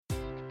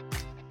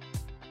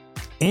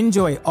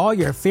Enjoy all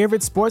your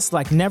favorite sports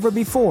like never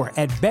before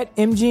at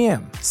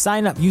BetMGM.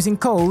 Sign up using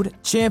code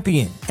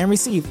CHAMPION and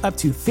receive up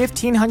to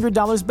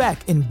 $1,500 back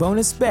in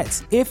bonus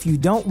bets if you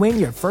don't win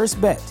your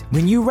first bet.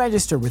 When you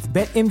register with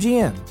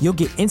BetMGM, you'll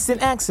get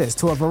instant access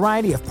to a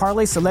variety of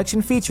parlay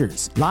selection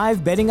features,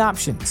 live betting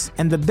options,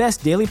 and the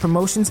best daily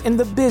promotions in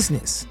the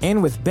business.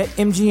 And with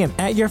BetMGM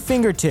at your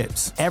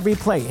fingertips, every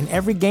play and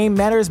every game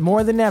matters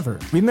more than ever.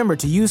 Remember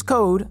to use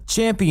code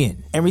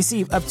CHAMPION and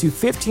receive up to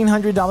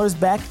 $1,500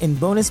 back in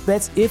bonus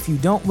bets if you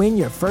don't win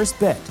your first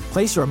bet.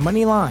 Place your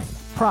money line,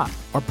 prop,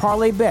 or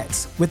parlay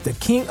bets with the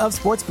king of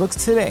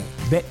sportsbooks today.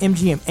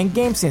 BetMGM and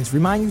GameSense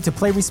remind you to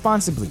play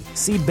responsibly.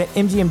 See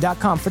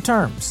BetMGM.com for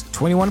terms.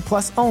 21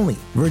 plus only.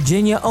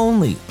 Virginia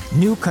only.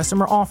 New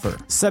customer offer.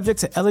 Subject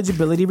to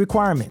eligibility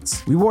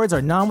requirements. Rewards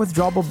are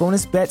non-withdrawable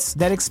bonus bets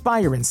that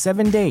expire in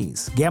 7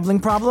 days. Gambling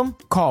problem?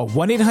 Call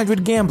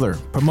 1-800-GAMBLER.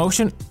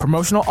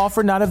 Promotional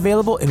offer not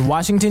available in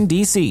Washington,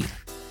 D.C.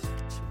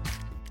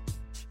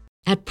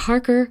 At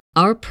Parker,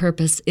 our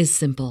purpose is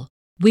simple.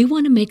 We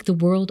want to make the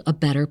world a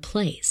better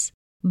place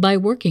by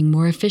working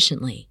more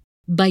efficiently,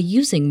 by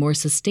using more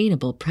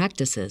sustainable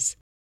practices,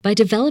 by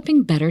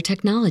developing better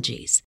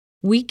technologies.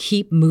 We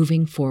keep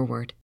moving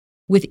forward.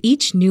 With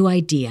each new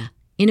idea,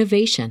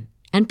 innovation,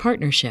 and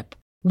partnership,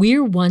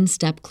 we're one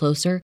step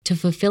closer to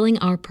fulfilling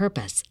our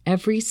purpose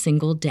every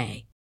single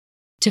day.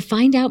 To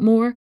find out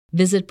more,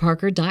 visit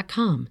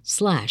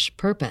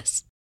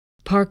parker.com/purpose.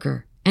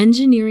 Parker,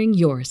 engineering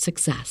your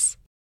success.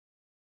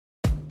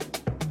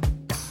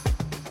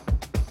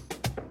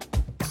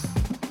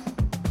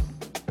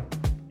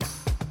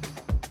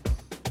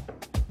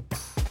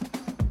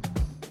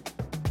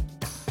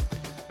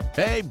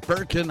 Hey,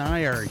 Burke and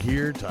I are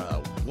here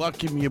to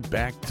welcome you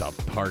back to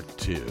part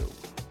 2.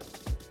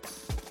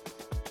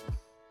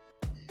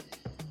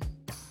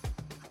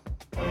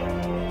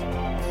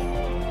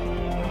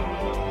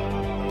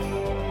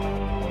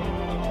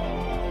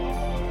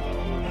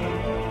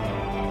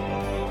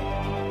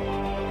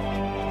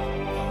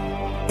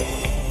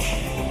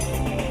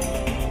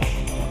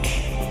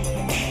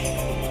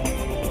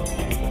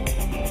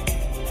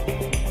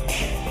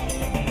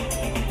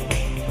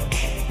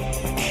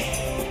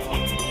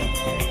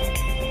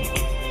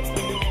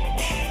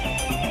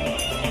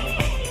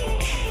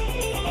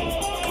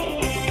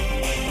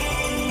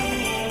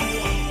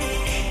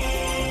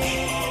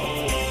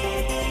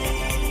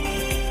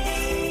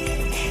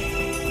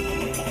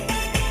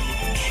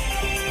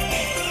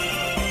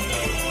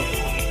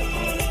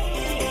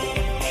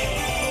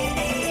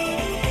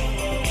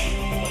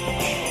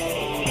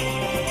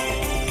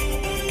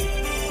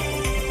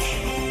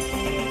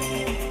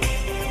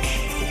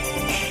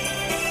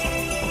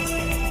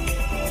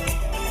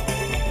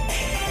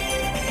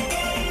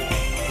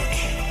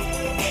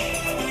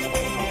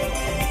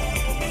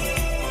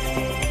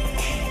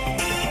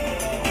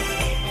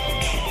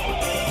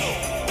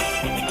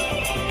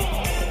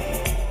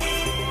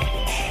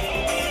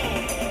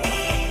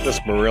 This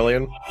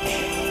Marillion.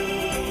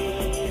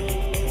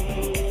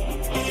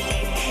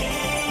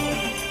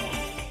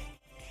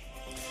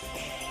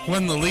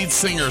 When the lead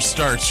singer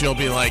starts, you'll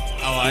be like,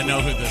 oh, I know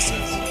who this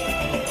is.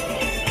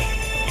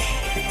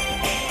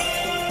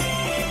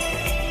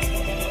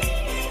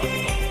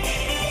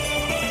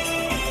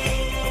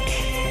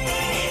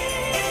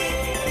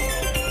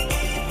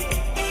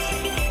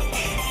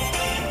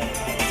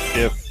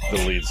 If the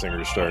lead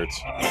singer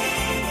starts.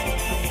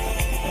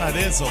 That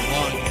is a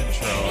long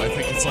intro. I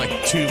think it's like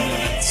 2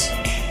 minutes.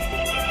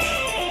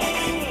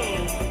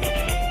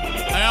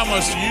 I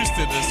almost used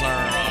it as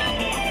our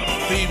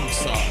theme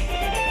song.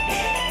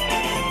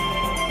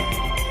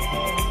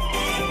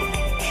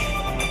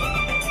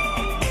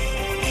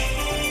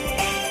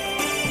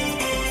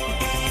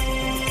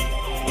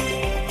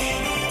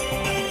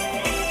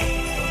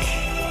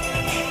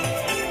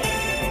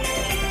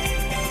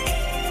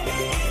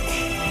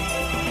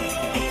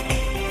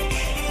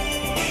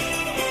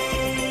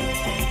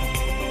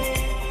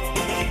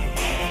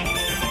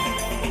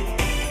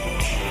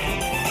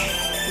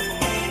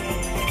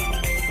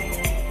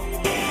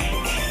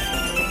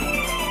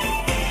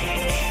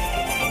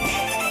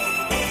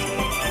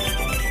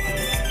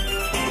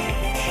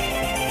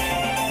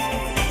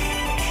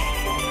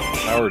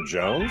 Howard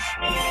Jones?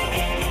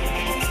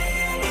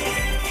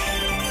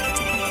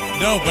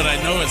 No, but I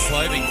know his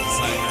lighting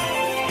designer.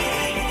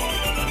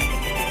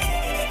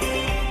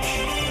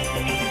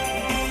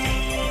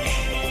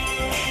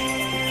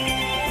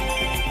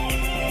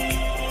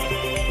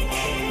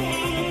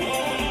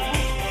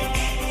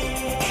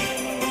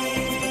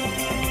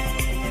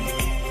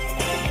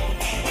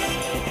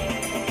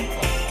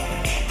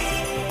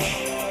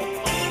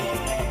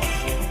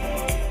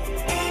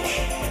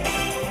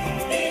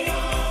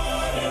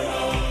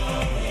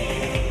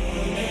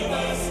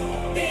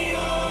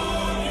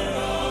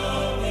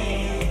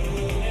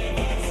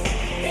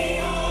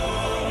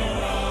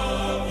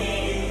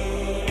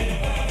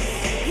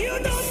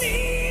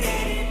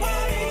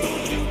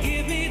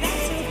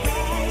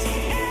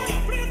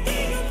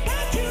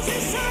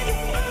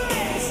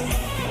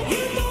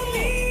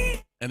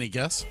 Any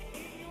guess?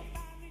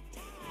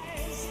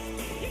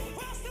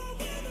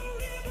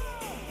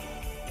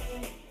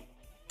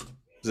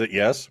 Is it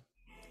yes?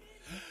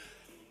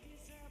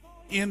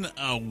 In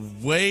a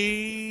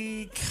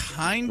way,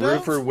 kind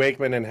of. Bruford,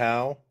 Wakeman, and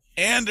Howe.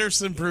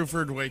 Anderson,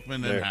 Bruford,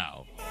 Wakeman, There. and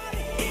Howe.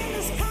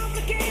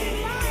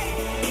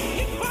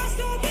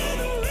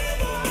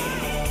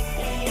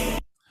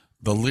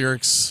 The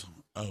lyrics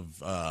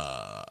of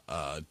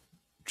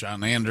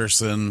John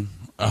Anderson.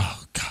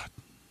 Oh, God.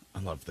 I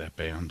love that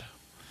band.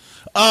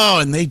 Oh,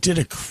 and they did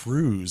a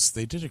cruise.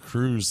 They did a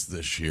cruise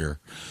this year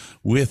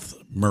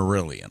with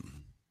Marillion.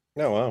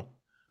 Oh, wow.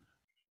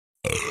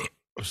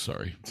 Oh,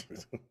 sorry.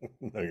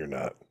 No, you're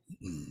not.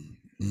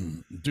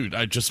 Dude,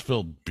 I just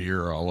spilled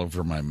beer all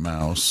over my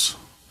mouse.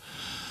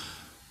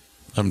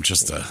 I'm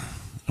just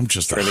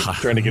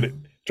Trying to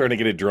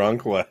get it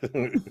drunk. What?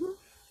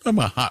 I'm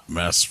a hot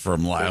mess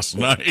from last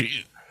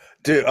night.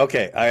 Dude,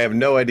 okay, I have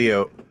no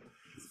idea.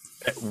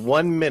 At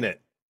 1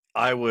 minute,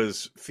 I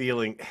was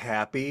feeling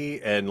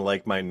happy and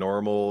like my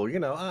normal,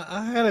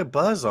 I had a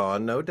buzz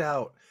on, no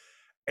doubt.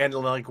 And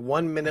like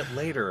 1 minute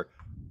later,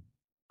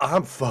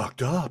 I'm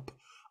fucked up.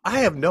 I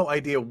have no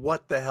idea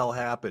what the hell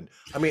happened.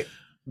 I mean,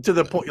 to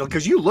the point,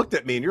 because you looked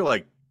at me and you're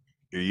like,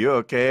 "Are you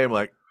okay?" I'm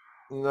like,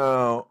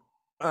 "No,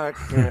 I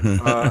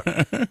can't."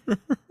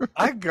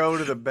 I go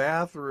to the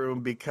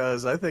bathroom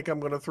because I think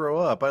I'm going to throw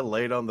up. I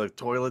laid on the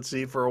toilet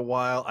seat for a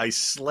while. I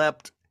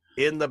slept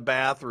in the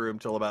bathroom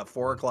till about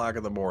 4 o'clock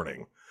in the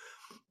morning.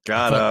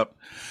 Got up.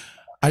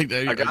 I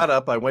got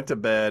up. I went to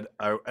bed.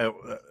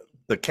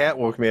 The cat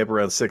woke me up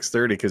around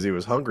 6:30 because he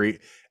was hungry,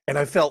 and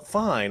I felt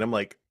fine. I'm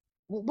like,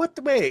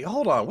 wait,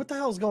 hold on. What the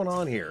hell's going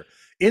on here?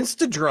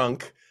 Insta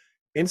drunk,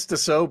 insta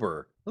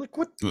sober. Like,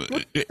 what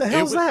the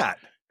hell's that?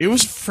 It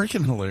was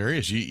freaking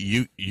hilarious.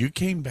 You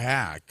came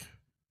back.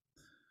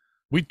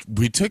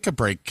 We took a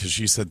break because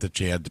you said that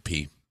you had to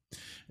pee,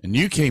 and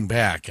you came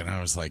back, and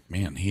I was like,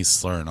 man, he's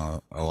slurring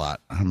a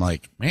lot. I'm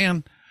like,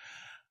 man,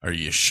 are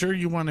you sure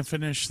you want to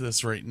finish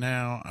this right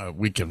now?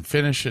 We can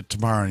finish it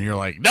tomorrow. And you're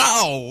like,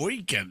 no,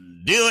 we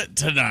can do it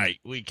tonight.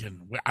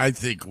 I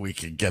think we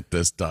can get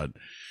this done.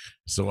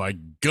 So I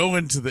go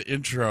into the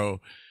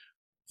intro.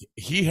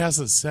 He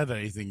hasn't said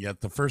anything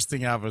yet. The first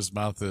thing out of his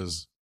mouth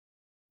is,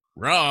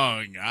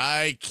 wrong.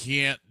 I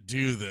can't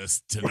do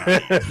this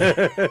tonight.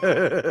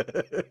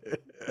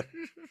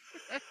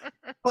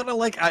 But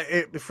like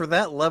for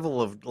that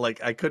level of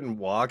like, I couldn't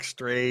walk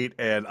straight,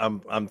 and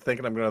I'm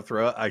thinking I'm going to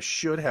throw up. I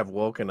should have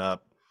woken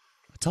up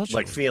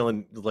like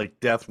feeling like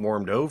death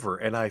warmed over,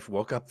 and I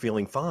woke up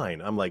feeling fine.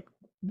 I'm like,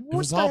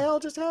 what the hell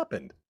just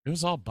happened? It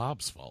was all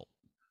Bob's fault.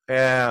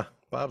 Yeah,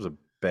 Bob's a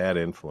bad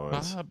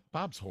influence.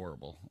 Bob's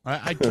horrible.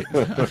 I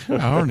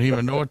don't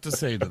even know what to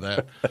say to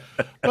that.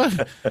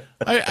 But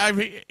I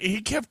mean,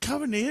 he kept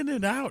coming in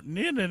and out and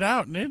in and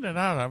out and in and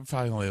out. I'm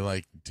finally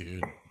like,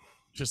 dude,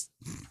 just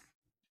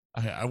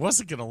I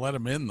wasn't gonna let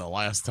him in the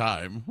last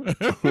time. Like,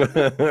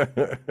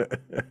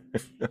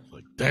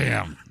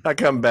 damn. I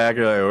come back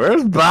and like,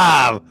 where's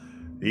Bob?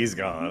 He's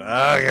gone.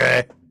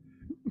 Okay.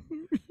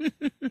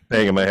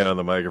 Banging my head on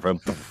the microphone.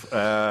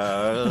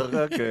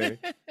 Okay.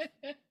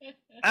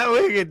 Oh,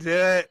 we can do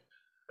it.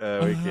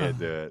 We can't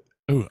do it.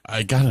 Oh,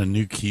 I got a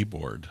new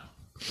keyboard.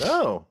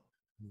 Oh.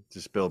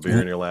 Just spill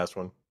beer in your last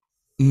one?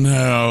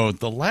 No,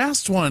 the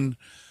last one.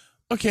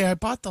 Okay, I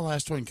bought the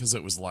last one because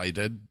it was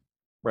lighted.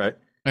 Right.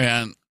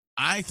 And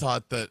I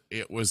thought that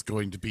it was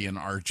going to be an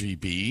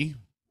RGB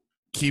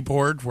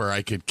keyboard where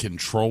I could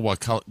control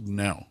what color.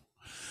 No.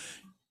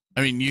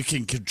 I mean, you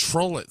can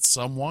control it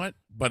somewhat,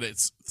 but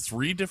it's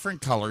 3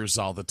 different colors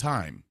all the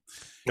time.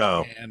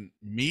 Oh. And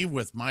me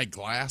with my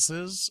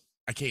glasses,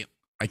 I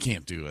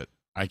can't do it.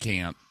 I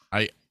can't.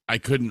 I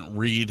couldn't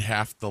read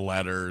half the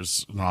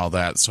letters and all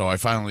that. So I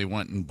finally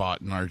went and bought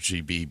an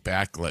RGB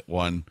backlit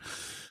one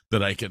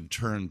that I can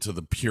turn to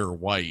the pure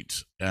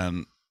white,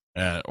 and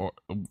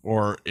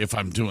or if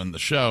I'm doing the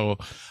show,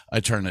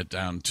 I turn it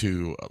down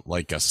to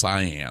like a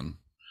cyan,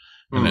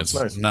 and it's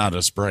nice. Not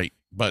as bright.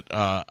 But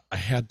I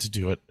had to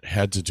do it.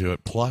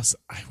 Plus,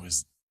 I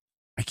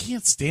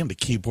can't stand a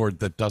keyboard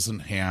that doesn't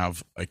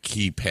have a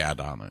keypad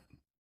on it.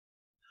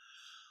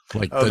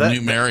 Like the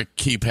numeric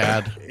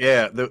keypad.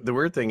 Yeah. The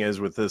weird thing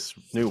is with this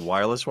new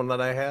wireless one that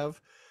I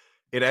have,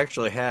 it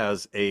actually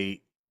has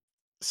a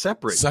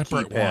separate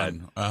keypad,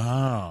 one.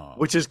 Oh.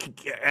 Which is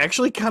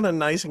actually kind of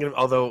nice.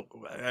 Although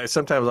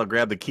sometimes I'll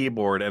grab the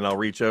keyboard and I'll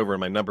reach over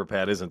and my number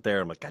pad isn't there.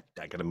 I'm like, God,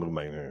 I gotta move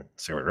my.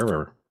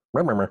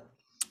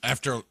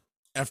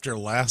 After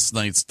last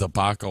night's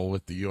debacle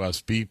with the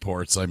USB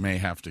ports, I may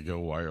have to go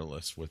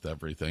wireless with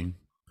everything.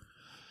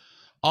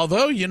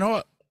 Although, you know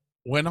what?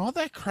 When all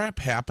that crap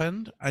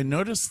happened, I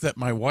noticed that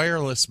my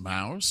wireless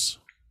mouse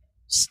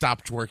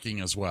stopped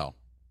working as well.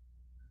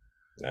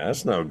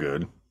 That's no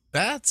good.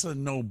 That's a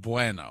no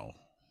bueno.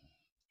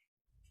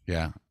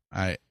 Yeah,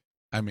 I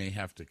may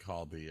have to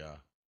call the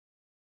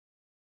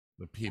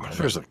people.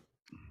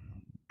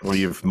 Well,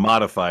 you've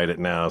modified it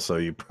now, so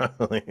you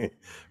probably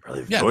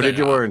voided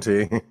your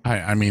warranty.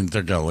 I mean,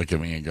 they're gonna look at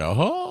me and go,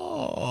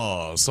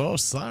 "Oh, so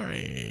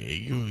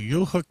sorry,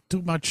 you hooked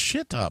too much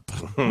shit up."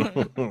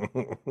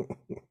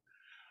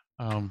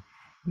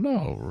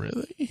 No,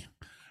 really.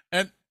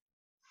 And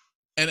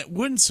And it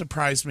wouldn't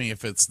surprise me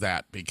if it's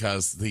that,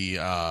 because the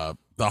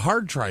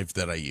hard drive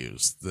that I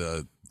use,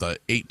 the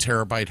 8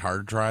 terabyte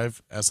hard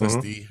drive,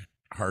 SSD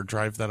hard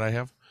drive that I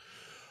have,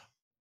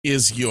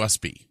 is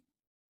USB.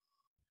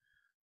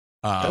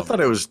 I thought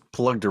it was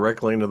plugged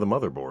directly into the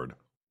motherboard.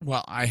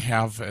 Well, I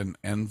have an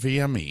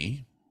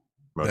NVMe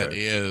that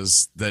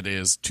is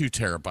 2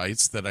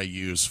 terabytes that I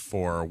use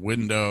for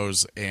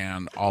Windows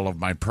and all of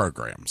my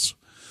programs.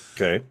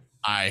 Okay.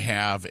 I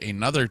have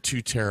another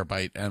 2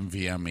 terabyte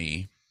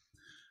NVMe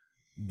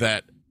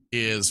that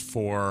is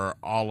for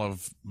all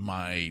of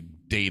my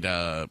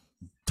data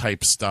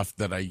type stuff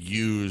that I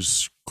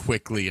use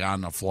quickly on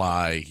the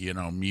fly,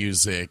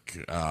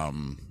 music,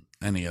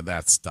 any of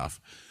that stuff.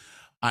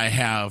 I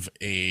have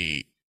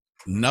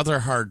another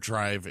hard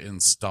drive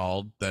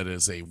installed that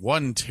is a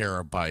 1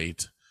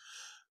 terabyte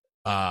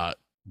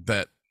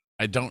that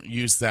I don't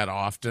use that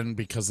often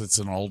because it's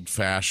an old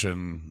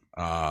fashioned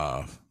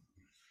SATA.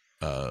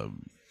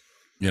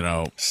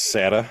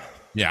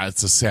 Yeah,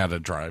 it's a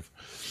SATA drive.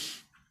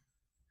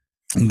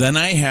 And then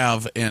I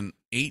have an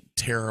 8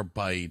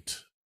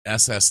 terabyte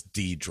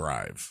SSD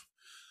drive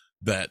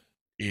that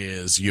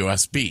is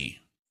USB.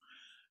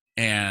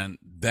 And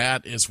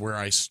that is where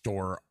I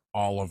store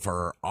all of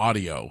our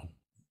audio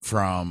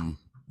from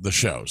the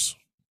shows.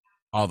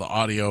 All the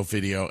audio,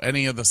 video,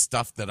 any of the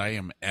stuff that I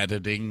am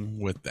editing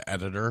with the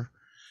editor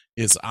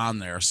is on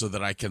there so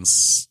that I can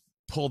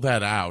pull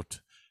that out,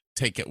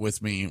 take it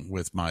with me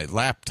with my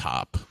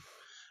laptop,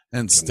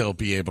 and still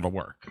be able to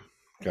work.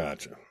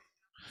 Gotcha.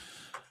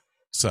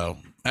 So,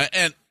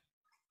 and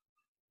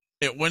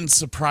it wouldn't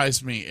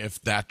surprise me if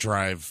that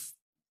drive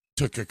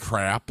took a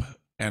crap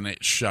and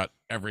it shut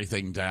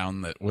everything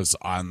down that was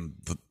on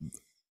the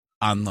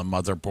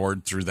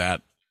motherboard through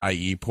that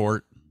IE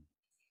port.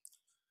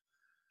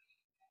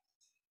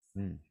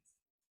 There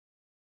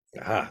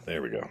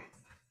we go.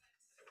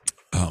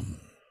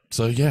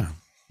 So yeah,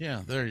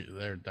 there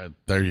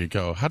you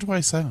go. How do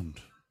I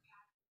sound?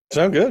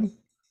 Sound good.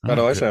 How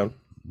do I sound?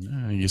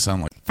 Yeah, you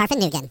sound like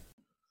Farfignugan.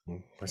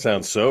 I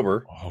sound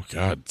sober. Oh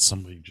God,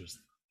 somebody just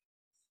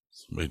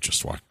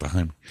walked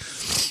behind me.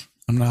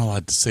 I'm not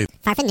allowed to say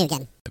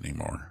Farfignugan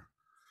anymore.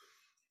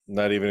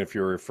 Not even if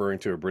you're referring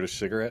to a British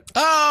cigarette?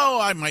 Oh,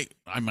 I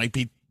might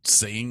be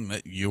saying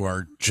that you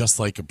are just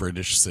like a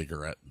British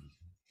cigarette.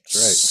 That's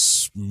right.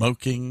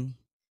 Smoking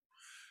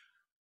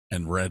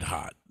and red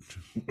hot.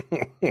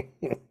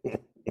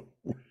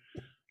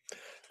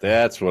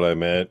 That's what I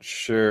meant.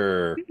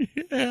 Sure.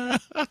 Yeah.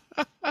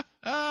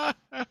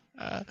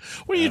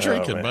 What are you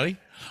drinking, buddy?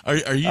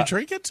 Are you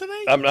drinking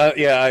today? I'm not.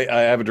 Yeah,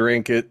 I have a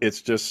drink.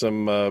 It's just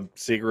some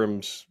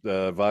Seagram's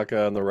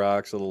vodka on the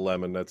rocks, a little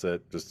lemon. That's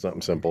it. Just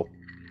something simple.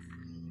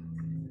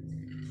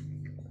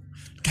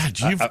 God,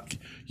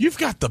 you've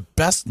got the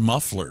best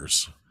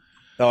mufflers.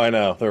 Oh, I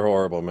know. They're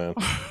horrible, man.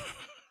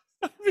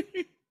 I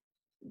mean,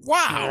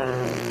 wow.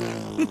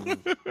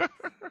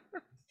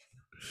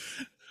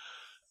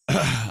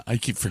 I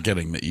keep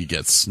forgetting that you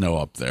get snow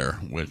up there,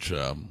 which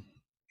you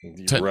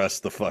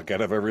rust the fuck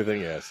out of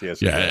everything. Yes. Yeah,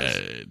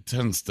 it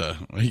tends to.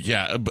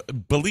 Yeah,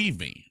 believe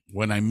me,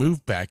 when I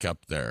move back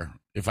up there,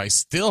 if I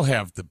still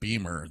have the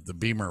Beamer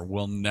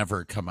will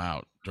never come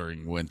out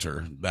during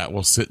winter. That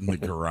will sit in the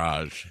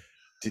garage.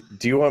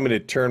 Do you want me to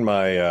turn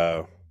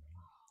my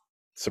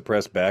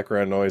suppressed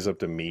background noise up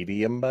to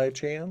medium by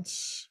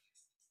chance?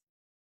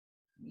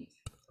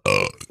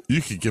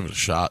 You could give it a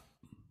shot.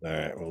 All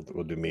right,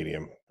 we'll do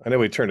medium. I know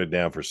we turned it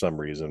down for some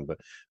reason, but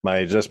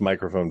my just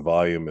microphone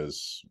volume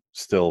is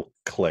still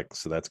clicked,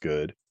 so that's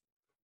good.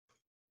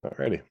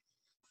 Alrighty.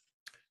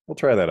 We'll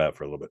try that out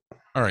for a little bit.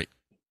 All right.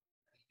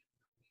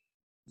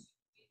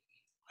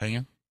 Hang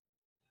on.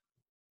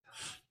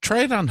 Try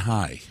it on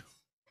high.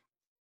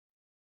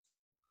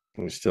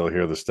 We still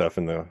hear the stuff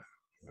in the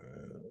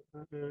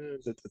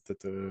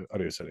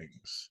audio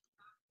settings.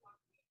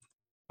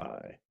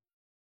 High.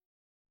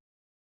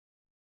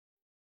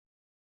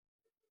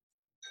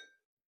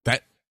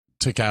 That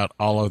took out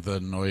all of the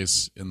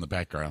noise in the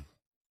background.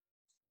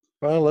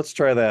 Well, let's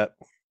try that.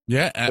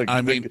 Yeah,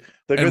 the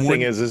good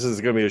thing is this is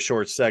going to be a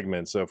short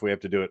segment, so if we have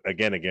to do it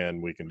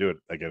again, we can do it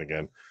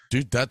again.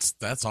 Dude,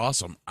 that's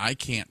awesome. I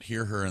can't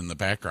hear her in the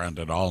background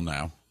at all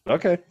now.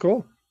 Okay,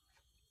 cool.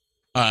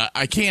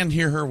 I can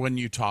hear her when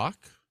you talk.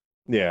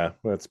 Yeah,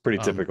 that's pretty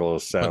typical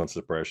of sound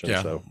suppression.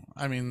 Yeah, so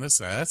I mean,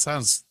 that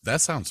sounds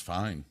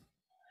fine.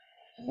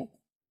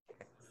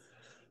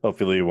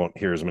 Hopefully, you won't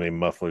hear as many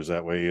mufflers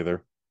that way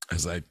either.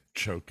 As I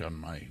choke on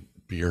my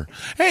beer.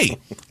 Hey,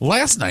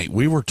 last night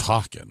we were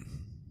talking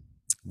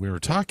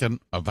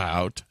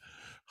about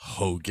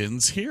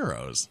Hogan's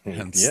Heroes,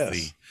 hence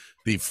yes.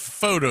 the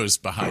photos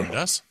behind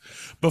us,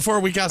 before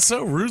we got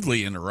so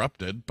rudely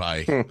interrupted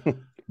by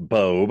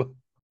Bob.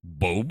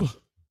 Oh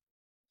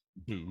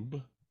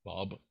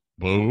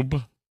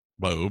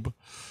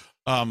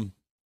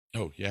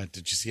yeah,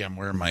 did you see I'm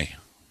wearing my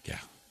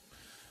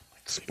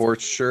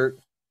sports shirt?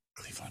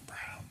 Cleveland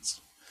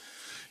Browns.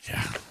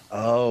 Yeah.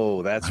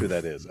 Oh, that's who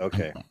that is.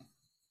 Okay.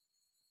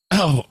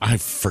 Oh, I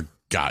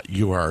forgot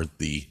you are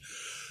the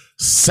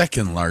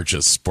second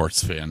largest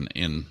sports fan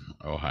in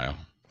Ohio.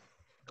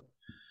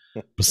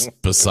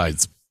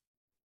 Besides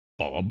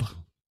Bob.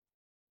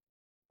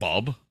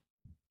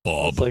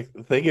 It's like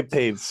they get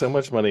paid so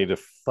much money to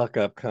fuck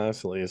up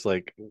constantly. It's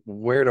like,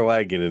 where do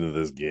I get into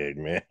this gig,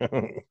 man?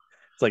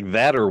 It's like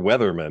that or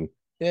weatherman.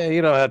 Yeah,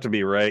 you don't have to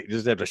be right. You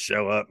just have to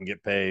show up and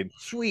get paid.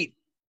 Sweet.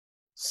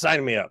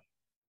 Sign me up.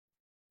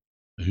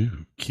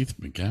 Ooh, Keith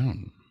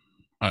McGowan.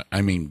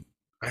 I mean,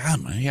 I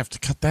have to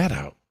cut that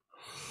out.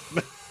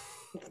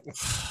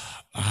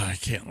 I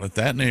can't let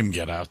that name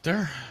get out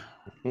there.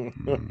 All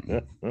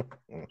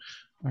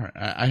right,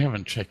 I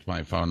haven't checked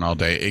my phone all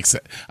day.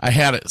 Except I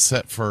had it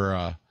set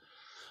for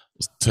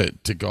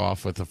to go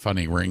off with a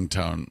funny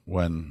ringtone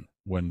when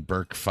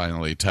Burke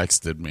finally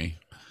texted me.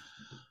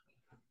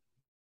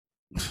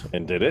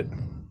 And did it?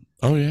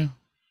 Oh yeah.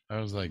 I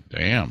was like,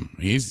 damn,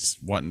 he's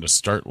wanting to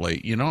start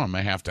late. You know, I'm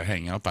gonna have to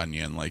hang up on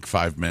you in like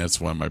 5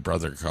 minutes when my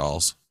brother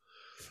calls.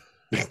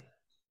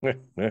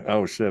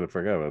 Oh shit, I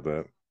forgot about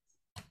that.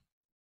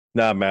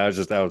 Nah, man,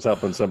 I was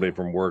helping somebody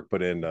from work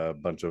put in a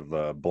bunch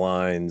of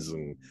blinds,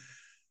 and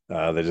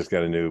they just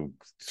got a new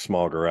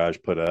small garage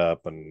put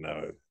up, and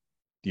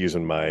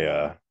using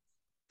my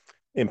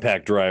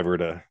impact driver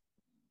to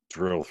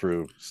drill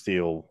through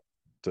steel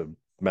to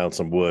mount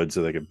some wood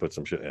so they could put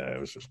some shit. Yeah,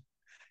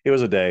 it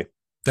was a day.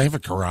 They have a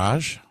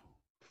garage?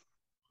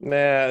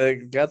 Nah, they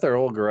got their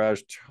old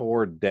garage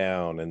torn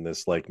down in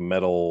this like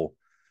metal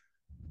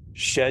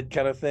shed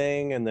kind of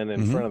thing, and then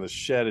in front of the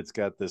shed it's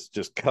got this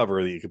just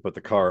cover that you could put the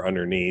car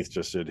underneath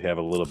just to have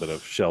a little bit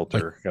of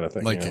shelter, kind of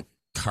thing, like a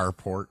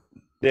carport.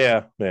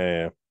 Yeah.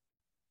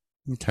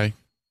 Okay.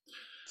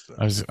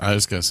 So, I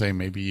was gonna say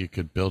maybe you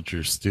could build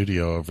your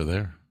studio over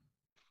there.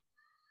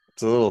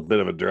 It's a little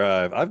bit of a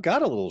drive. I've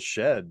got a little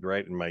shed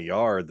right in my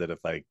yard that if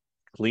I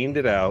cleaned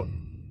it out,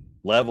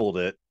 leveled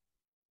it,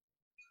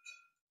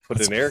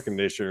 put an air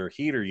conditioner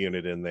heater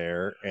unit in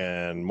there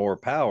and more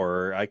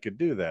power, I could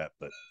do that.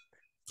 But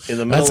in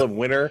the middle of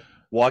winter,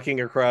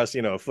 walking across,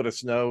 a foot of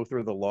snow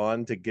through the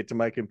lawn to get to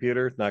my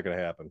computer, not going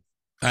to happen.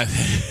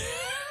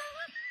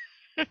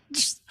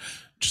 Just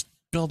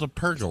build a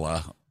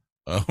pergola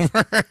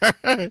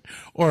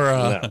or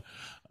no.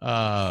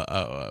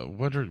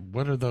 what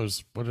are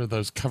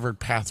those covered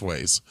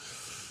pathways?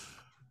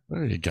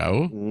 There you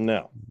go.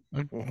 No.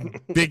 A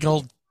big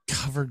old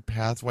covered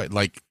pathway,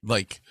 like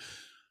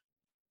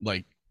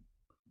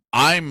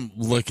I'm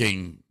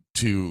looking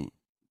to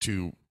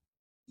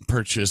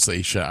purchase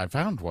a shed. I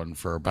found one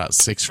for about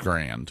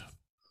 $6,000,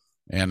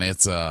 and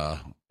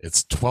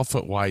it's 12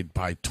 foot wide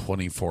by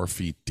 24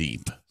 feet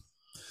deep.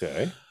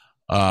 Okay.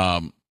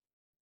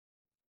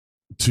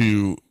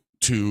 To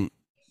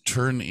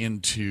turn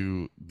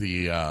into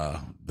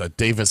the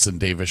Davis and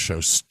Davis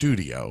Show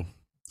studio,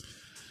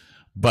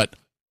 but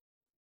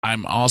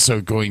I'm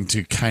also going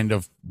to kind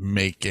of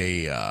make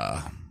a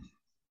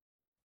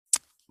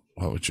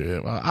I'll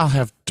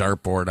have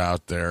dartboard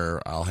out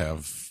there. I'll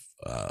have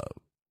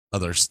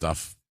other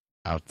stuff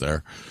out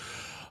there.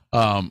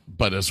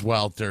 But as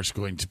well, there's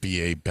going to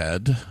be a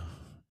bed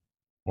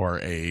or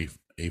a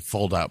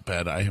fold out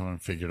bed. I haven't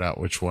figured out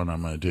which one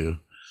I'm going to do.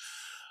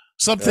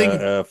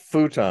 Something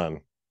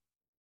futon.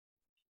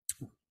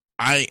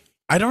 I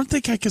don't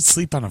think I could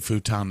sleep on a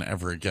futon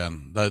ever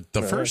again.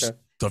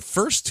 The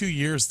first 2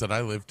 years that I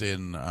lived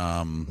in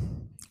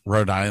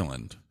Rhode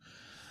Island,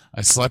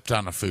 I slept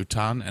on a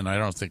futon, and I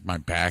don't think my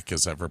back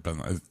has ever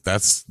been.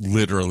 That's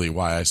literally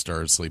why I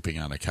started sleeping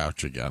on a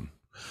couch again.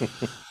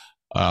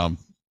 Oh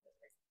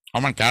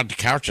my God, the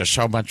couch is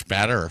so much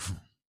better.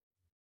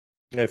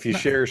 If you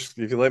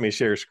let me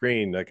share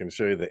screen, I can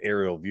show you the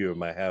aerial view of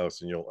my house,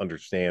 and you'll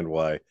understand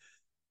why.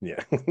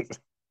 Yeah.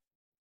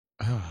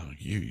 Oh,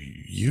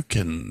 you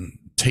can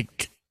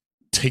take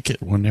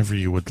it whenever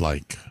you would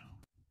like.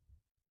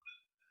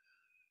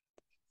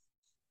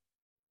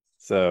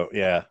 So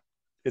yeah,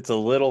 it's a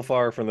little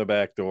far from the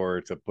back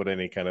door to put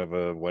any kind of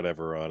a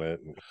whatever on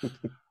it.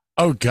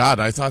 Oh God,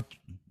 I thought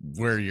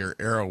where your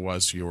arrow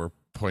was, you were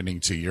pointing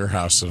to your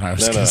house, and I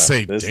was going to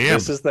say, damn,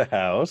 this is the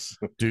house,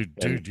 dude.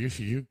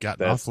 You got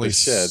an awfully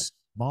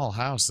small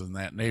house in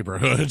that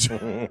neighborhood.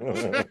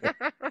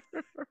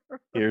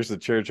 Here's the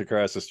church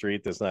across the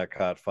street that's not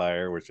caught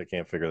fire, which I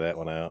can't figure that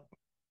one out.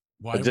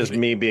 Why just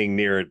me being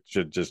near it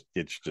should just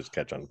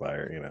catch on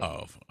fire,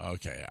 Oh,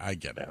 okay, I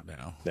get it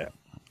now. Yeah,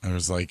 I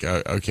was like,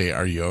 okay,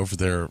 are you over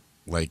there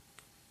like?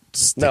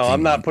 No,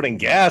 I'm not putting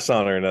gas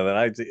on or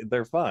nothing.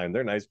 They're fine.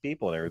 They're nice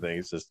people and everything.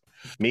 It's just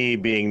me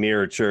being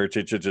near a church.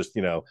 It should just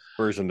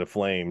burst into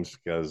flames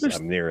because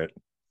I'm near it.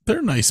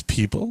 They're nice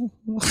people.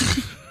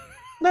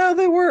 No,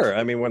 they were.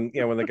 I mean, when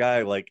the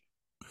guy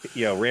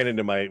ran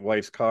into my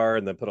wife's car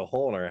and then put a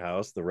hole in our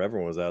house, the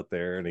Reverend was out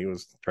there and he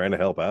was trying to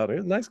help out. He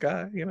was a nice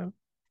guy,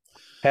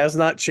 Has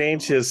not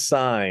changed his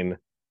sign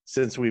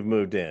since we've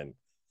moved in.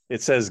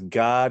 It says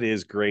God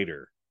is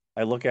greater.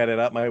 I look at it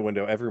out my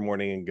window every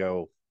morning and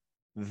go,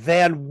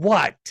 than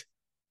what?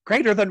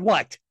 Greater than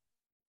what?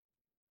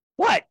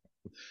 What?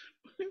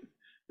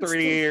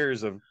 3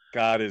 years of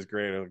God is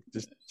greater.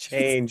 Just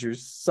change your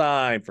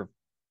sign for.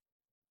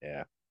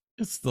 Yeah.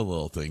 It's the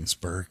little things,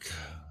 Burke.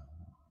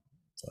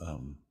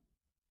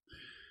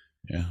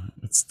 Yeah,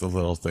 it's the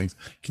little things.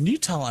 Can you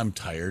tell I'm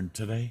tired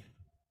today?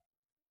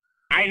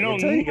 I know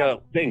nothing.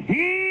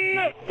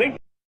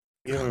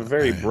 You have a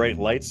very bright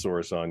light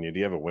source on you. Do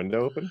you have a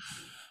window open?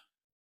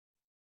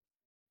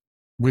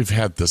 We've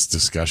had this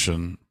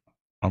discussion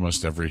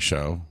almost every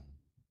show.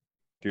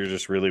 You're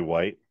just really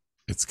white.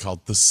 It's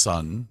called the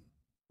sun,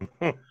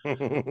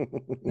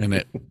 and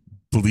it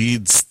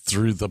bleeds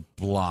through the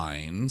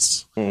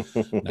blinds. Now,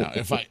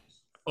 if I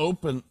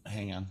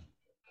hang on.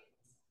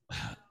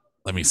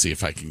 Let me see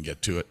if I can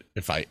get to it.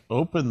 If I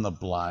open the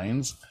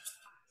blinds,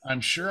 I'm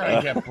sure I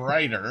get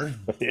brighter.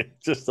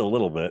 Just a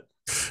little bit.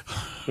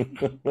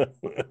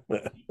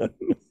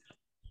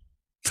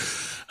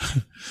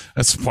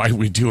 That's why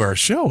we do our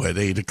show at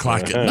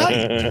 8:00 at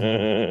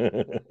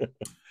night.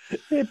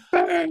 It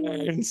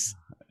burns.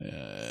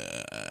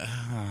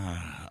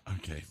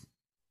 Okay.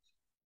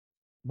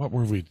 What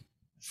were we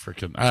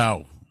freaking?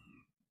 Oh,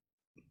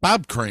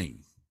 Bob Crane.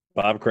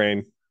 Bob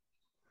Crane.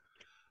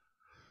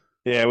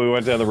 Yeah, we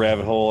went down the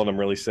rabbit hole, and I'm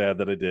really sad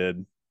that I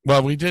did.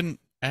 Well, we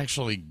didn't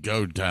actually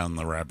go down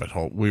the rabbit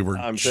hole. We were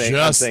I'm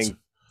saying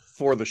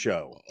for the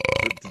show,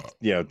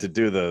 to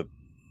do the,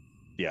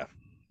 yeah.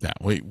 Yeah,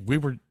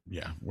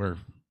 we're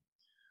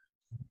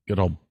good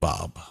old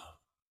Bob.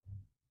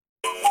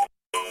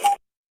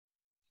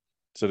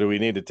 So do we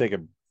need to take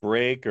a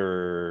break,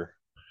 or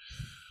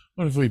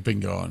what have we been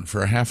going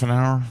for, a half an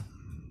hour?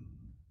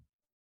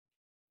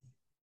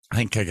 I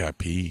think I got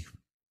pee.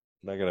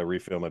 I gotta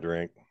refill my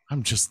drink.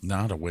 I'm just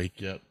not awake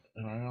yet,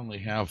 and I only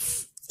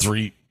have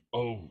I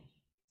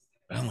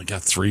only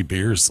got 3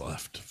 beers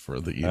left for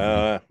the evening.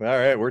 All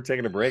right, we're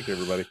taking a break,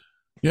 everybody.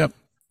 Yep.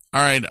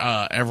 All right,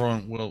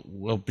 everyone.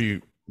 We'll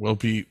be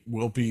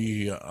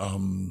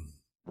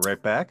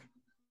right back.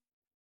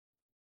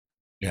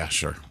 Yeah,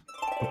 sure.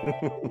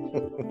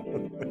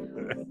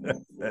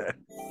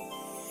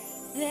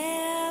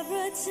 There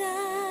are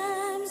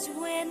times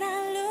when I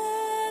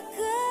look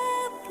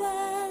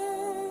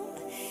above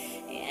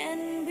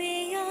and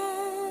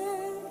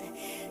beyond.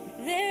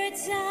 There are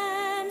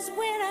times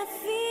when I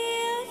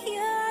feel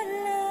your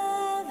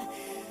love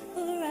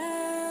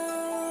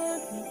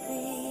around me,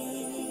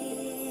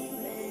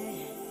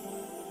 baby.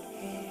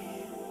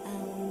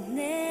 I'll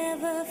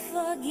never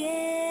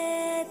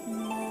forget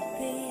my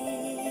baby.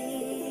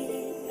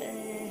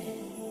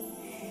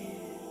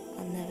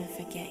 I'll never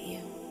forget you.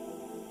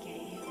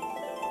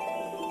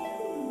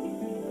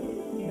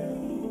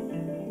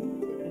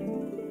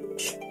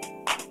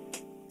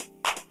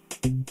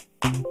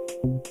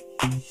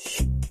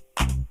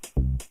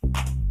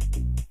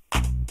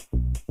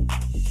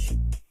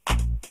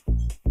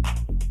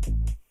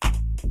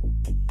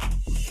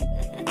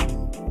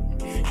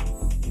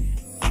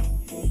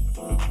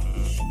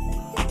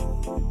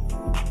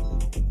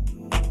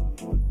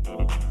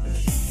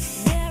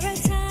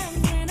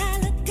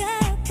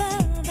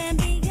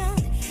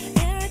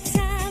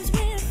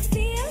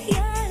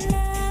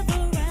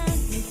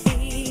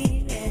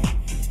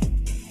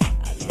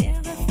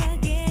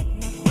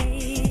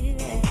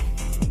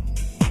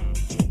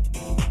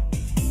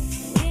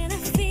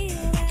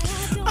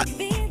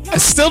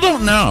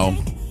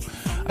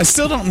 I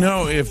still don't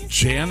know if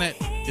Janet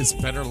is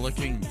better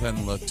looking than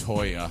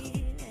LaToya.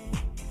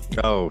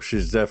 Oh,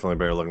 she's definitely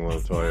better looking than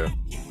LaToya.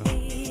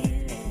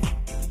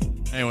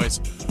 Anyways,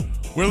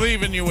 we're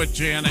leaving you with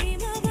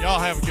Janet. Y'all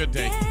have a good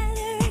day.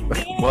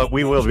 Well,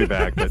 we will be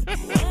back, but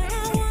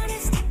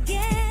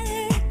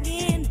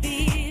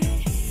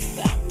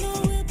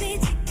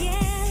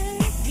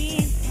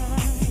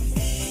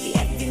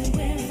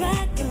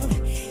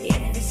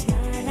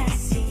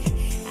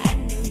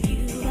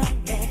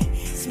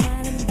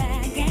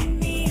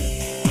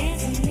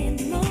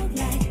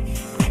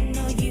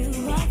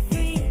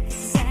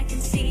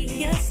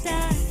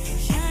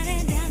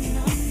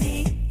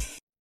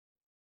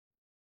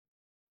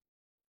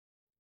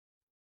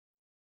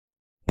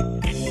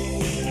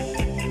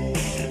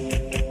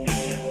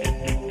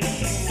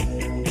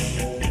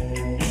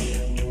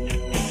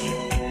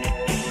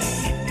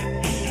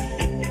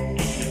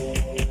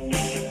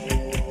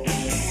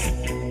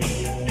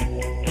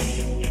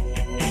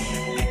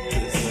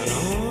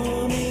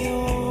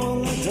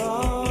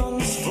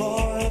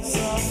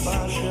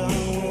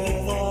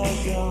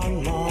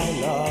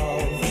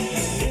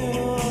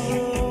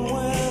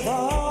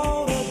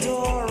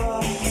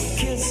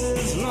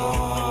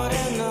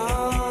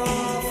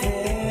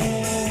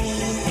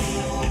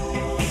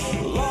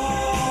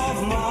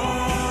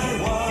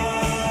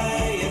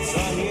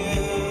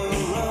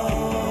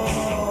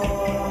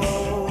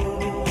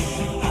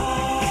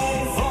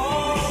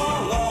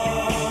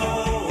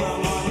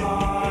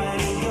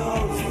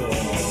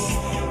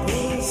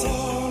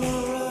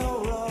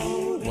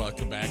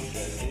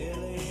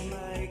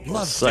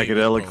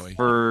psychedelic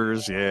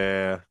furs,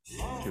 yeah,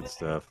 good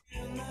stuff.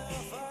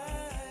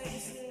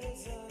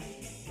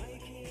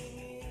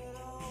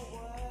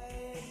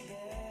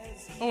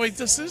 Oh wait,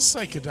 this is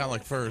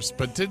psychedelic furs,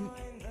 but didn't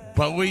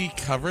Bowie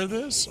cover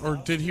this, or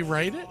did he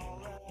write it?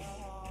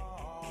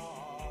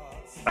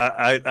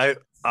 I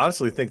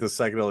honestly think the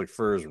Psychedelic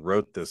Furs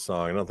wrote this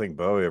song. I don't think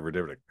Bowie ever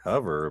did a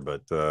cover,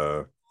 but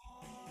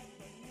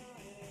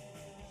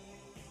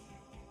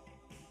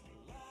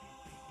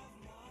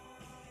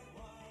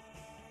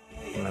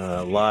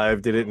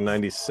Live did it in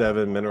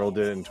 97. Mineral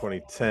did it in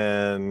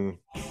 2010.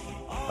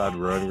 Todd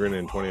Rundgren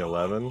in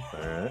 2011. All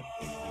right.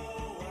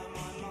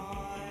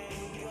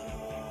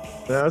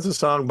 That's a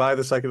song by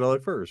the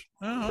Psychedelic Furs,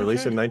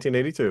 released in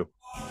 1982.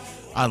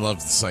 I love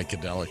the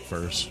Psychedelic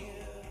Furs.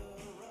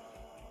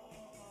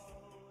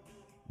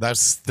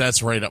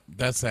 That's right up.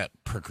 That's that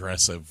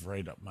progressive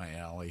right up my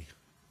alley.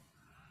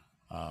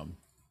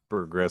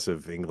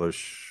 Progressive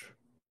English.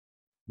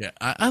 Yeah,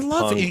 I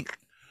love.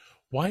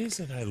 Why is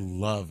it I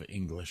love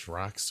English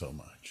rock so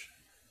much?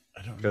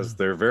 I don't know. Because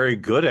they're very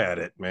good at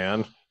it,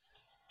 man.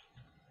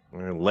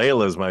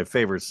 Layla's my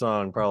favorite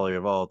song probably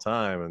of all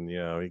time, and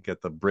you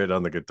get the Brit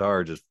on the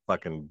guitar just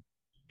fucking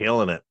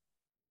killing it.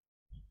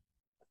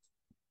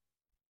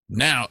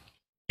 Now,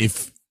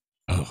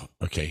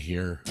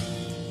 here.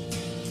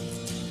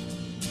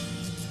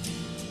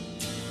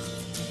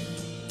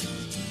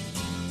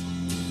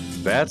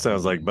 That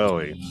sounds like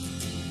Bowie.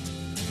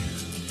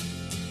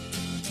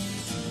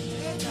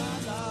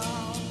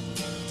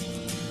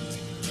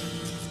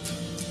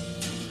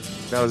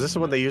 Now, is this the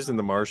one they used in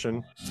The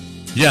Martian?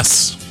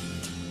 Yes.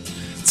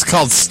 It's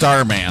called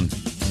Starman.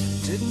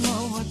 Didn't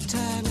know what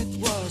time it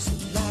was,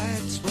 the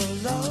lights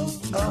were low.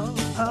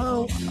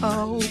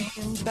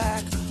 Leaning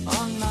back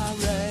on my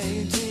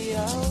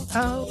radio.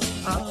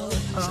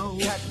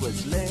 Cat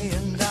was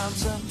laying down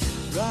some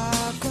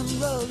rock and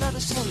roll, that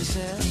is all he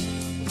said.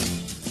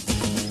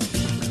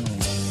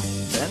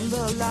 Then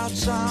the loud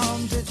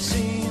sound did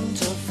seem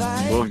to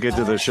fade. We'll get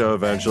to the show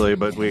eventually,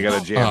 but we got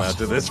to jam out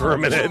to this for a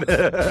minute.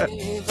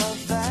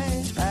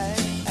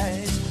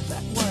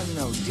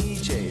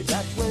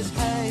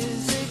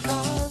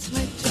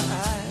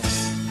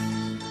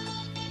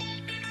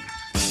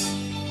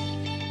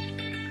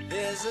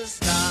 There's a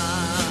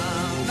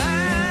starman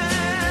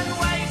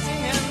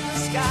waiting in the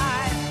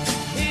sky.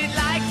 He'd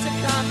like to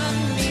come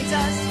and meet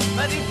us,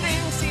 but he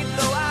thinks he'd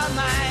blow our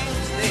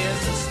minds.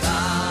 There's a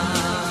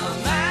starman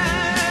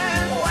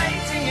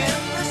waiting in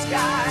the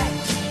sky.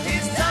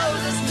 He's told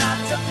us not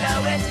to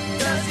blow it,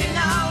 'cause he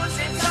knows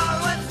it's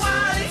all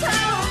worthwhile. He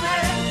told me,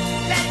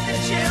 let the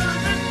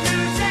children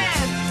use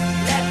it,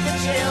 let the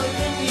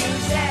children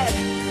use it,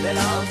 let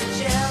all the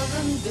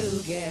children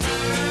do get it.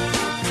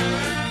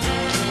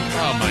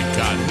 Oh my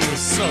God, he was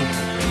so.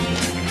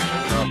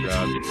 Oh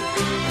God.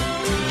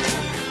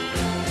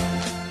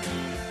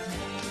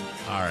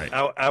 All right.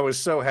 I was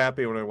so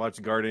happy when I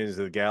watched Guardians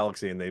of the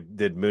Galaxy and they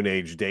did Moon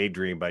Age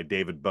Daydream by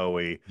David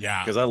Bowie.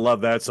 Yeah, because I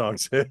love that song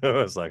too. I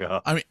was like,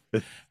 oh. I mean,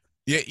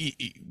 yeah,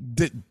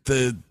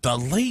 the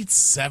late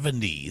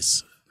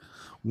 70s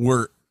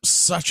were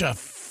such a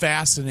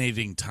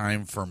fascinating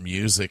time for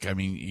music. I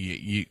mean,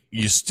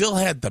 you still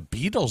had the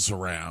Beatles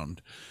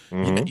around.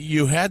 Mm-hmm.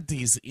 You had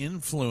these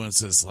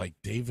influences like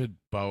David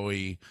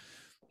Bowie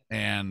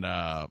and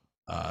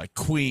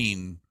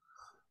Queen.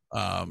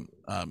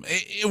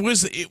 It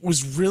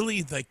was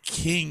really the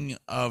king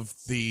of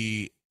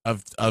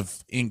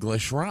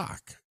English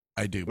rock.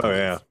 I do believe. Oh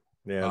yeah.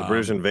 The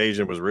British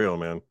invasion was real,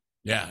 man.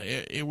 Yeah,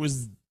 it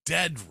was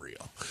dead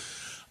real.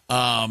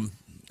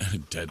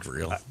 Dead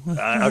real.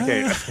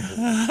 Okay.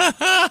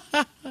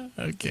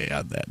 Okay.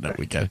 On that note,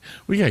 we got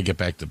to get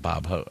back to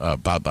Bob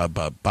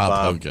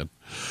Hogan.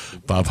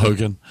 Bob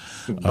Hogan.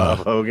 Bob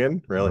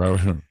Hogan, really?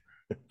 Rogan.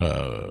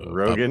 Rob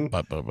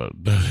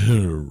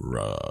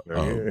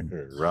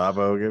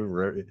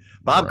Hogan.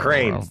 Bob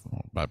Crane.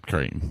 Bob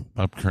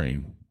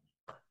Crane.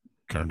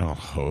 Colonel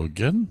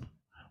Hogan.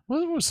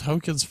 What was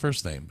Hogan's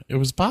first name? It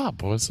was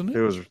Bob, wasn't it?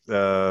 It was.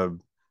 I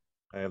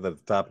have that at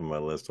the top of my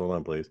list. Hold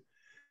on, please.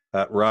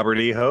 Robert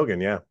E.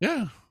 Hogan. Yeah.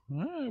 Yeah,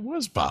 it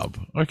was Bob.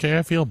 Okay,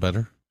 I feel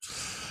better.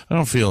 I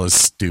don't feel as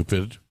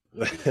stupid.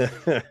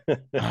 It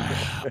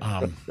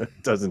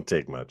doesn't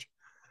take much.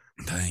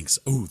 Thanks.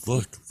 Oh,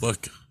 look.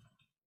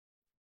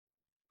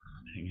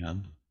 Hang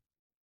on.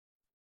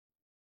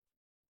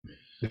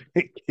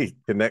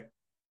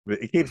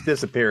 It keeps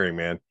disappearing,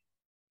 man.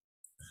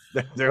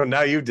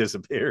 Now you've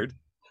disappeared.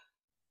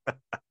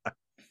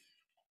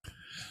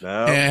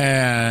 No.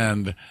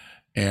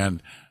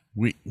 And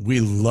we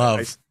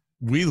love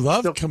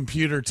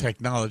computer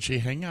technology.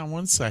 Hang on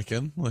one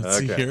second. Let's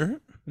see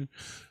here.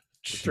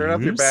 Turn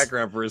off your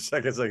background for a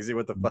second so I can see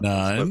what the fuck.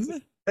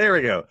 None. There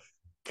we go.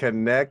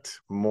 Connect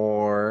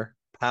more,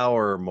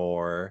 power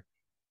more.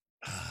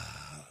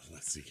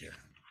 Let's see here.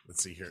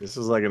 This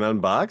is like an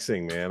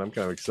unboxing, man. I'm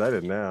kind of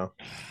excited now.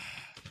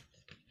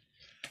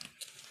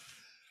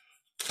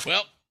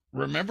 Well,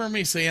 remember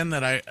me saying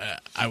that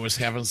I was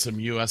having some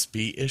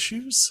USB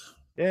issues?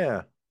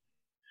 Yeah.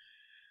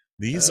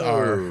 These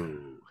are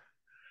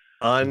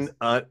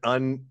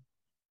unbiteable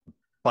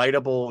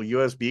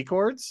USB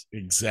cords?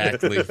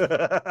 Exactly.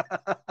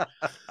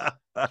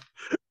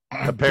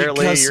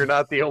 Apparently, you're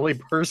not the only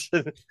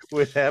person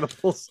with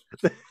animals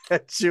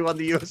that chew on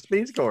the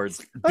USB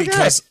cords.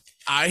 Okay.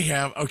 I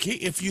have, okay,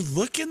 if you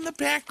look in the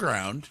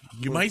background,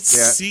 you might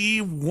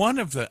see one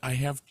of the, I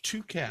have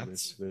two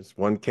cats. There's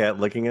one cat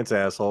licking its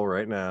asshole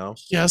right now.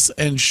 Yes,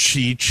 and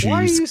she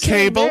Why are chews you sitting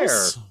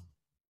cables. there?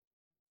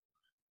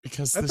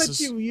 Because I this thought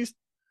is, you used.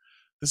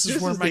 this is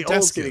this where is my the old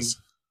desk getting-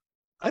 is.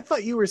 I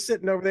thought you were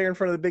sitting over there in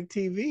front of the big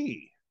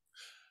TV.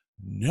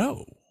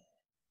 No.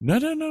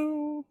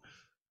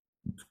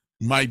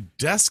 My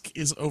desk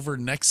is over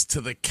next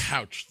to the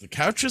couch. The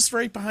couch is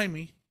right behind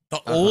me.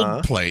 The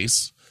old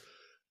place.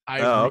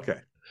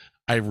 Okay.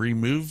 I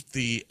removed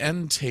the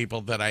end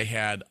table that I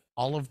had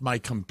all of my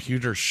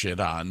computer shit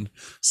on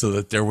so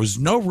that there was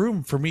no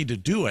room for me to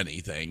do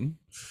anything.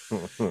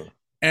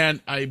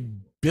 And I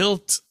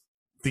built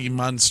the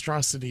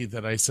monstrosity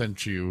that I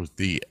sent you,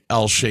 the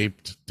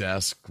L-shaped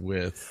desk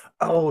with...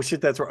 Oh,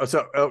 shit, that's right.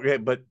 So, okay,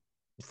 but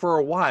for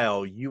a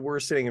while, you were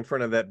sitting in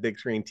front of that big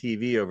screen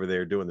TV over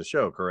there doing the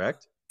show,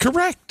 correct?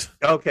 Correct.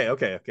 Okay.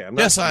 I'm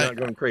not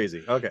going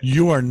crazy. Okay.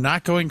 You are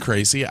not going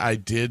crazy. I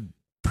did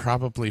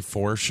probably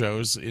 4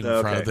 shows in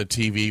front of the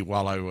TV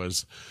while I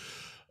was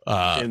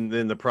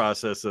in the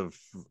process of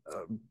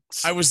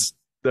I was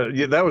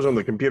that was when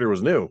the computer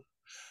was new.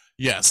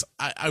 Yes,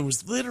 I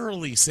was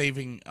literally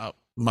saving up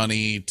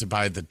money to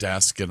buy the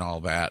desk and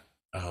all that.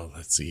 Oh,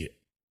 let's see.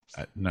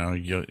 No,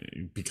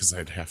 because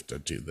I'd have to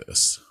do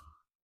this.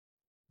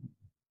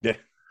 Yeah.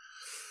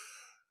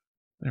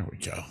 There we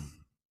go.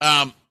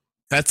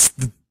 That's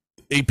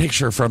a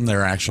picture from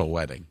their actual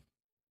wedding.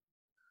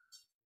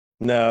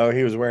 No,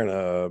 he was wearing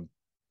a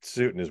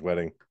suit in his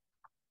wedding.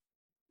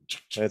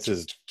 That's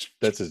his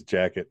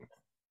jacket.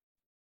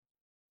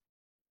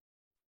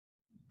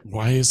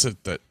 Why is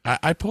it that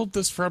I pulled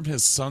this from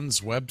his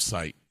son's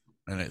website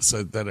and it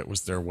said that it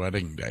was their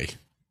wedding day?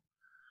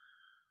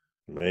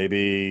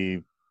 Maybe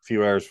a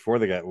few hours before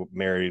they got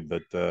married,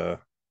 but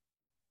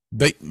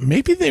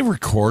maybe they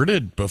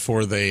recorded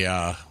before they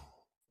I'm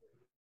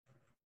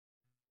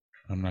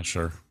not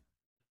sure.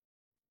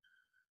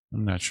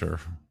 I'm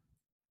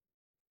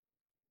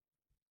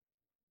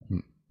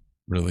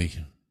really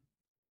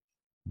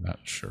not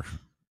sure.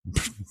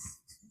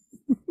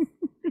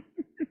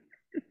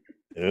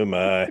 Oh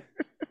my.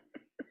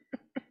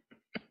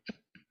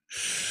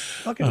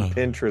 Fucking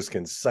Pinterest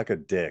can suck a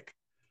dick.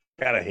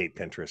 Gotta hate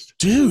Pinterest.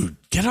 Dude,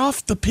 get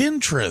off the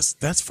Pinterest.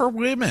 That's for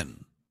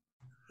women.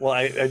 Well,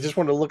 I just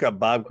wanted to look up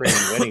Bob Crane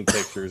wedding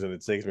pictures and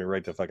it takes me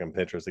right to fucking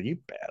Pinterest. Like, you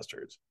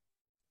bastards.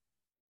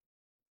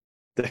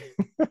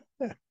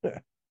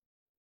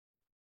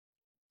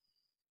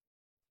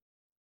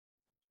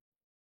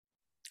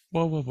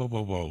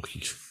 Whoa.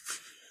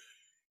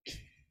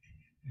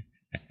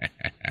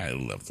 I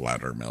love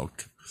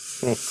Loudermilk.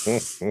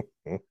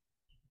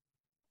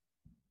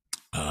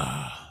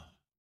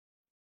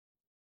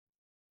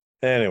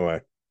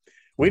 Anyway,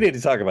 we need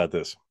to talk about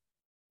this.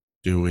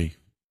 Do we?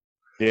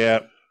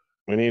 Yeah,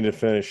 we need to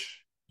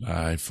finish.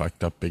 I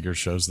fucked up bigger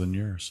shows than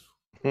yours.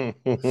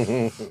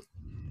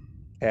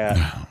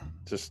 Cat.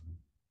 Just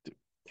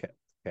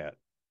cat.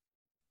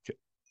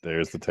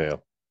 There's the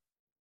tail.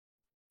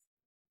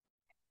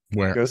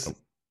 Where?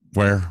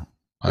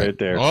 Right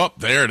there. Oh,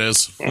 there it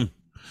is.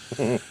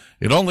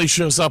 It only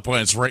shows up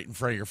when it's right in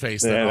front of your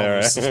face.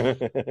 Yeah,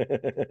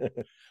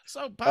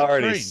 So Bob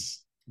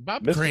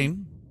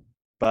Crane.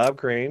 Bob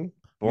Crane,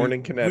 born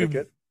in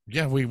Connecticut.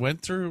 We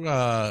went through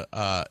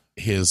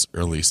his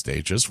early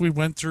stages. We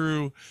went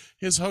through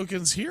his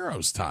Hogan's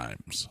Heroes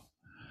times.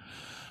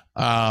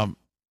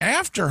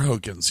 After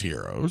Hogan's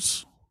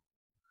Heroes,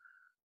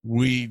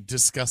 we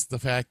discussed the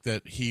fact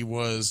that he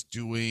was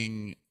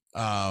doing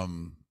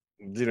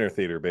dinner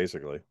theater,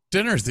 basically.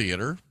 Dinner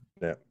theater.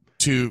 Yeah.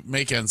 To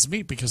make ends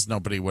meet because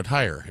nobody would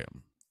hire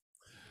him.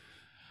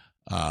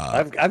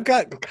 I've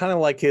got kind of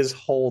like his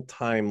whole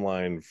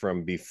timeline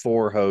from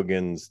before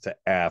Hogan's to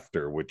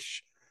after,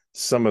 which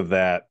some of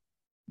that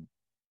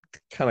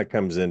kind of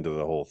comes into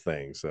the whole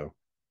thing. So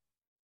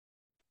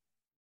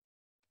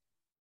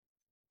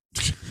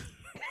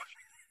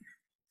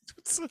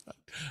I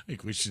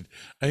think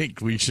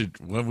we should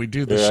when we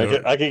do the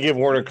show. I can give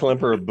Warner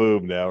Klemper a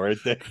boob now, right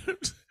there.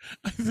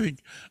 I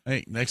think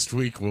next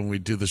week when we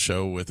do the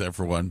show with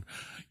everyone,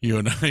 you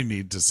and I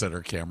need to set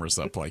our cameras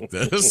up like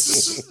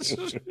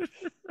this.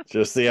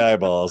 Just the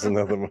eyeballs and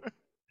nothing more.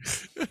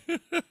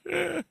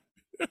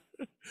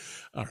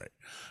 All right.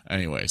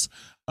 Anyways,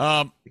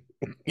 yeah,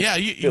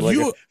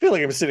 I feel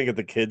like I'm sitting at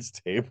the kids'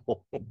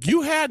 table.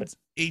 You had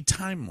a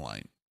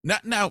timeline.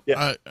 Now,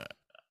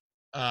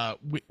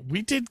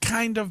 we did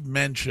kind of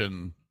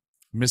mention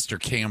Mr.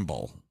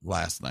 Campbell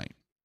last night.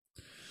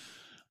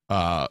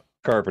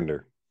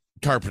 Carpenter,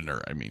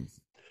 I mean.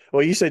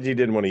 Well, you said you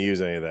didn't want to use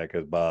any of that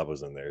because Bob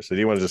was in there. So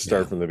do you want to just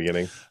start from the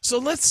beginning?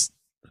 So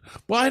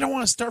I don't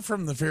want to start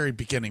from the very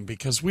beginning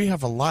because we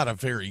have a lot of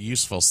very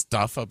useful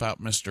stuff about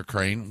Mr.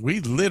 Crane. We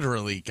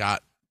literally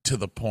got to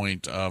the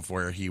point of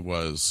where he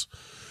was.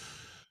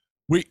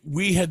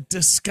 We had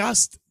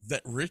discussed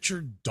that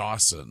Richard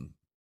Dawson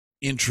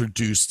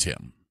introduced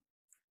him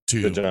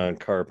to John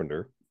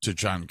Carpenter.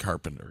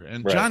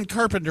 And right. John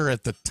Carpenter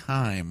at the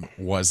time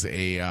was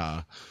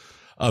a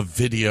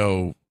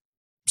video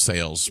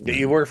salesman.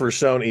 You work for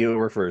Sony. You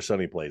work for a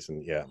Sony place,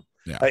 and yeah.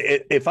 Yeah.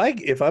 If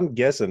I'm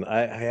guessing,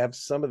 I have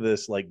some of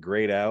this like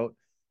grayed out.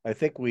 I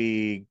think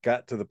we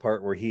got to the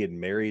part where he had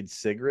married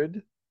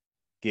Sigrid,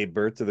 gave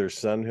birth to their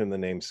son, whom the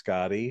name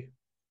Scotty,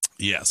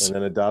 Yes. and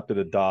then adopted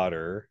a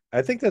daughter.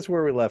 I think that's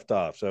where we left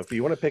off. So if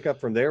you want to pick up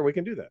from there, we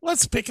can do that.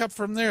 Let's pick up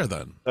from there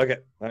then. Okay.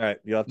 All right.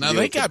 You'll have to Now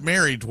they got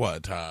married.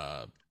 What?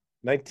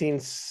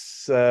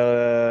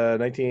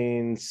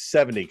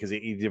 1970, because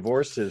he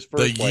divorced his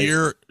first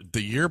wife.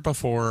 The year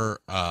before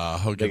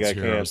Hogan's got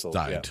Heroes canceled,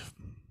 died.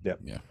 Yeah.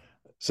 Yeah.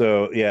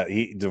 So yeah,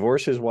 he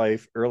divorced his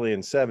wife early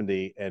in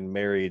 70 and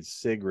married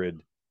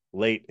Sigrid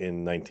late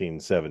in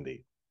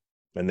 1970.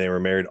 And they were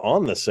married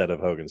on the set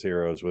of Hogan's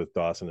Heroes with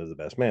Dawson as the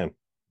best man.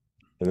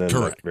 And then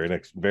Correct. very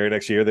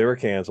next year they were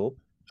canceled.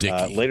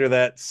 Dickie. Later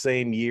that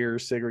same year,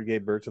 Sigrid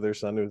gave birth to their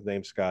son, who was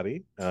named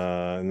Scotty.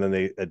 And then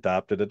they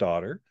adopted a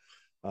daughter.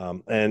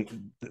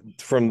 And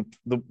from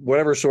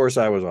whatever source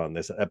I was on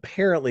this,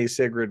 apparently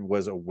Sigrid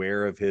was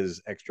aware of his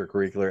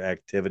extracurricular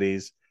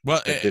activities,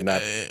 Well, but did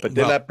not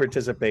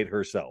participate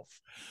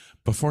herself.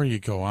 Before you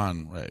go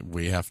on,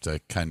 we have to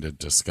kind of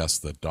discuss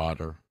the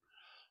daughter.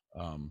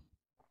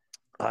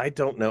 I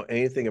don't know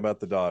anything about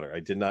the daughter. I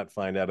did not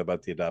find out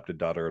about the adopted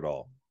daughter at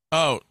all.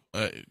 Oh,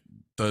 the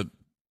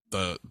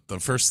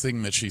first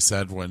thing that she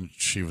said when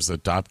she was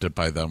adopted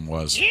by them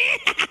was,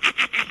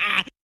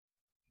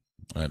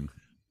 and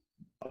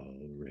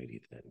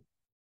alrighty then,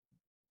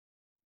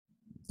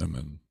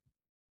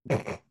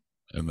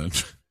 and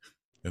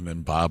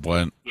then Bob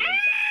went.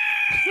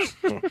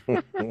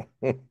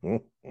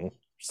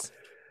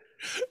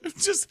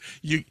 Just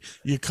you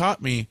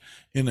caught me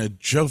in a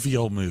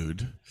jovial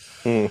mood.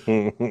 I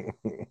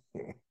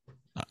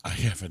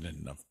haven't had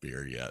enough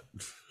beer yet.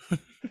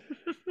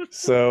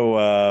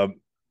 So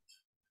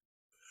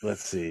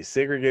let's see.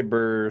 Sigrid gave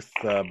birth.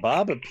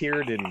 Bob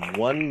appeared in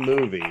one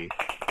movie.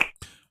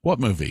 What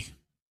movie?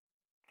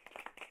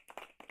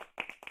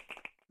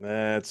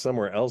 It's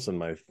somewhere else in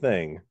my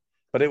thing,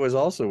 but it was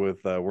also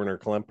with Werner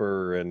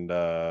Klemper and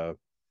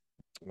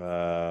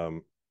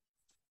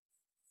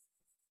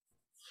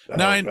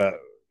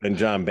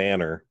John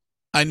Banner.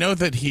 I know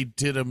that he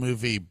did a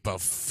movie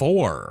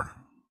before.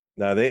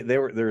 No,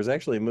 there was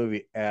actually a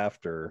movie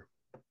after.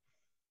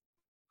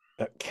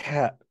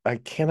 Cat, I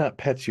cannot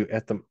pet you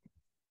at the.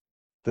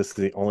 This is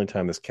the only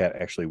time this cat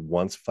actually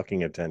wants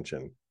fucking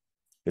attention,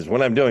 is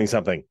when I'm doing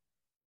something.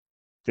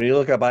 Can you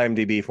look up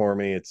IMDb for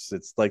me? It's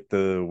like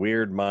the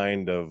weird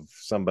mind of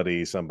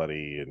somebody,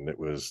 and it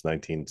was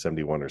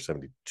 1971 or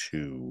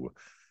 72,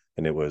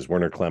 and it was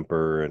Werner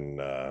Klemper and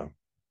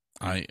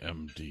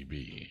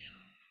IMDb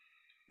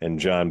and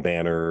John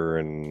Banner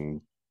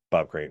and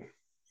Bob Crane,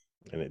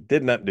 and it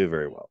did not do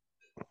very well.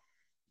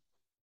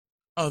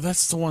 Oh,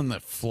 that's the one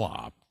that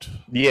flopped.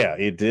 Yeah,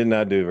 it did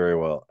not do very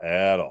well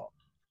at all.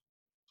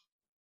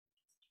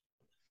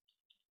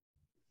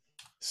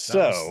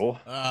 So,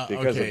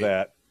 because of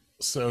that.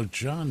 So,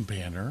 John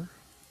Banner,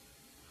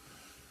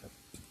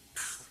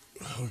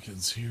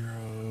 Hogan's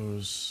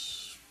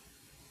Heroes.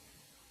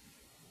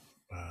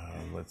 I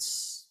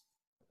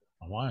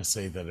want to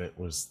say that it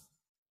was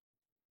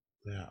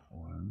that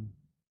one.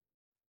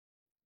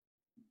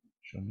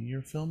 Show me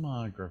your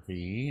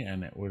filmography,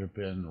 and it would have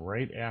been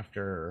right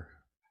after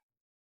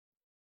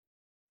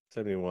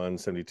 71,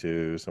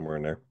 72, somewhere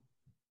in there.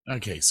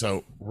 Okay,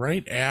 so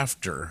right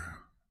after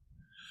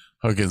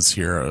Hogan's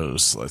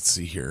Heroes, let's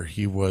see here.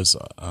 He was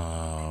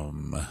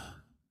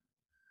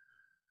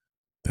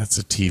that's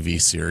a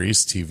TV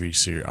series.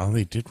 All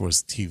they did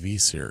was TV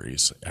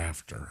series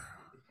after.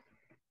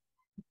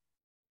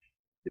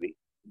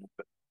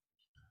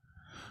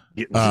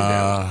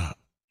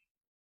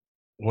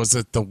 Was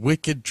it The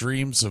Wicked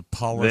Dreams of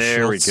Paula Schultz?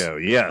 There we go.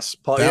 Yes.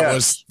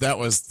 That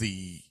was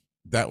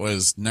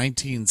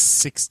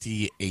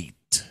 1968.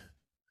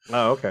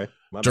 Oh, okay.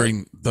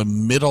 During the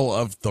middle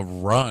of the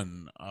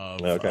run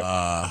of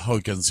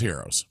Hogan's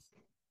Heroes.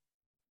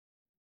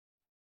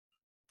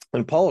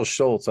 And Paula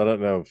Schultz, I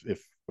don't know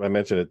if I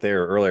mentioned it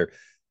there earlier,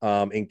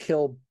 in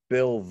Kill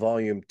Bill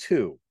Volume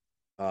 2,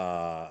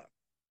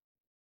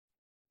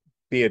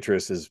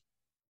 Beatrice is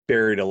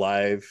buried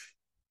alive.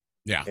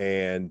 Yeah.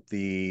 And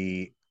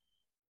the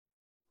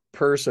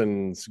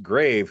person's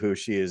grave who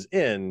she is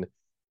in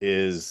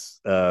is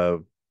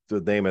the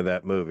name of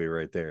that movie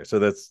right there. So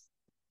that's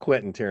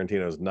Quentin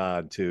Tarantino's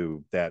nod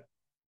to that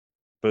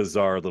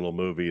bizarre little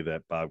movie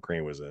that Bob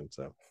Crane was in.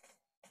 So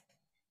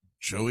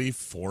Joey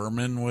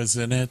Foreman was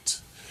in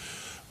it.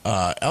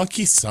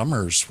 Elkie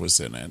Summers was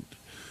in it.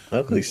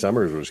 Elkie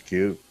Summers was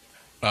cute.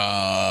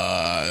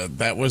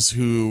 That was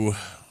who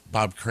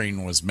Bob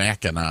Crane was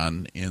macking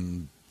on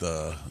in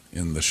the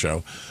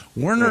show.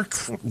 Werner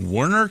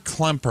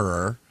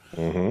Klemperer,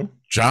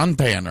 John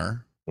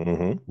Banner,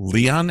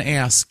 Leon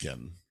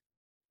Askin.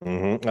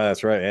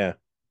 That's right. Yeah.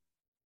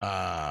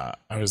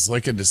 I was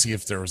looking to see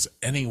if there was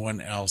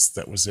anyone else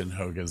that was in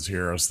Hogan's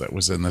Heroes that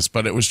was in this,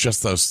 but it was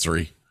just those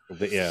three.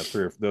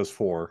 Those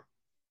four.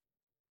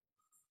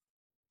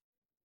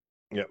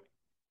 Yep.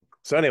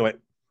 So anyway,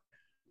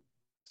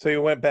 so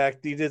you went back.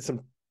 You did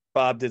some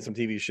Bob did some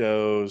TV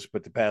shows,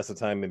 but to pass the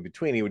time in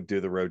between, he would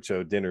do the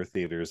roadshow dinner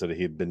theaters that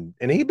he'd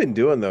been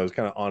doing those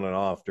kind of on and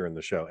off during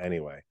the show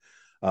anyway.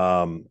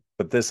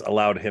 But this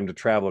allowed him to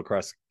travel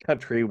across the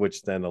country,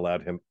 which then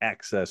allowed him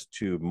access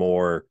to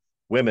more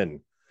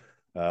women.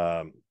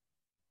 John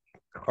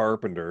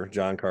Carpenter,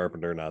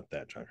 not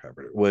that John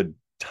Carpenter, would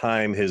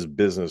time his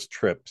business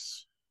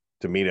trips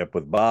to meet up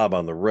with Bob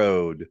on the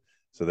road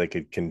so they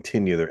could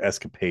continue their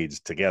escapades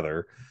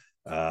together.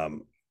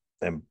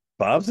 And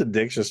Bob's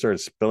addiction started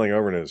spilling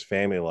over into his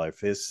family life.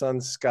 His son,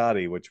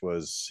 Scotty, which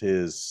was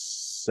his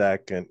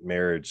second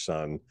marriage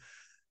son,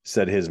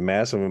 said his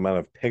massive amount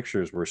of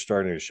pictures were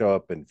starting to show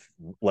up in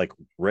like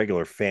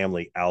regular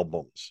family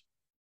albums.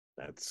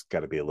 That's got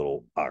to be a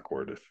little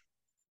awkward.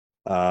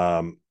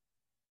 Now,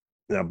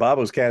 Bob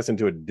was cast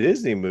into a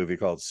Disney movie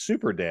called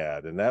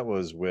Superdad, and that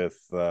was with,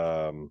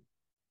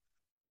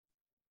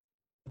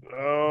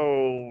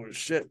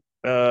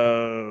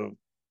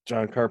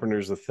 John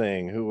Carpenter's The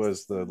Thing. Who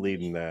was the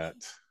lead in that?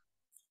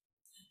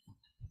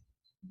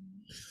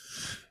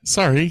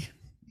 Sorry,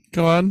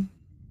 go on.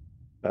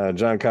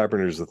 John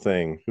Carpenter's The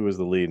Thing. Who was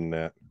the lead in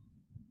that?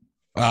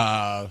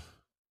 Oh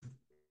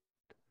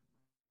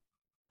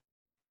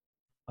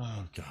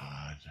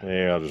God.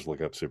 Yeah, I'll just look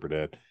up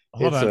Superdad.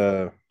 Hold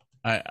on.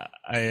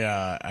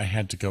 I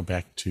had to go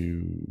back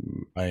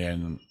to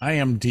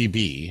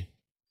IMDb.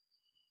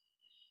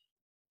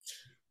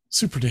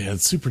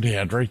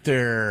 Superdad, right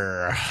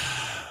there.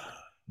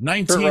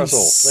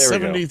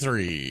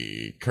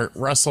 1973. Kurt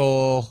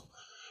Russell,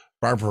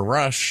 Barbara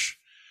Rush,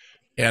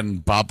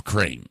 and Bob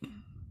Crane.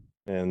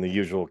 And the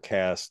usual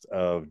cast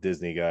of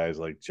Disney guys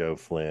like Joe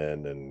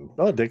Flynn and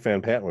Dick Van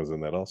Patten was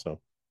in that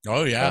also.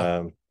 Oh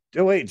yeah.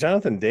 Wait,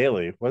 Jonathan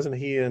Daly, wasn't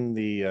he in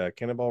the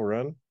Cannonball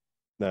Run?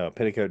 No,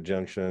 Petticoat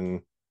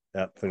Junction.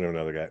 Think of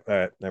another guy. All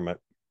right, never mind.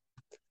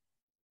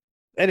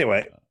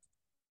 Anyway.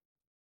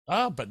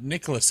 But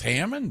Nicholas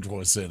Hammond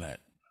was in it.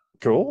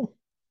 Cool.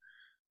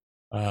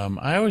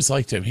 I always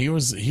liked him. He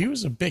was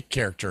a big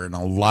character in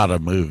a lot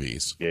of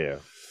movies. Yeah.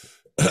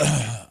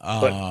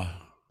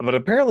 But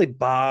apparently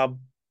Bob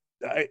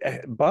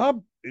it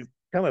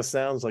kind of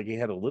sounds like he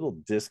had a little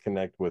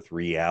disconnect with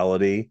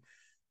reality,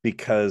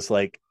 because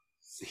like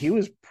he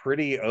was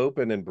pretty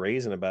open and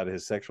brazen about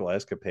his sexual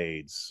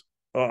escapades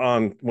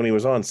when he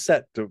was on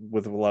set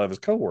with a lot of his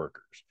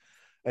coworkers.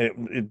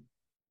 And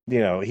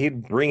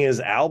he'd bring his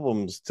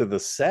albums to the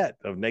set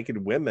of naked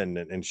women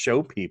and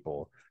show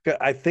people.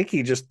 I think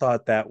he just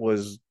thought that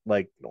was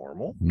like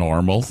normal.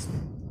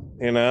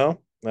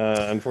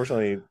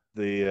 Unfortunately,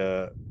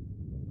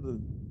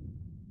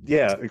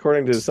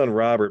 according to his son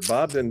Robert,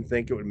 Bob didn't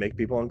think it would make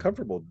people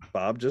uncomfortable.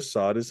 Bob just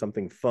saw it as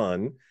something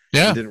fun.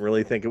 Yeah, didn't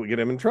really think it would get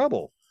him in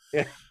trouble.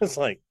 Yeah, it's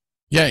like,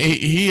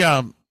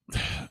 yeah,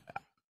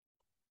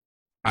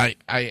 I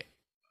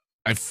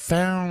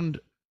found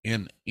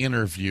an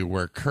interview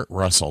where Kurt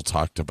Russell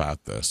talked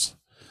about this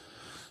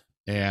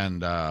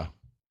and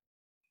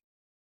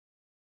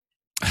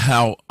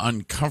how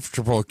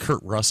uncomfortable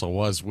Kurt Russell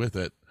was with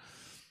it.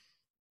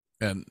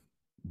 And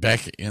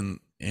back in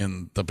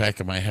the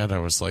back of my head, I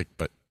was like,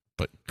 but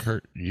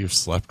Kurt, you've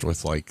slept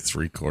with like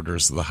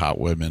 3/4 of the hot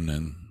women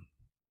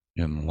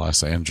in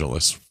Los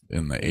Angeles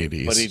in the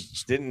 80s. But he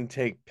didn't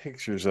take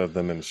pictures of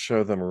them and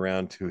show them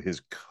around to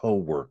his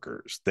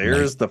coworkers.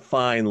 There's the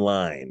fine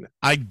line.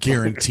 I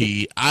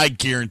guarantee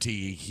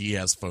he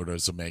has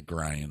photos of Meg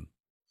Ryan.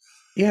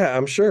 Yeah,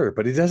 I'm sure,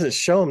 but he doesn't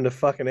show them to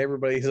fucking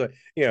everybody. He's like,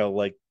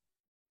 like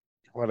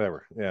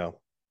whatever. Yeah.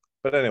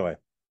 But anyway,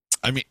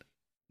 I mean,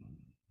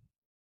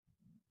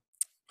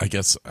 I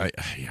guess.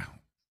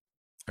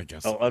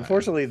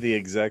 Unfortunately, the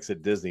execs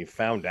at Disney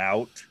found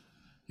out.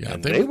 Yeah,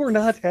 they were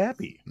not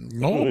happy.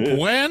 No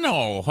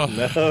bueno.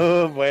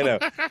 No bueno.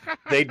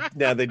 They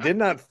did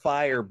not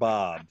fire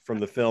Bob from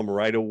the film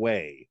right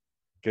away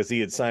because he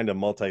had signed a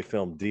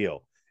multi-film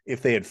deal.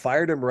 If they had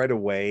fired him right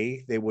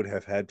away, they would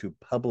have had to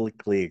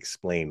publicly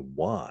explain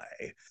why,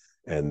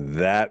 and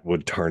that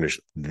would tarnish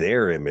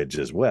their image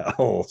as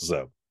well.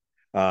 So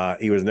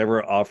he was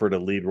never offered a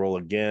lead role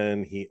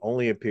again. He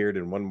only appeared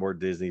in one more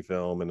Disney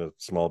film in a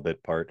small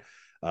bit part.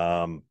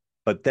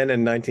 But then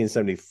in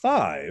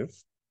 1975,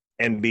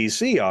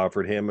 NBC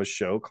offered him a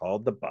show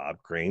called The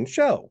Bob Crane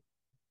Show.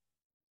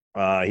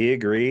 He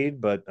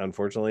agreed, but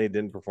unfortunately it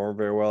didn't perform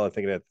very well. I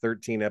think it had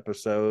 13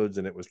 episodes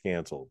and it was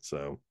canceled.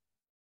 So,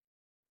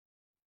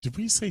 did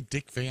we say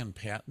Dick Van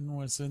Patten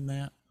was in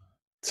that?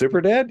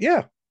 Superdad?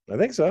 Yeah, I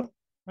think so.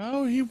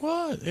 Oh, he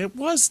was. It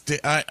was.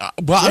 I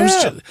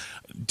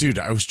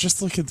was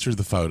just looking through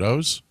the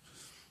photos,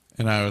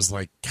 and I was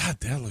like, God,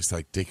 that looks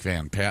like Dick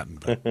Van Patten.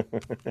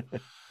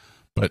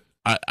 But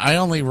I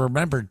only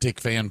remember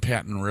Dick Van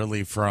Patten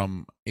really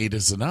from 8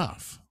 Is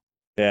Enough.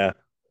 Yeah.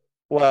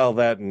 Well,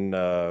 that and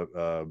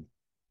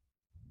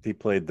he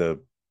played the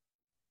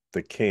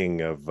king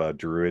of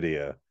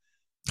Druidia.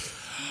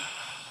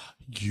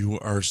 You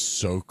are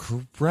so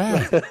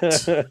correct.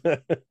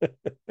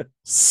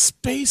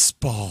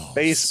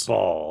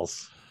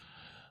 Spaceballs.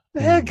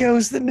 There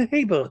goes the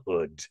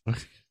neighborhood.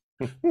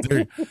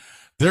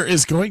 There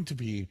is going to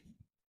be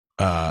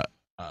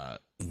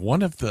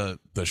One of the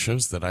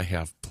shows that I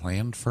have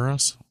planned for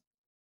us,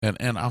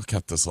 and I'll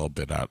cut this a little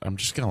bit out. I'm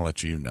just going to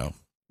let you know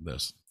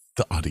this.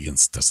 The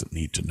audience doesn't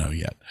need to know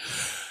yet.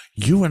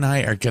 You and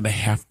I are going to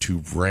have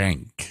to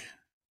rank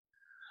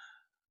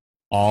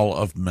all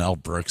of Mel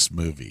Brooks'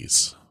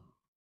 movies.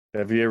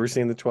 Have you ever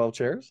seen The 12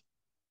 Chairs?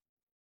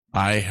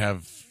 I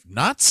have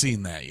not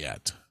seen that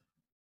yet.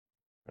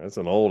 That's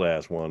an old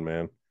ass one,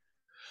 man.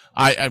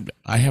 I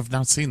have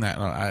not seen that.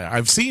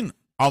 I've seen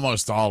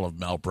almost all of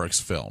Mel Brooks'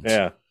 films.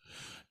 Yeah.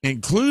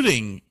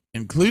 Including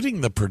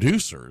the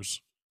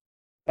producers.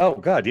 Oh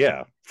God,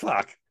 yeah.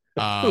 Fuck.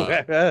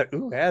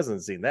 Who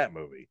hasn't seen that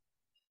movie?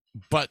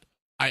 But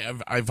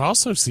I've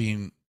also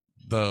seen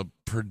the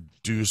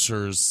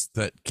producers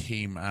that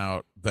came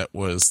out that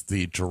was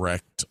the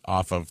direct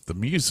off of the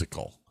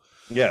musical.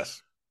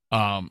 Yes.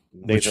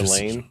 Nathan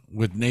Lane.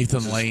 With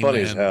Nathan Lane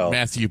and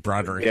Matthew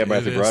Broderick. Yeah,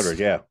 Matthew Broderick,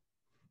 yeah.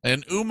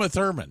 And Uma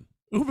Thurman.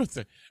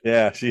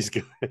 Yeah, she's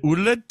good.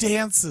 Ula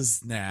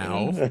dances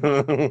now.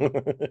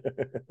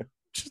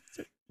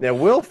 Now,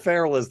 Will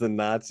Ferrell as the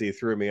Nazi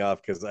threw me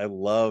off because I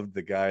loved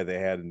the guy they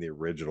had in the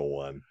original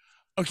one.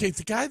 Okay,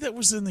 the guy that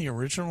was in the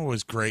original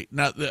was great.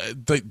 Now,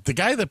 the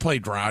guy that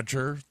played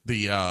Roger,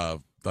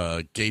 the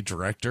gay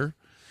director,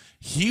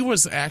 he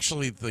was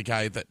actually the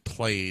guy that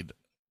played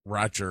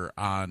Roger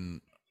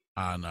on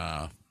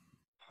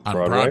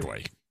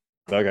Broadway.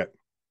 Okay.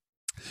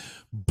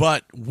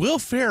 But Will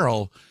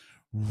Ferrell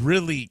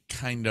really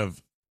kind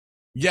of,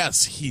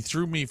 yes, he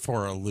threw me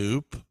for a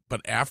loop,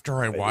 but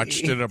after I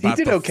watched it about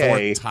the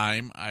fourth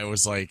time, I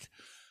was like,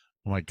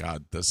 oh my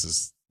God,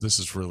 this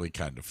is really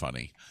kind of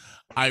funny.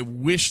 I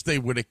wish they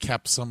would have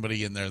kept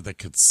somebody in there that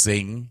could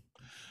sing,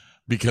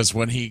 because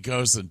when he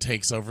goes and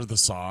takes over the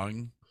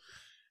song,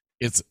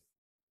 it's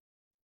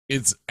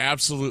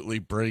absolutely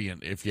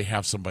brilliant if you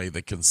have somebody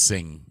that can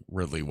sing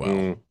really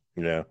well.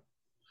 Yeah.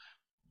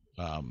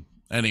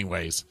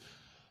 Anyways,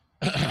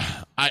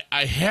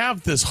 I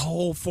have this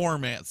whole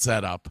format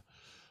set up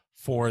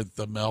for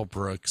the Mel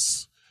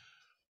Brooks.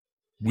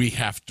 We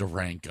have to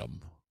rank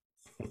them.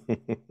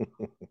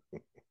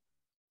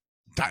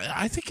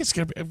 I think it's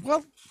going to be,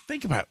 well,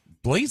 think about it.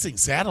 Blazing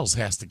Saddles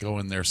has to go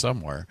in there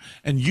somewhere,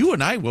 and you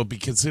and I will be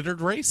considered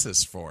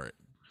racist for it.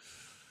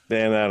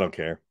 Man, I don't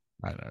care.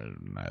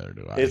 Neither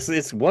do I.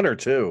 It's one or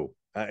two.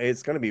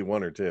 It's going to be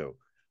one or two.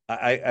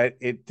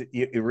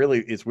 It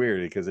really, it's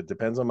weird because it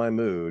depends on my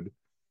mood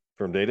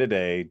from day to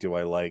day. Do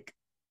I like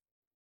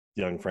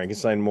Young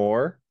Frankenstein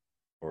more,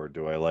 or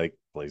do I like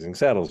Blazing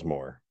Saddles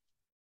more?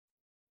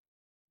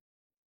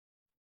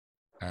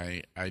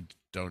 I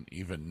don't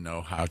even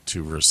know how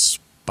to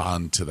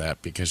respond to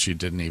that because you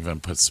didn't even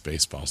put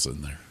Spaceballs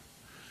in there.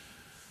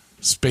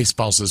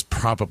 Spaceballs is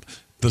probably,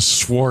 the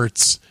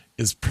Schwartz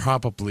is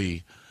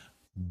probably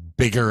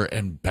bigger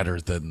and better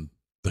than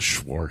the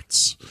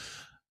Schwartz.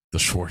 The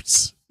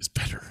Schwartz is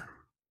better.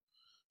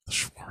 The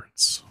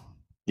Schwartz.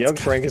 Young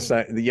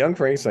Frankenstein,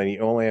 you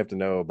only have to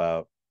know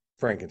about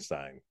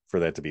Frankenstein for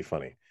that to be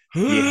funny.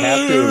 You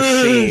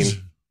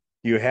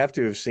have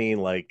to have seen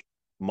like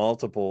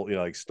multiple,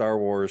 like Star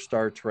Wars,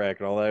 Star Trek,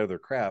 and all that other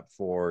crap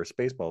for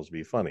Spaceballs to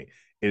be funny.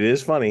 It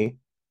is funny,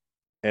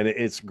 and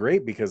it's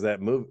great because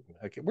that movie.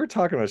 Okay, we're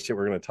talking about shit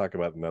we're going to talk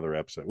about in another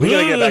episode. We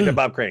got to get back to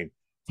Bob Crane.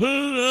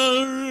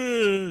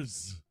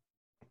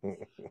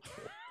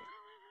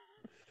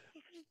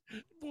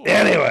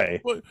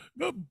 Anyway,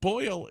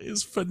 Boyle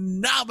is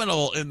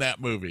phenomenal in that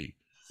movie.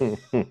 There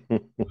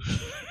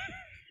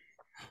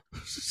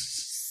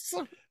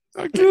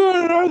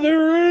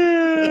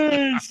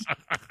is.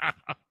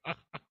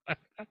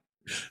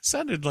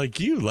 Sounded like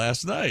you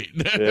last night.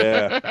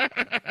 Yeah.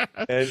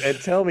 And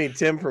tell me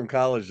Tim from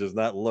college does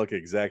not look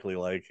exactly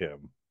like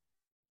him.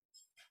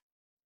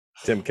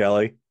 Tim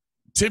Kelly.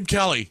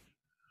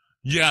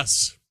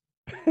 Yes.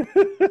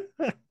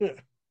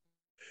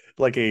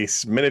 Like a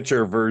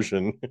miniature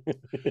version.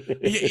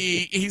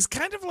 He's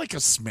kind of like a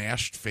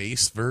smashed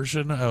face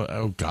version.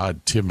 Oh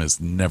God, Tim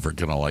is never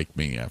gonna like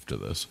me after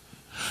this.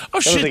 Oh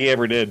shit! I don't think he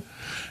ever did.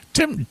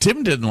 Tim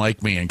didn't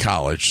like me in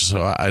college,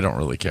 so I don't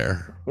really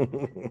care.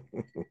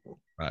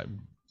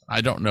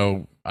 I don't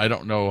know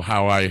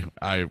how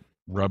I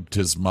rubbed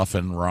his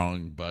muffin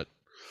wrong, but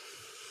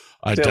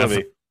I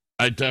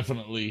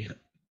definitely.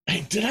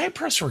 Hey, did I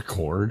press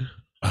record?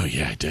 Oh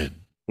yeah, I did.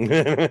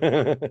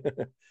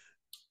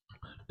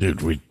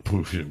 Dude,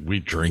 we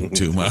drink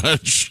too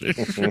much.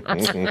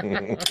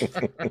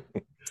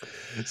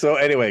 So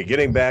anyway,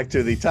 getting back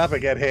to the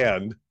topic at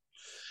hand.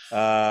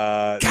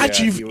 God, yeah,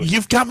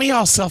 you've got me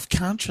all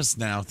self-conscious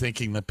now,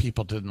 thinking that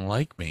people didn't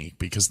like me,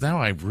 because now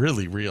I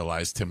really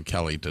realized Tim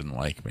Kelly didn't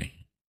like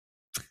me.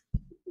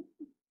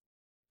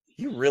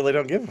 You really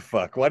don't give a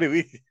fuck. Why do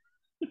we?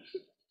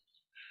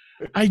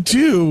 I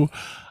do.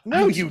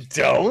 No, you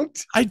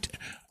don't. I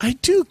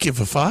do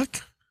give a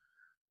fuck.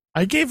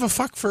 I gave a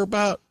fuck for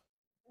about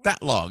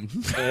that long.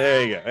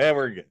 There you go. And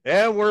we're good.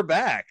 And we're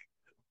back.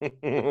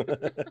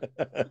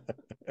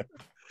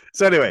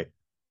 So anyway,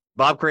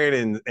 Bob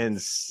Crane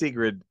and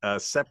Sigrid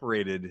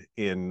separated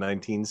in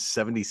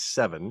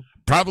 1977.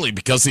 Probably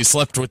because he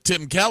slept with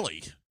Tim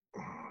Kelly.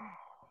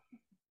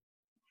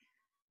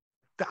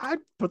 I'd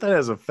put that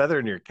as a feather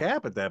in your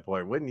cap at that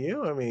point, wouldn't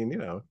you? I mean,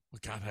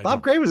 God,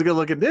 Bob Crane was a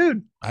good-looking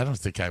dude. I don't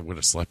think I would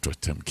have slept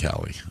with Tim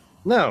Kelly.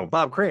 No,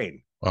 Bob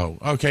Crane. Oh,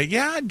 okay.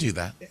 Yeah, I'd do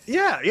that.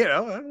 Yeah,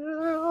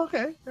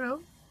 okay.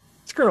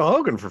 It's Colonel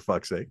Hogan, for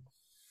fuck's sake.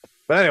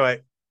 But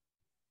anyway,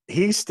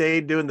 he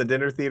stayed doing the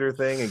dinner theater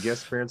thing and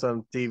guest appearance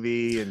on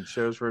TV and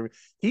shows for him.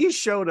 He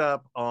showed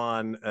up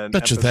on an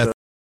episode.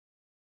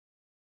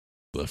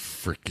 The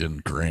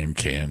freaking Grand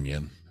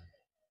Canyon.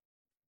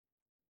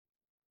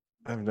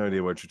 I have no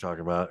idea what you're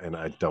talking about, and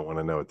I don't want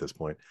to know at this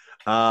point.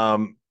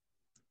 I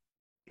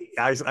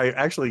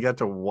actually got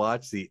to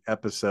watch the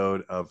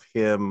episode of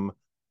him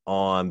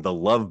on the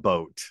Love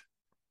Boat.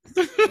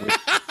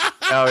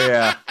 Oh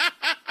yeah,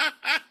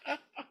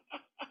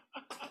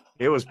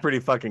 it was pretty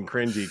fucking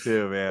cringy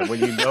too, man.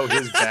 When you know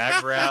his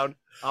background,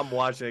 I'm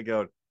watching it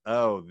going,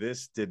 "Oh,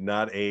 this did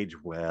not age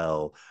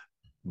well."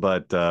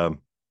 But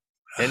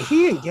and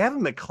he and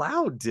Gavin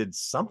McLeod did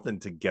something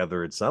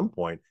together at some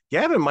point.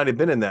 Gavin might have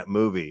been in that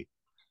movie,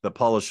 the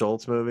Paula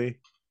Schultz movie.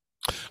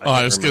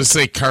 I was going to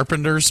say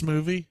Carpenter's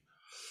movie.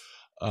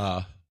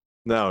 No,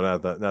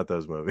 not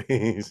those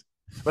movies.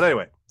 But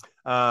anyway,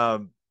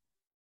 Bob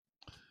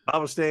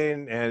was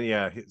staying, and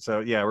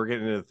we're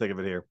getting into the thick of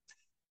it here.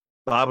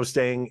 Bob was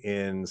staying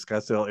in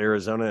Scottsdale,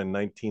 Arizona in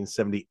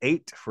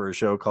 1978 for a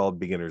show called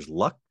Beginner's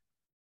Luck.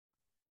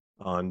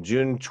 On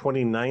June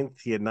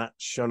 29th, he had not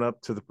shown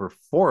up to the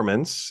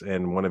performance,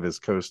 and one of his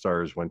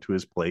co-stars went to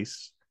his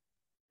place.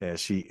 As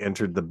she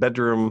entered the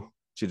bedroom,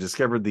 she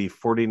discovered the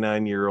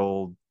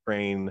 49-year-old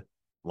Crane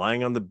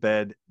lying on the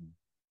bed,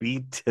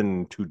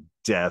 beaten to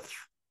death,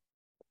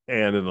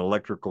 and an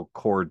electrical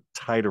cord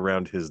tied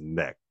around his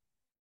neck.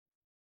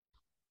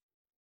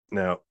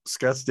 Now,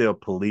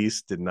 Scottsdale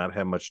police did not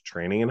have much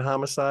training in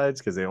homicides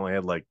because they only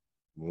had like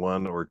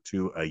 1 or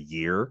 2 a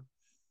year.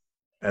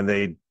 And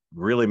they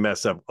really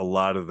messed up a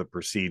lot of the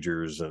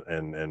procedures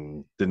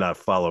and did not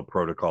follow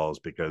protocols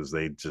because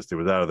it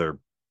was out of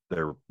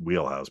their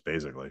wheelhouse,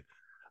 basically.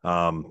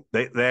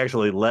 They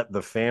actually let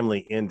the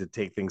family in to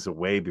take things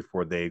away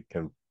before they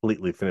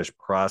completely finished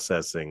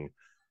processing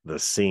the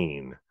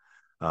scene.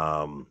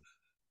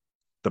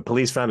 The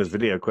police found his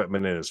video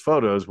equipment and his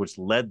photos, which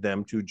led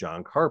them to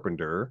John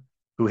Carpenter,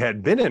 who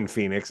had been in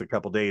Phoenix a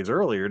couple days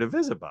earlier to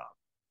visit Bob.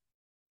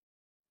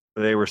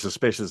 They were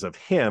suspicious of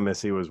him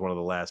as he was one of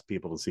the last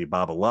people to see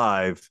Bob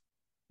alive,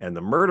 and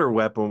the murder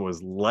weapon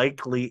was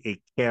likely a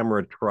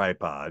camera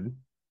tripod.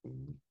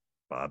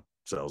 Bob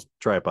sells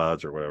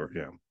tripods or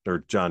whatever, or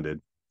John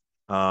did.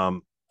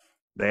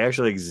 They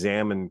actually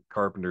examined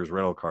Carpenter's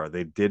rental car.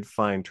 They did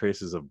find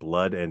traces of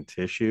blood and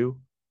tissue.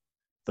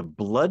 The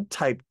blood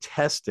type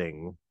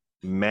testing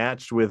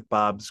matched with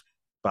Bob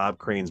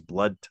Crane's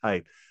blood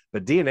type,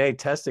 but DNA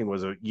testing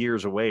was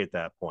years away at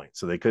that point,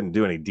 so they couldn't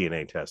do any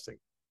DNA testing.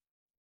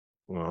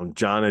 Well,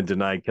 John had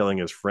denied killing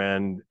his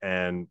friend,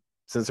 and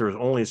since there was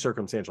only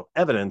circumstantial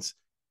evidence,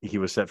 he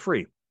was set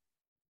free.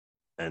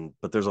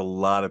 But there's a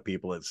lot of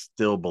people that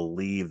still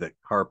believe that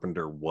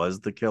Carpenter was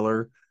the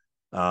killer.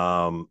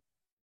 And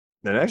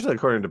actually,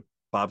 according to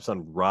Bob's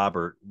son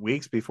Robert,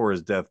 weeks before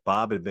his death,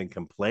 Bob had been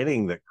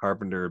complaining that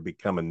Carpenter had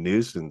become a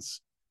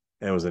nuisance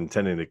and was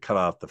intending to cut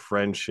off the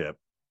friendship.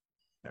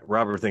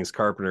 Robert thinks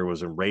Carpenter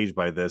was enraged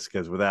by this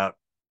because without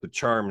the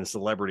charm and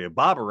celebrity of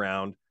Bob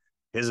around,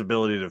 his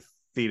ability to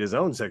feed his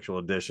own sexual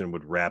addiction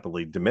would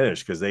rapidly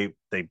diminish because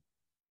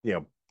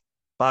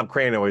Bob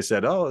Crane always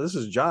said, "Oh, this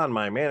is John,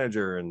 my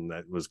manager," and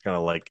that was kind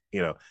of like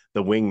the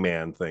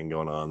wingman thing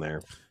going on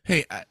there.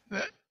 Hey,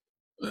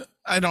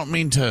 I don't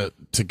mean to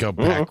go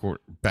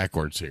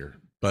backwards here,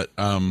 but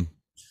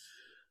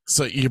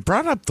so you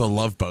brought up the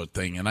Love Boat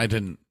thing, and I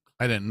didn't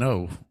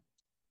know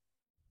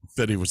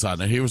that he was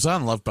on it. He was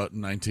on Love Boat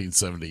in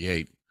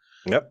 1978.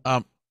 Yep.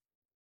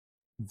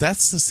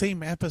 That's the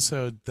same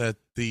episode that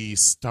the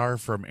star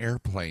from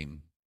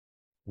Airplane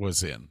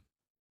was in.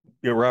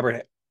 Yeah,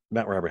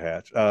 not Robert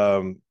Hatch.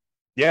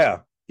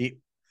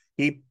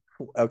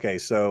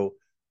 So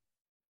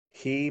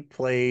he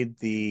played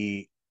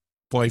the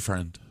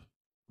boyfriend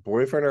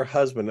or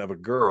husband of a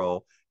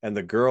girl, and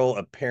the girl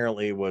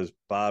apparently was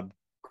Bob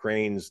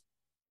Crane's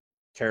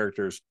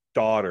character's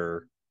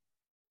daughter.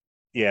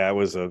 Yeah, it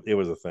was a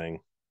thing.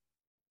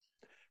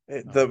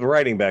 The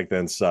writing back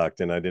then sucked,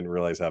 and I didn't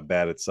realize how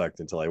bad it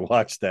sucked until I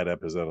watched that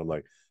episode. I'm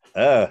like,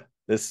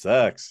 this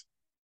sucks.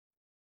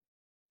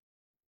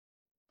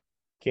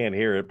 Can't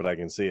hear it, but I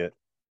can see it.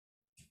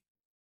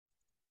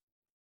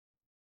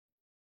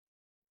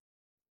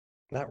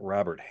 Not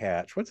Robert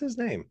Hatch. What's his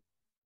name?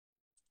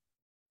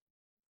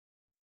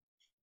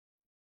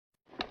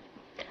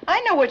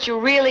 I know what you're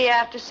really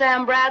after,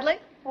 Sam Bradley.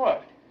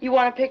 What? You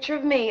want a picture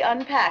of me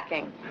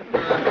unpacking.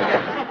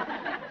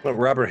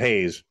 Robert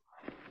Hayes.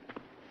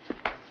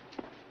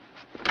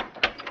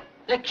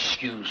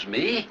 Excuse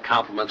me.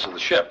 Compliments of the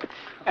ship.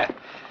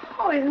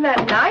 Oh, isn't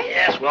that nice?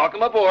 Yes,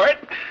 welcome aboard.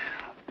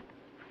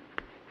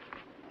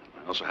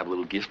 also have a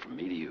little gift from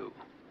me to you.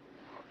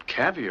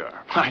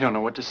 Caviar? I don't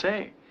know what to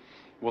say.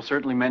 We'll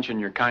certainly mention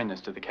your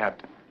kindness to the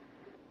captain.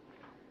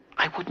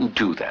 I wouldn't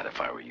do that if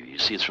I were you. You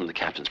see, it's from the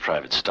captain's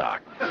private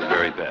stock. The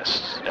very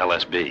best.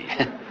 LSB.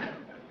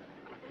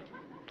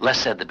 Less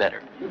said, the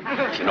better.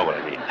 If you know what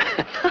I mean.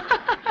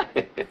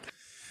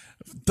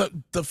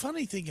 The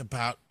funny thing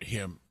about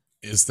him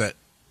is that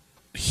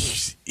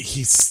he's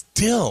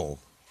still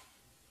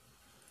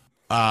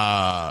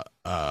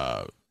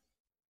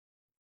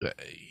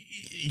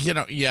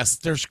yes,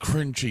 there's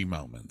cringy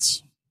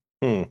moments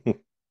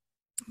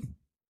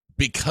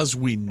because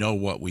we know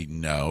what we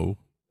know.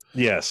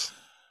 Yes.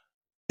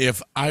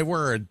 If I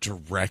were a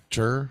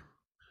director,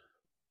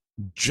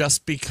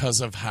 just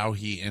because of how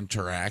he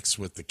interacts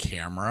with the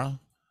camera,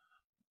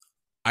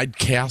 I'd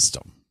cast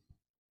him.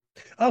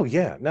 Oh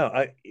yeah,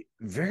 no,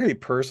 very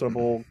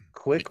personable,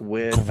 quick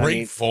wit,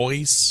 great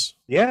voice.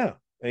 Yeah,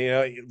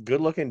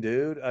 good looking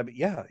dude. I mean,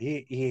 yeah,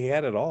 he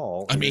had it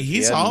all. I mean, he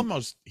is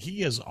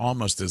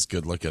almost as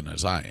good looking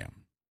as I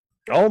am.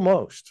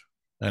 Almost,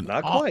 and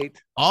not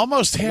quite.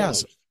 Almost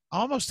has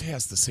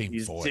the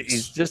same voice.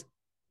 He's just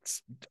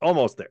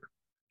almost there.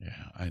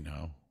 Yeah, I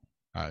know.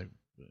 God,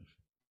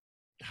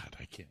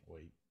 I can't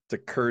wait. It's a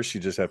curse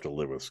you just have to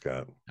live with,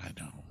 Scott. I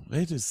know.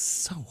 It is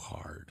so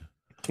hard.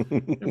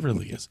 It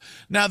really is.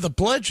 Now the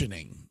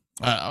bludgeoning.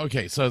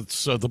 Okay, so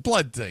the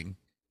blood thing.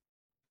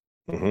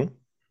 Mm-hmm.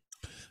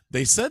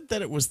 They said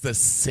that it was the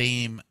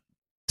same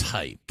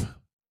type.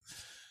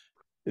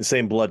 The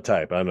same blood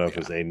type. I don't know if it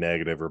was A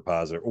negative or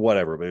positive or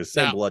whatever, but it was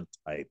the same blood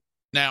type.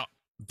 Now,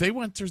 they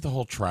went through the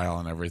whole trial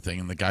and everything,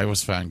 and the guy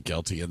was found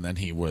guilty, and then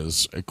he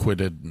was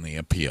acquitted in the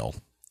appeal.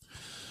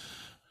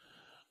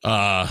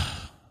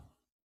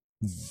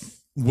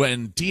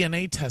 When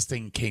DNA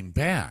testing came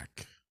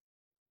back,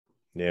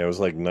 yeah, it was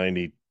like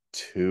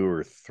 92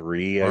 or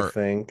 3, I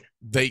think.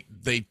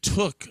 They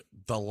took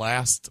the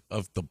last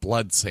of the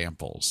blood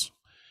samples,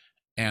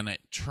 and it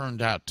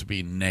turned out to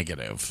be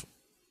negative.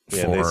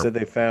 Yeah, they said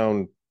they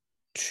found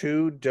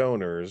 2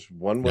 donors.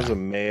 One was a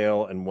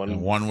male, and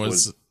one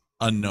was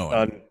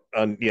unknown.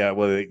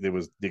 It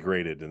was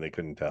degraded, and they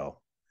couldn't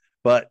tell.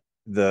 But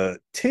the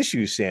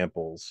tissue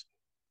samples,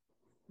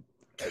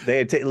 they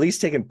had at least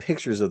taken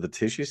pictures of the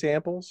tissue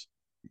samples,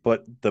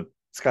 but the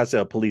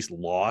Scottsdale police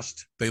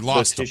lost the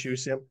tissue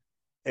sample,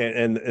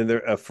 and they're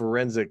a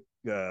forensic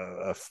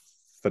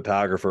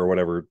photographer or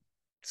whatever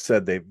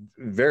said they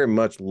very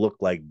much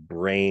looked like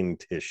brain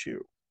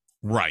tissue.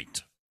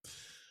 Right.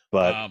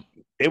 But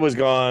it was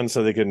gone,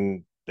 so they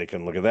couldn't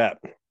look at that.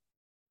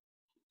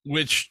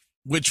 Which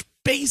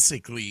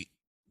basically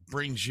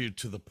brings you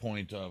to the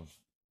point of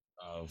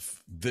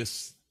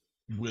this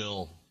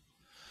will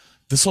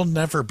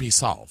never be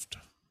solved.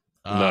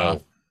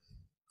 No.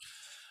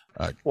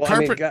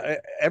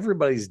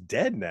 Everybody's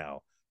dead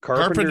now.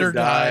 Carpenter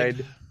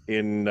died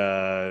in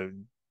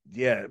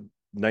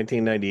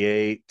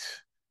 1998.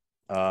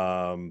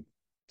 All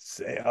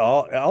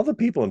the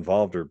people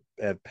involved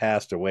have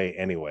passed away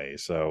anyway,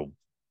 so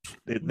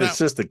it's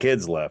just the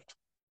kids left.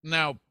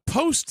 Now,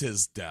 post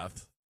his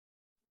death,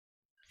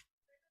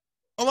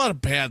 a lot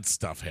of bad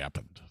stuff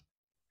happened.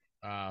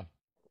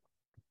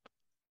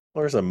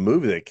 There's a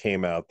movie that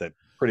came out that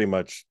pretty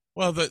much.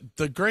 Well,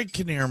 the Greg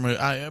Kinnear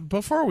movie.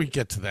 Before we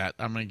get to that,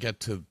 I'm going to get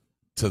to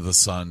the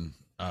son,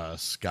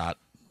 Scott.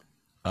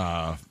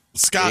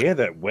 Scott, he had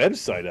that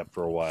website up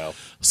for a while.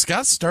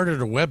 Scott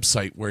started a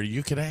website where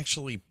you could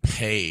actually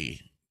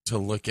pay to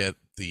look at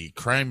the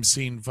crime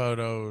scene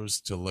photos,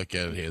 to look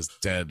at his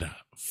dead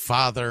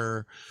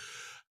father,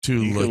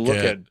 to look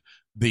at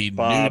the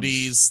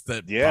nudies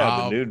that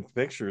the nude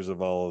pictures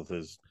of all of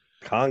his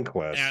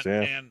conquests.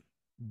 And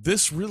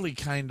this really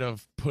kind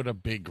of put a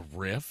big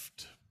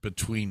rift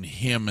between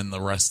him and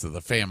the rest of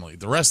the family.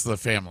 The rest of the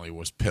family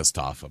was pissed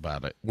off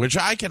about it, which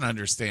I can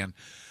understand.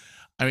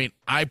 I mean,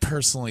 I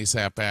personally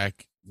sat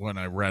back when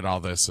I read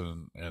all this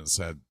and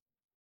said,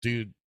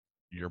 dude,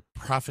 you're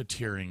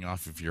profiteering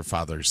off of your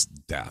father's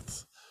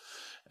death.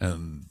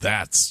 And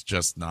that's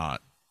just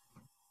not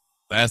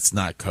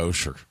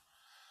kosher.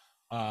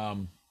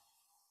 But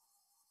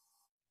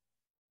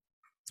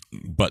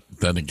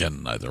then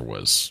again, neither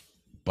was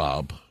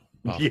Bob.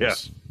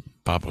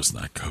 Bob was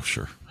not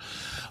kosher.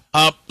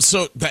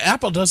 So the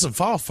apple doesn't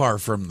fall far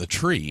from the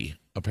tree,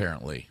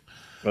 apparently.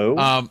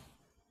 Oh.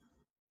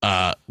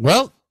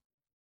 Well,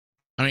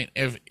 I mean,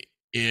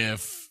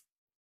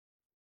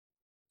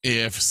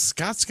 if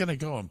Scott's gonna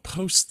go and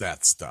post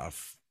that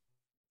stuff,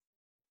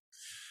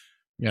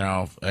 I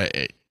kind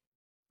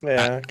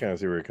of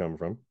see where you're coming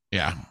from.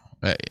 Yeah,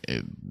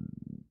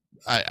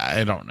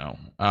 I don't know.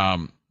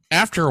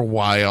 After a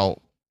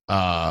while,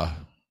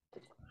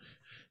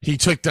 he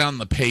took down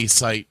the pay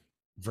site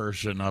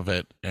version of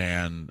it,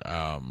 and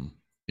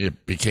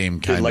it became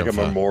kind of like a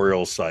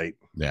memorial site.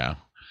 Yeah,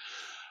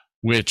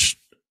 which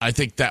I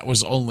think that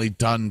was only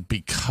done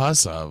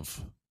because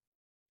of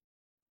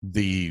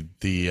the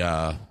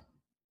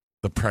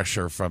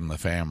pressure from the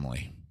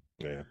family.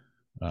 Yeah.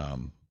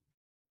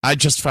 I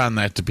just found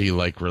that to be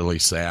like really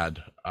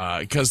sad,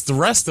 because the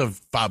rest of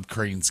Bob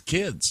Crane's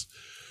kids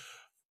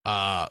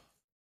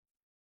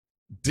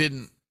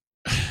didn't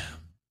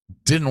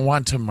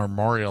want to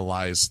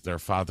memorialize their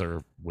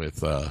father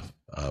with a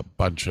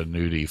bunch of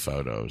nudie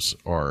photos,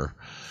 or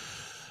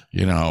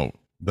they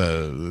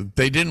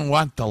didn't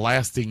want the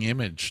lasting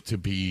image to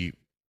be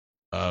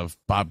of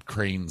Bob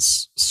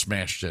Crane's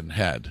smashed in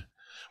head,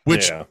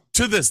 which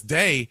to this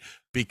day,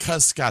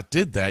 because Scott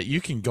did that,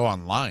 you can go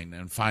online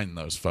and find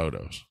those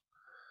photos.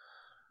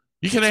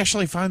 You can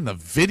actually find the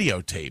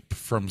videotape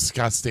from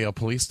Scottsdale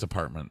Police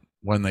Department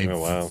when they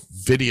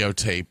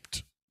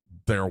videotaped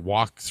their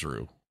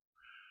walkthrough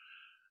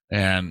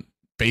and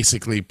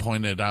basically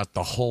pointed out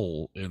the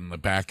hole in the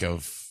back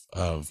of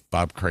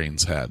Bob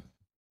Crane's head.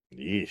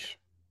 Yeesh.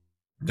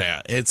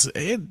 Yeah,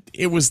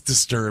 it was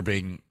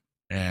disturbing,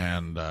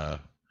 and I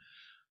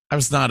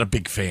was not a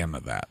big fan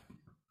of that.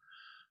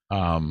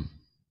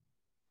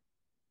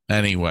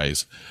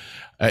 Anyways,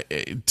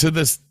 to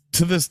this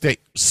day,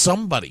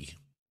 somebody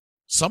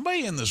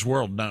in this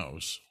world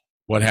knows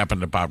what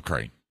happened to Bob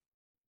Crane.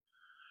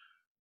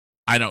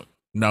 I don't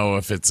know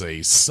if it's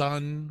a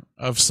son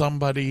of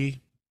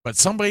somebody, but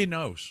somebody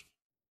knows.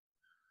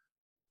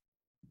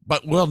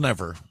 But we'll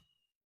never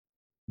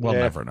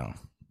know.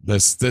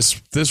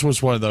 This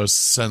was one of those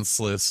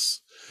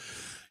senseless,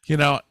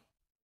 Well,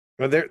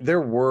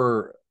 there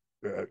were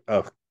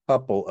a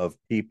couple of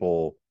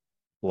people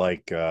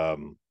like a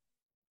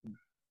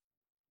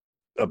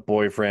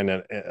boyfriend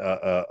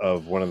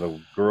of one of the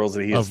girls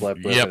that he had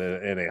slept with,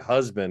 and a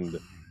husband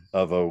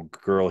of a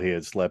girl he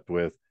had slept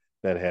with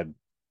that had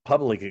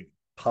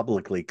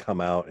publicly come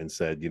out and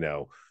said,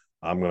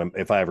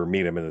 if I ever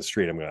meet him in the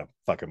street, I'm gonna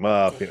fuck him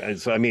up. And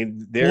so I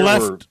mean,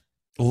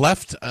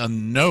 left a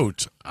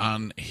note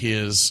on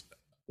his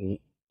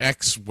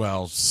ex.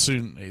 Well,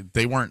 soon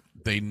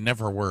they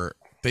never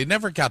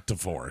got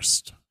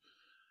divorced.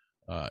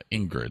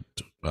 Ingrid,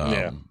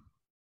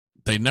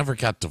 they never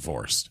got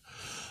divorced.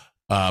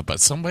 But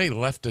somebody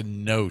left a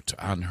note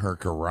on her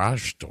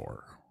garage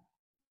door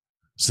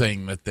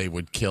saying that they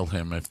would kill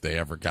him if they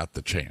ever got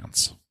the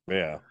chance.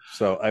 Yeah.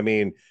 So, I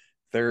mean,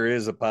 there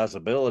is a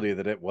possibility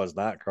that it was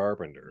not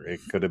Carpenter.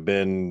 It could have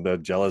been the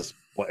jealous,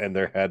 and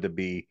there had to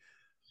be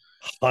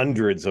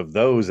hundreds of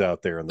those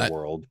out there in the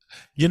world.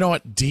 You know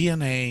what?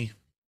 DNA.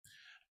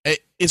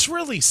 It's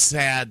really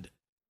sad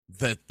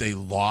that they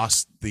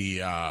lost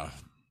the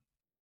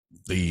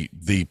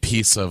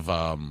piece of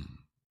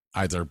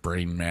either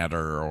brain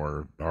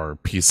matter or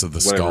piece of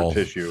the skull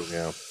tissue,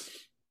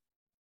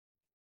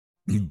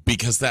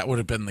 because that would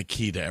have been the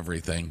key to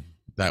everything.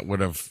 That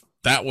would have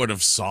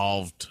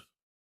solved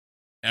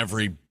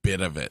every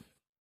bit of it.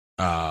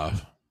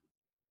 But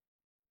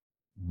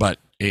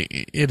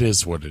it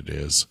is what it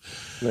is.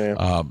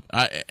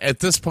 At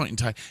this point in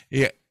time,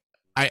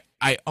 I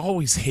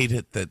always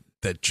hated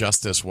that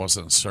justice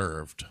wasn't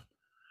served.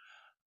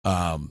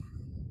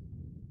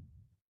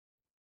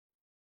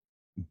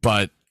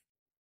 But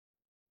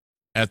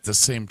at the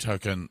same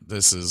token,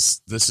 this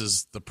is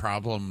the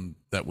problem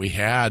that we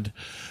had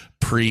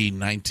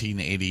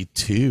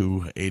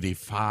pre-1982,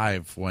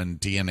 85, when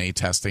DNA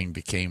testing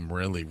became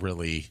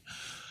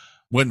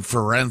when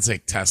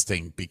forensic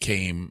testing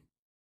became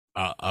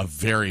a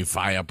very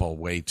viable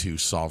way to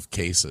solve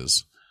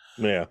cases.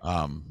 10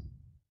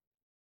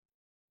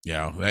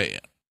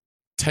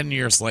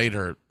 years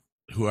later,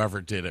 whoever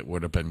did it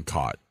would have been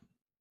caught.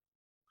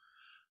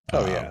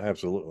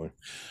 Absolutely.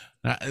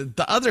 Now,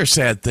 the other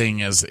sad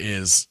thing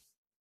is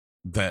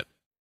that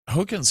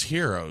Hogan's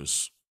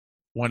Heroes,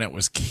 when it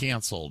was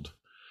canceled,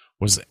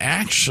 was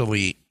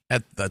actually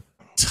at the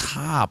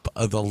top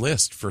of the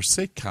list for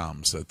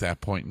sitcoms at that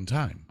point in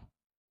time.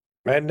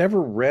 I had never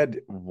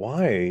read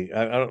why.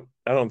 I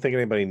don't think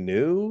anybody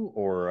knew,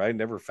 or I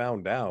never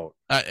found out.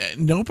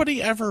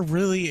 Nobody ever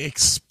really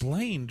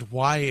explained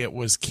why it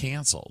was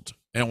canceled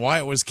and why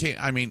it was.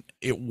 I mean,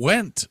 it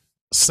went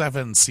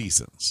 7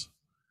 seasons.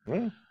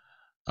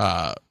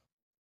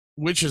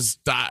 Which is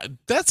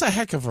that's a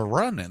heck of a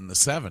run in the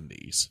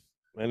 70s,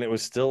 and it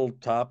was still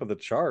top of the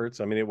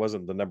charts. I mean, it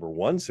wasn't the number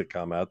one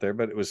sitcom out there,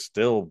 but it was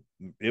still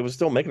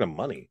making them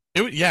money.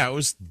 It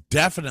was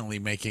definitely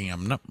making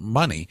them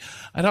money.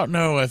 I don't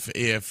know if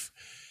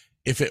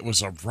it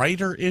was a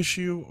writer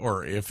issue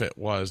or if it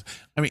was.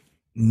 I mean,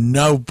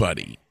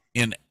 nobody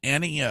in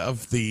any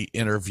of the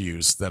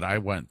interviews that I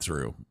went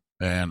through,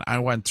 and I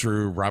went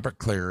through Robert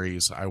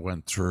Clary's, I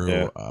went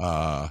through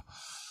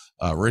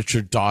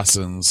Richard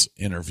Dawson's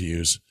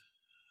interviews,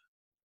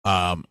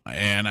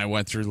 and I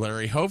went through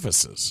Larry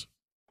Hovis's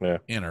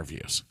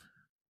interviews.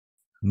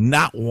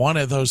 Not one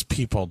of those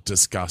people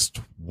discussed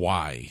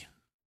why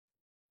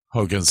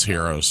Hogan's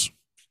Heroes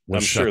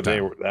was shut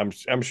down.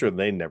 I'm sure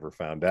they never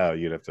found out.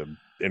 You'd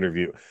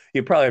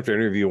probably have to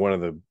interview one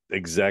of the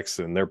execs,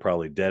 and they're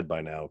probably dead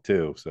by now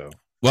too. So,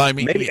 well, I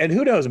mean, and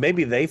who knows?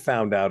 Maybe they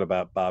found out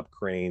about Bob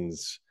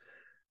Crane's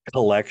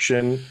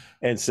collection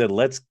and said,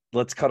 let's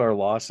cut our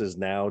losses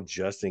now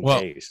just in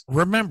case.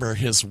 Remember,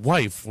 his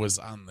wife was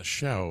on the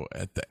show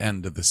at the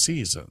end of the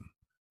season,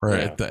 or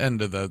at the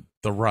end of the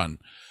run.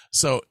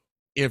 So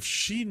if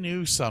she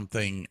knew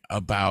something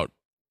about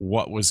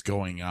what was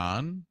going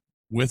on,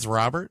 with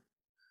Robert,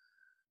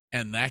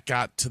 and that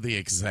got to the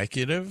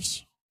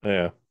executives,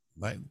 that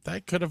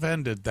could have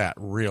ended that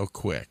real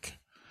quick.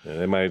 Yeah,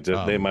 they might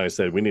have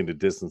said, we need to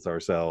distance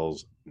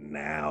ourselves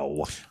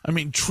now. I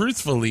mean,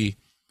 truthfully,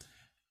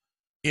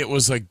 it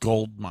was a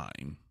gold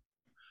mine.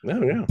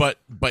 Oh, yeah.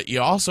 But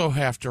you also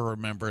have to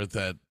remember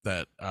that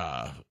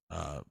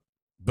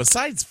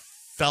besides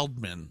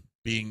Feldman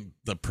being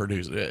the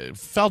producer,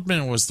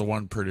 Feldman was the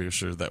one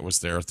producer that was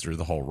there through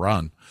the whole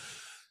run.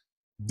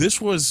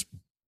 This was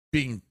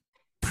being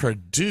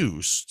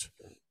produced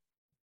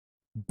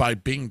by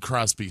Bing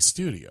Crosby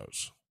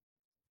Studios.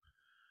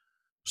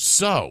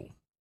 So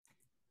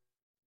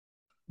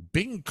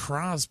Bing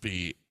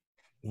Crosby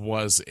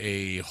was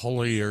a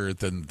holier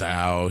than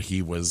thou.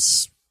 He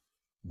was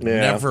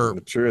never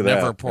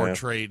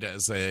portrayed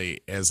as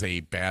a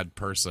bad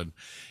person.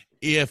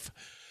 If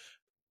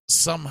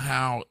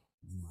somehow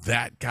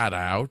that got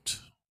out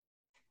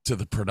to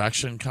the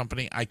production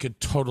company, I could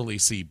totally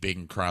see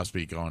Bing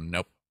Crosby going,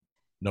 nope,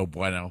 no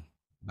bueno,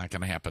 not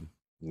gonna happen.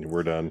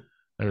 We're done.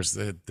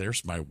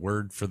 There's my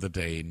word for the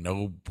day.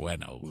 No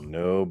bueno.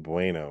 No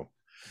bueno.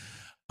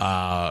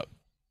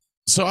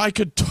 So I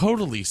could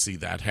totally see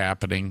that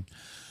happening.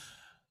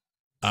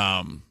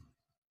 I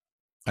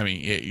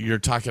mean, you're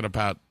talking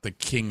about the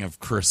King of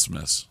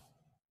Christmas.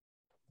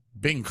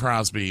 Bing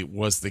Crosby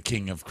was the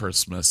King of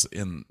Christmas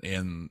in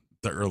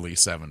the early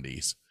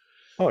 70s.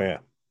 Oh, yeah.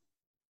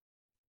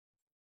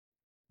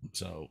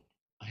 So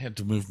I had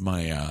to move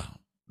my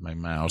my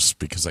mouse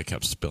because I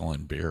kept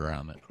spilling beer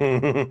on it.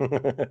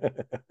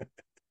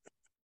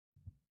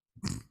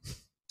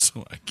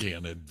 So I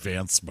can't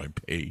advance my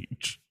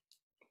page.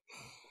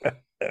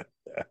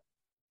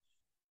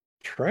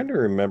 Trying to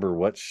remember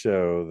what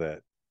show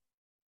that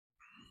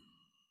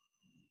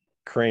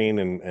Crane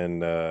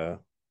and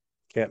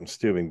Captain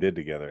Stubing did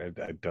together.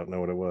 I don't know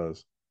what it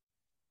was.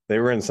 They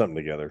were in something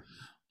together.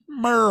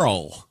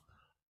 Merle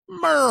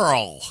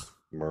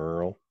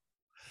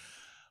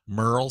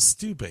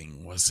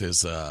Stubing was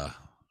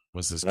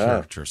his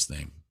character's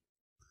name.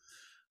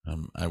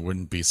 I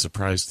wouldn't be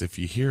surprised if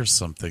you hear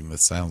something that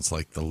sounds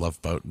like The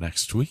Love Boat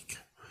next week.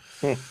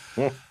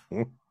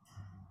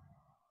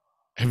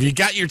 Have you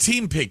got your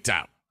team picked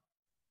out?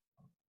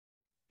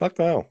 Fuck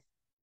no.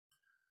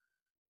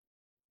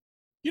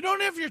 You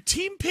don't have your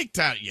team picked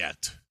out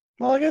yet.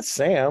 Well, I got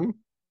Sam.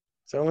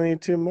 So I only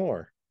need 2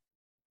 more.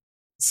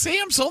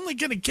 Sam's only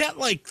going to get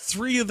like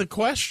 3 of the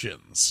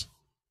questions.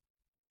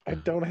 I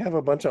don't have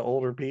a bunch of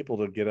older people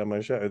to get on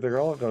my show. They're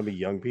all going to be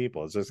young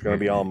people. It's just going to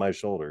be all on my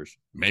shoulders.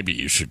 Maybe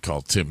you should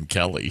call Tim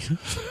Kelly.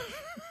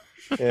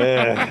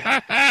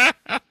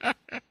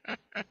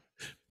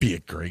 Be a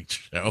great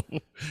show.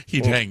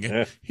 He'd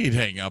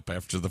hang up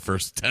after the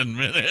first 10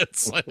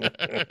 minutes.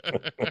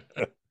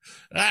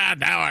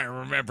 Now I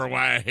remember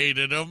why I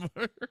hated him.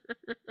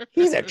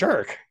 He's a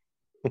jerk.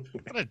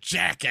 What a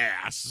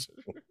jackass.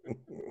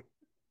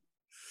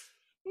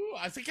 Ooh,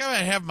 I think I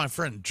might have my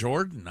friend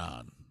Jordan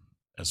on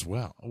as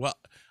well. Well,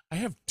 I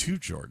have 2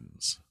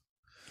 Jordans.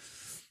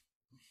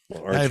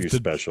 Well, aren't you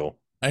special?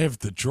 I have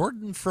the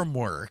Jordan from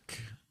work,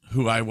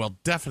 who I will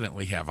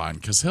definitely have on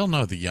because he'll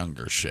know the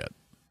younger shit.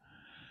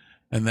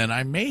 And then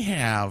I may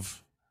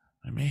have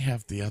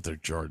the other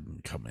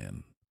Jordan come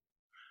in.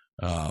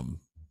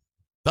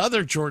 The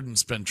other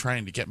Jordan's been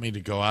trying to get me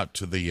to go out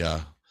to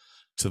the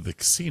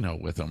casino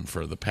with him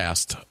for the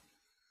past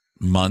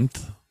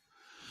month,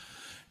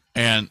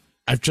 and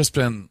I've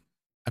been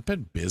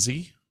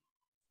busy.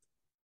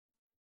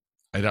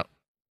 I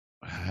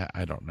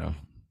don't know.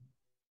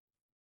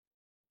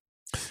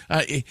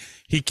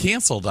 He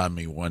canceled on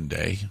me one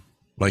day,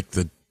 like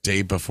the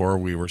day before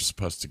we were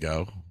supposed to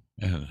go,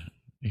 and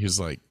he's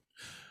like,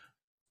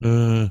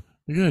 I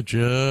got a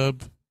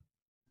job.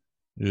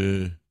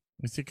 I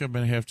think I'm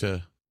gonna have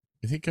to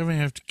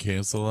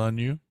cancel on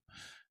you.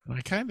 And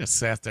I kind of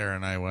sat there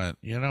and I went,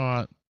 you know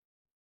what?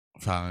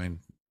 Fine.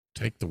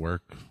 Take the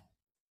work.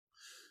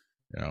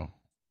 You know,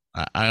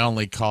 I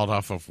only called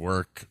off of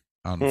work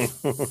on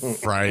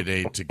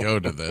Friday to go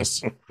to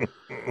this.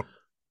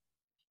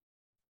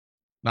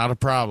 Not a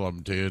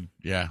problem, dude.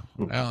 Yeah.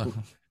 Well,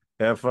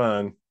 have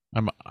fun.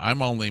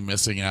 I'm only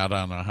missing out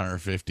on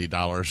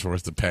 $150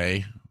 worth of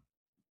pay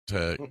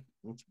to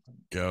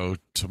go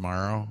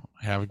tomorrow.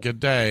 Have a good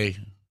day.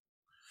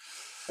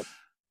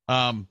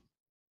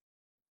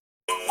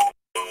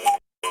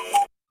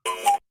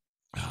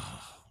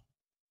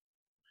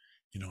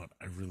 You know what?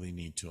 I really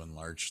need to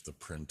enlarge the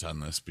print on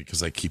this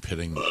because I keep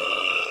hitting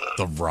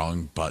the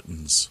wrong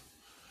buttons.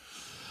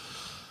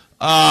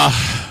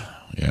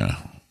 Yeah.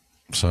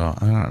 So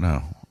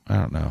I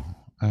don't know.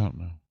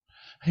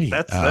 Hey,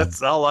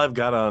 that's all I've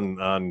got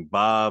on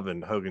Bob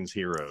and Hogan's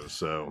Heroes.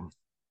 So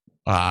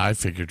I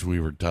figured we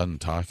were done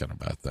talking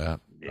about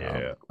that.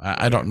 Yeah.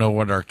 I don't know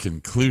what our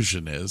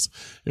conclusion is.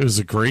 It was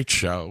a great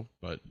show,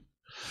 but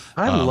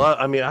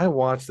I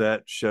watched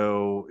that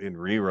show in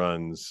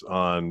reruns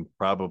on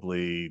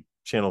probably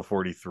Channel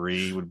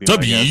 43 would be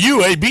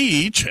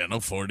WUAB Channel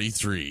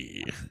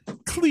 43,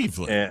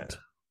 Cleveland.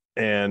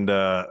 And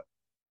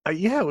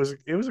it was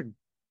a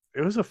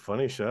was a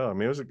funny show. I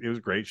mean, it was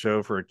a great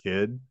show for a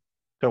kid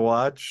to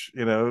watch.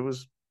 You know, it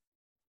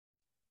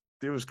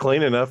was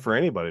clean enough for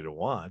anybody to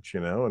watch. You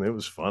know, and it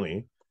was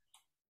funny.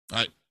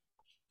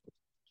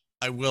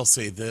 I will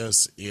say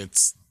this: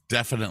 it's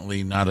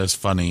definitely not as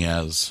funny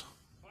as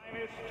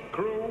Finest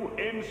crew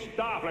in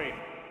Starfleet.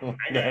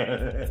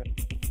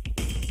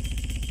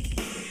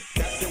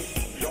 Captain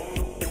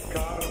Jean-Luc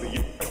Picard of the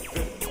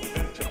USS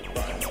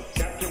Enterprise.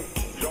 Captain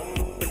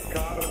Jean-Luc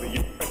Picard of the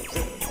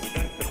USS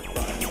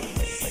Enterprise.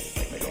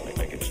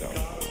 Make it so.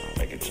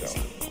 Make it so.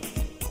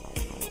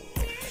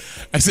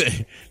 I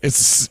say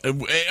it's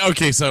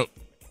okay. So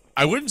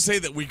I wouldn't say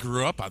that we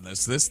grew up on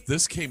this.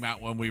 This came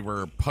out when we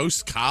were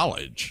post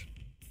college.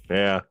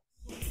 Yeah.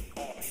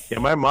 Yeah,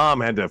 my mom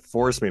had to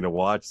force me to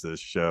watch this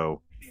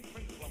show.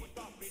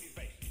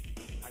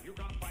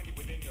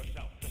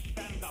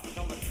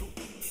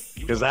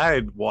 Because I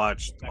had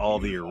watched all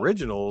the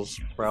originals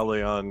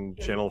probably on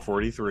Channel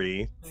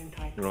 43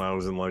 when I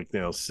was in like,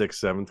 6th,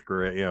 7th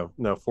grade, 4th,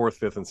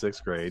 5th, and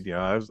 6th grade. You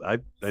know,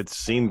 I'd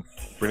seen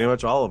pretty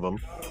much all of them,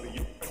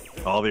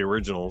 all the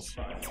originals.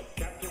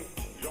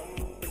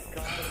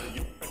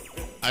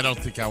 I don't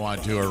think I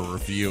want to do a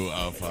review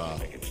of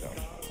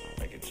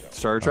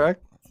Star Trek.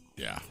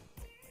 Yeah.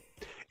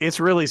 It's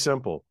really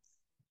simple.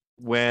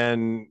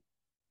 When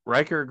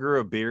Riker grew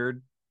a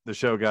beard, the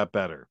show got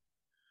better.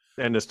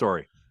 End of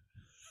story.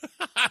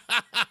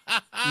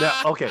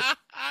 Now, okay.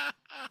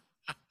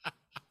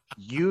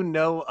 You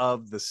know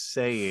of the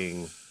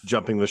saying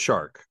jumping the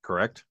shark,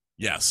 correct?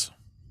 Yes.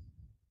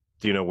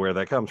 Do you know where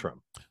that comes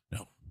from?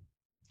 No.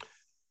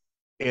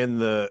 In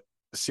the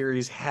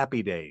series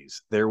Happy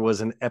Days, there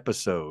was an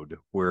episode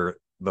where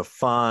the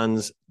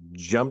Fonz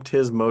jumped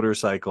his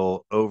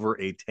motorcycle over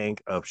a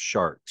tank of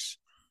sharks.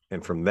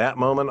 And from that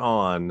moment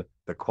on,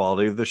 the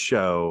quality of the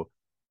show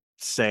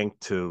sank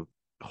to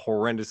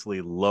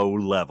horrendously low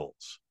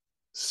levels.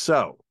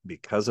 So,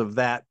 because of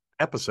that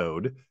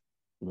episode,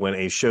 when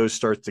a show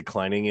starts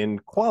declining in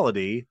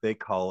quality, they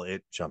call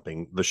it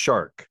jumping the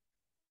shark.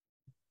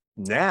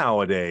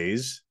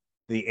 Nowadays,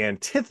 the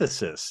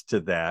antithesis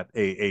to that,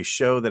 a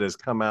show that has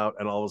come out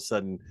and all of a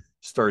sudden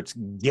starts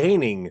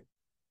gaining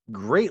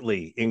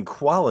greatly in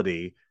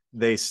quality,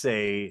 they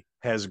say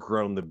has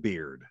grown the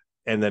beard.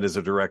 And that is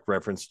a direct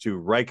reference to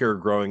Riker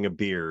growing a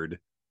beard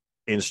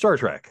in Star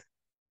Trek,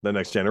 The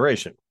Next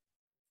Generation.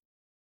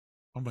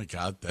 Oh my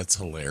God, that's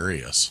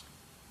hilarious.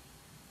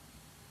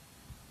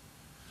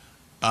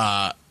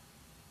 Okay.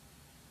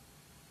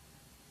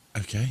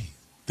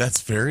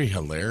 That's very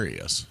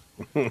hilarious.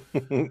 Yeah,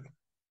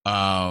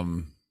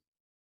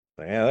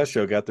 that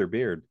show got their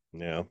beard.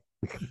 Yeah.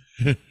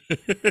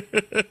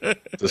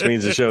 This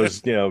means the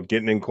show's,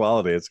 getting in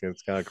quality. It's kind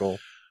of cool.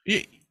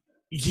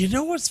 You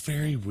know what's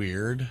very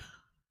weird?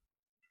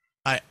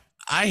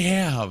 I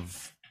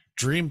have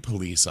Dream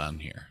Police on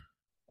here,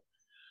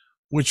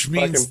 which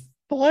means fucking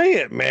play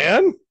it,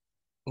 man.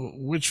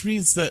 Which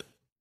means that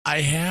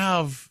I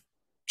have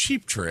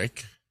Cheap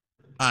Trick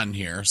on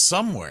here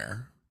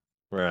somewhere,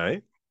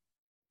 right?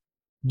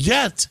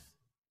 Yet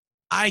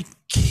I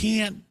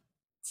can't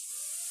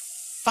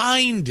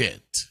find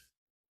it.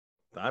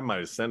 I might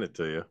have sent it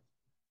to you.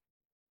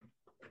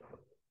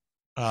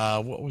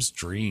 What was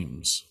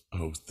Dreams?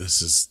 Oh,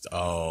 this is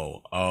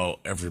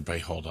everybody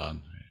hold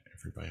on.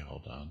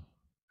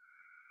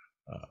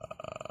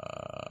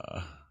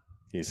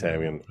 He's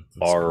having an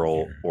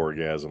oral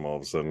orgasm all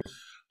of a sudden.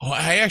 Oh,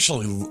 I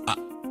actually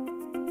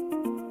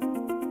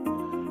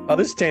Oh,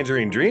 this is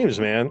Tangerine Dreams,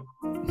 man.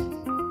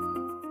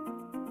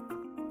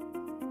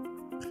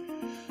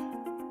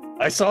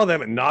 I saw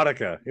them at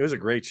Nautica. It was a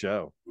great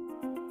show.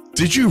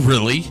 Did you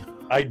really?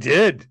 I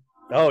did.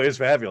 Oh, it was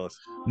fabulous.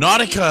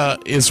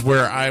 Nautica is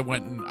where I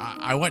went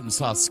and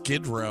saw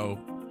Skid Row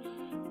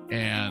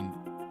and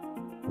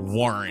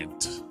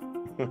Warrant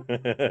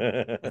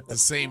at the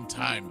same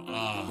time.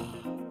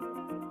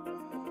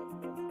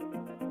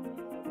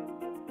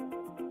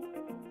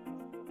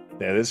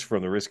 Yeah, this is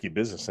from the Risky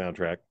Business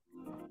soundtrack.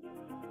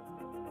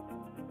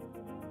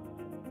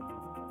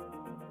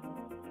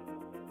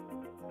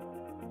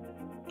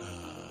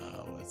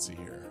 Let's see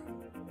here.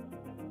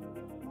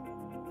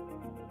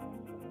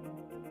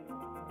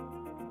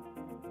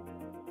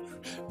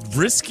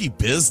 Risky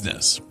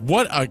Business.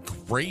 What a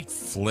great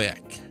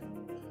flick.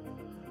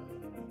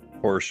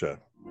 Porsche,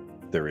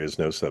 there is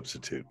no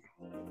substitute.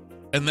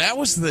 And that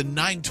was the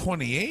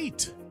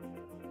 928.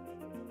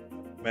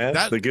 Man,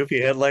 the goofy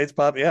headlights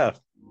pop. Yeah.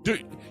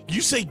 Dude,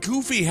 you say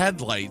goofy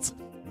headlights.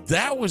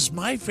 That was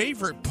my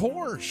favorite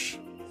Porsche.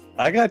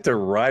 I got to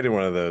ride in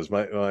one of those.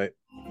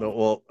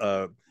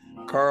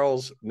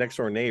 Carl's next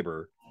door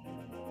neighbor,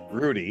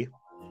 Rudy,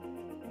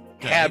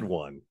 had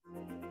one.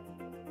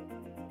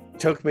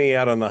 Took me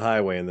out on the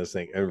highway in this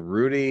thing. And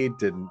Rudy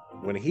didn't,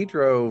 when he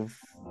drove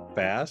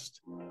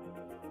fast,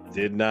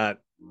 did not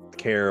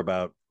care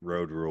about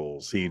road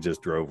rules. He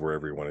just drove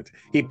wherever he wanted to.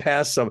 He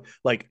passed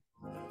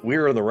we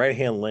were in the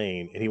right-hand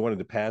lane and he wanted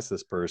to pass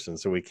this person.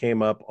 So we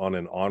came up on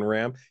an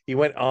on-ramp. He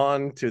went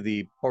on to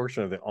the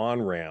portion of the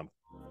on-ramp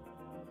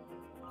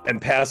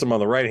and pass him on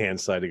the right hand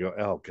side to go,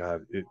 oh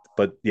God.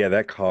 But yeah,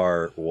 that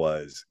car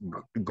was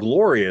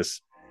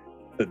glorious.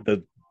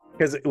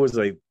 Because it was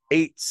a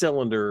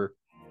 8-cylinder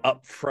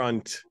up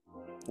front,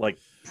 like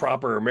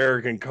proper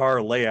American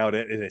car layout,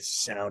 and it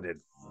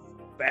sounded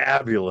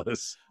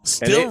fabulous.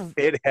 Still, and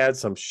it had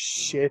some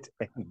shit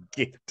and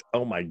gift.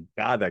 Oh my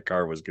God, that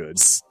car was good.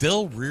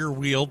 Still rear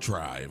wheel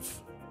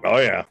drive. Oh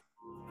yeah.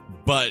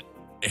 But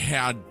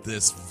had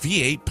this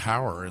V8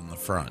 power in the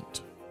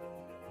front.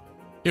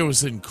 It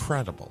was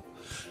incredible.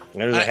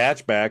 There's a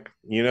hatchback.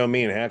 You know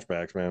me and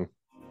hatchbacks, man.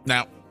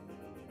 Now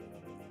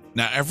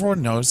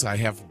everyone knows I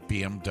have a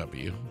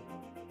BMW.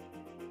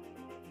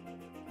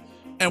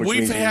 And Which we've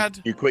means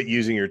had you quit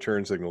using your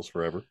turn signals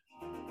forever.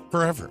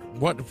 Forever.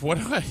 What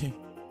do I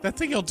that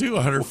thing will do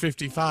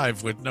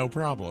 155 with no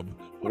problem.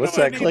 What's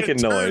do I that need clicking a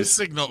turn noise?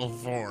 signal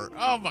for?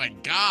 Oh my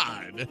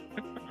God.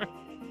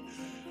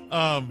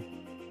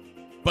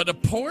 But a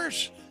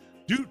Porsche,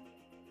 dude,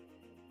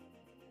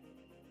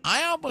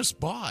 I almost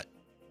bought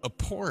a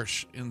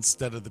Porsche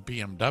instead of the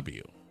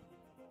BMW.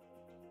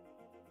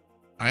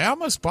 I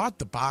almost bought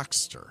the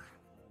Boxster.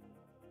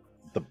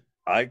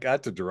 I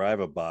got to drive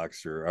a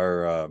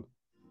Boxster.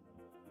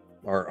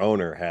 Our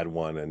owner had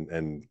one,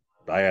 and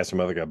I asked him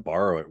if I could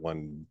borrow it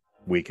one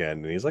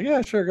weekend, and he's like,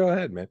 "Yeah, sure, go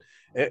ahead, man."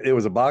 It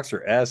was a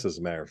Boxster S, as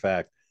a matter of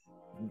fact.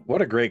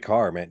 What a great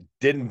car, man!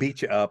 Didn't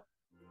beat you up.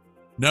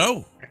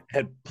 No,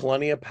 had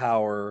plenty of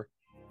power.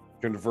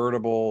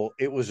 Convertible.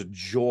 It was a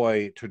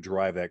joy to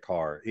drive that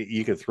car.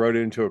 You could throw it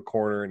into a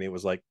corner, and it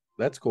was like,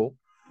 "That's cool."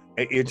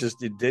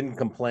 It didn't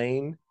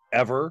complain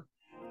ever.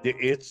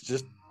 It's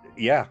just,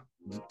 yeah,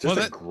 just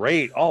a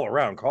great all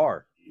around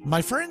car.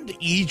 My friend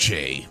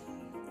EJ,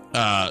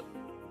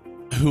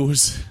 who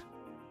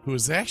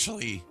was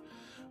actually,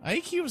 I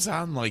think he was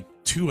on like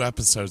 2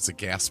 episodes of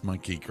Gas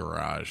Monkey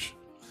Garage.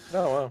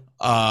 Oh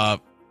wow.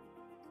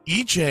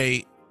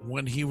 EJ,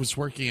 when he was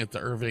working at the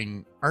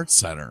Irving Arts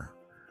Center,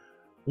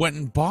 went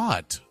and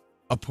bought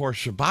a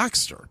Porsche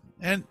Boxster,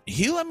 and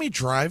he let me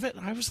drive it.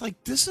 I was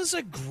like, "This is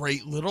a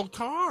great little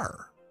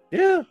car."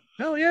 Yeah,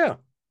 hell yeah.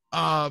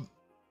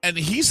 And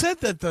he said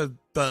that the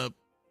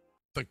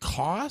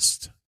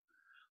cost,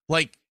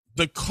 like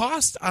the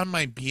cost on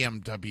my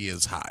BMW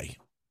is high.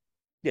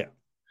 Yeah.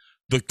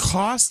 The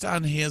cost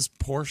on his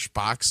Porsche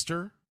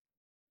Boxster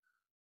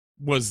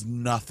was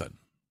nothing.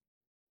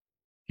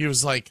 He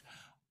was like,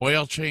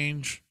 oil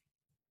change,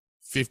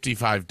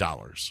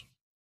 $55.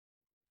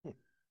 I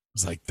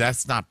was like,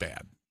 that's not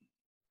bad.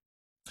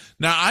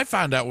 Now, I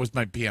found out with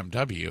my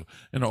BMW,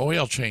 an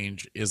oil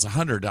change is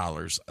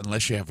 $100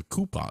 unless you have a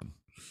coupon.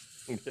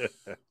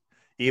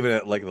 Even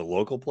at like the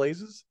local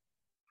places?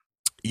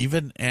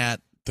 Even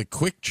at the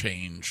quick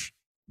change,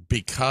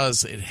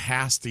 because it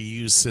has to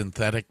use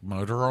synthetic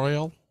motor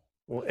oil.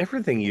 Well,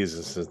 everything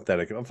uses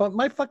synthetic.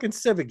 My fucking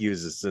Civic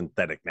uses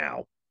synthetic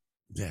now.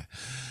 Yeah.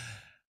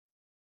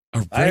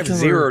 I have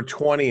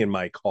 0-20 in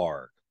my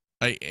car.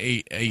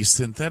 A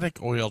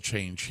synthetic oil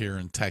change here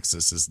in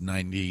Texas is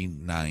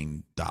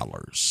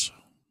 $99.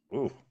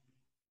 Ooh.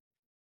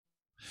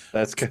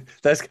 That's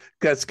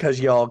because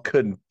y'all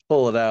couldn't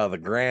pull it out of the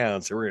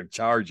ground, so we're gonna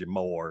charge you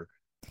more.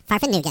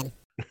 Farfanugan.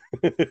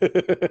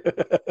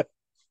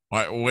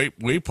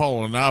 We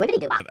pulling up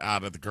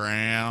out of the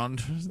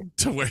ground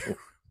to where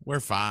we're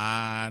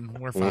fine.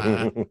 We're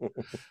fine.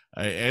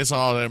 It's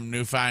all them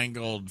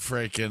newfangled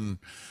freaking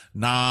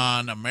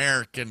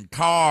non-American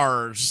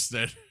cars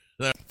that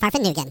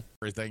Farfanugan.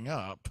 Everything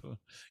up.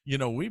 You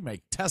know, we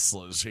make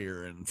Teslas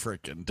here in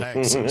freaking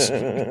Texas.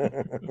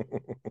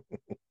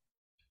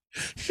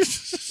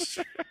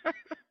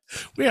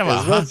 we have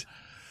a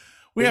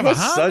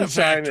Honda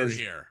factory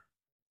here.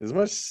 As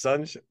much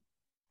sunshine.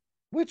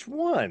 Which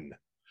one?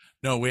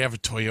 No, we have a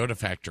Toyota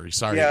factory.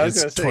 Sorry, yeah,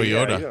 it's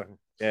Toyota.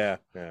 Yeah.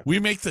 We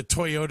make the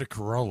Toyota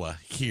Corolla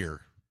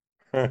here.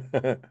 Yeah,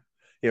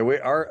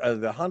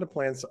 the Honda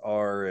plants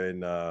are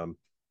in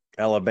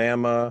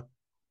Alabama,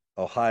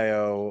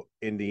 Ohio,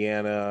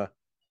 Indiana,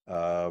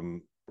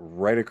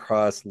 right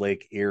across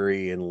Lake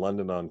Erie in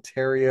London,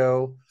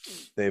 Ontario.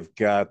 They've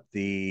got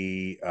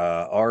the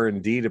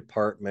R&D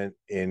department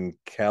in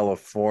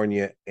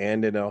California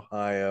and in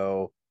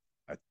Ohio,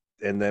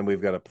 and then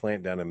we've got a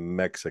plant down in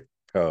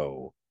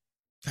Mexico.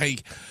 Hey,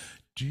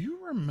 do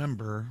you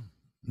remember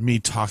me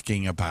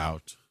talking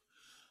about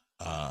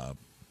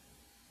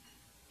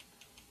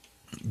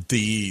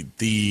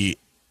the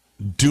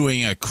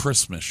doing a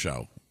Christmas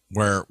show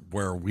where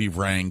we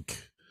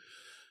rank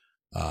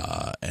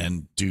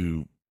and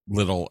do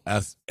little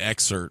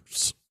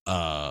excerpts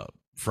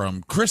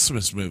from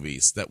Christmas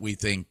movies that we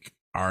think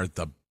are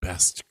the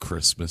best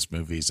Christmas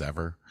movies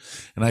ever?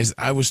 And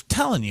I was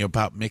telling you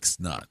about Mixed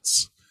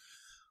Nuts,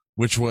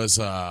 which was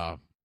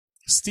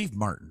Steve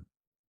Martin.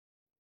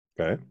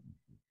 Okay.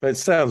 It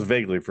sounds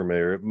vaguely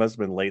familiar. It must have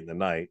been late in the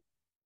night.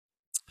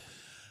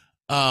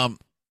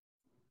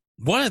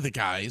 One of the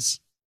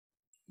guys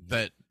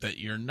that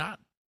you're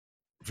not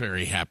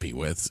very happy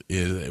with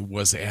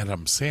was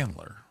Adam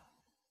Sandler.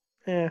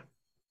 Yeah.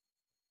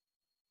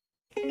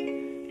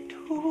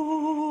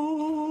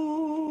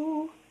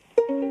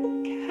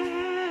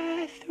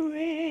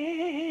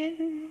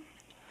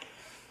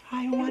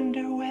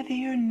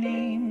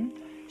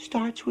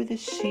 with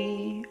a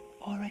C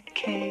or a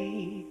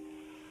K.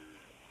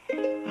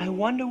 I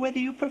wonder whether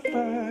you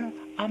prefer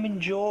I'm in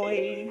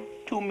joy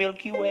to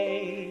Milky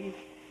Way.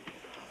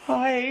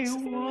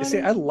 You see,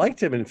 I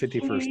liked him in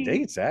 51st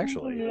Dates,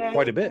 actually,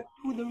 quite a bit.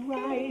 To the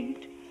right.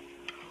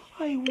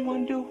 I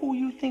wonder who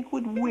you think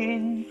would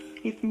win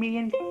if me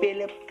and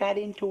Philip got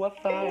into a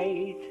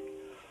fight.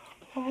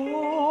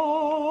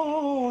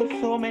 Oh,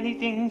 so many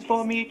things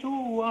for me to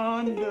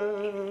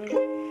wonder.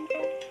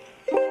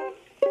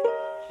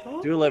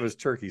 Do love his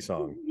turkey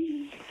song.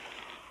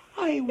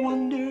 I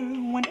wonder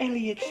when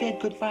Elliot said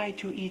goodbye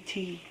to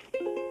E.T.,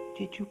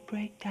 did you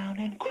break down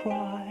and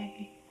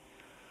cry?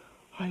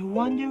 I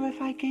wonder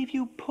if I gave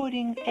you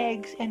pudding,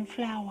 eggs, and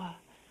flour,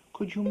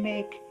 could you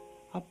make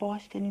a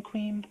Boston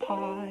cream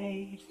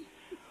pie?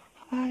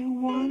 I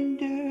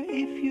wonder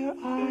if your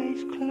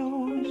eyes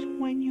close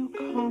when you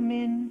come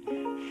in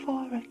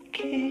for a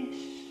kiss.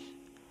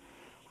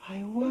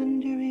 I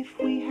wonder if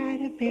we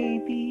had a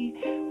baby,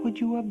 would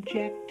you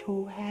object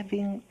to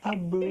having a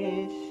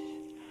bris?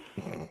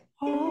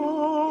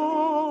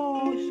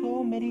 Oh,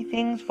 so many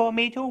things for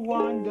me to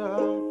wonder.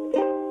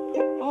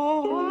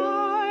 Oh,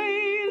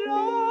 I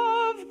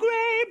love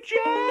grape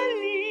jelly.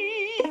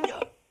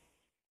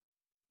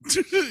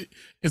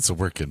 It's a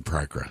work in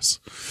progress.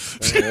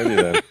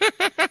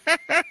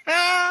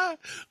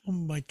 Oh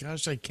my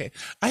gosh, I can't.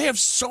 I have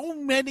so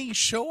many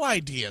show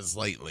ideas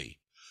lately.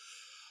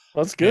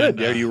 That's good.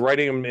 Are you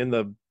writing them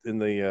in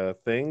the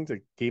thing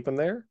to keep them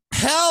there?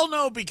 Hell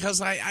no,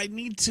 because I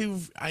need to.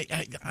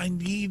 I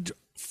need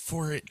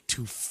for it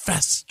to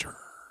fester.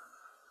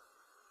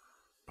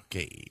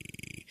 Okay,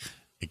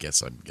 I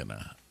guess I'm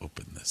gonna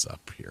open this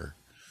up here.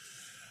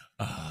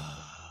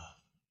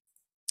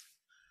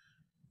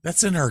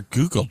 That's in our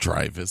Google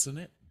Drive, isn't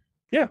it?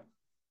 Yeah.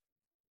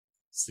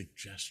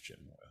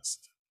 Suggestion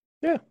list.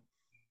 Yeah.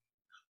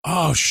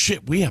 Oh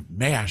shit, we have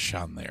MASH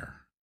on there.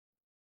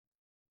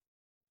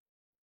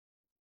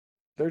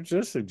 They're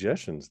just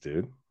suggestions,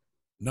 dude.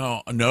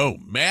 No,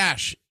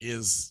 MASH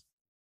is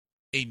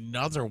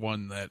another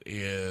one that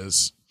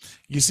is,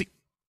 you see,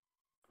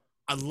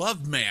 I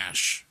love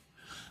MASH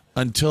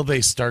until they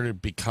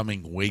started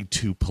becoming way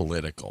too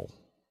political.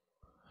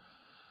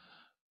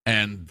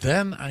 And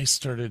then I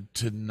started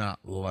to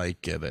not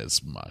like it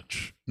as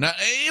much. Now,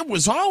 it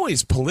was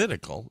always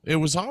political. It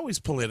was always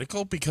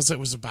political because it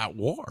was about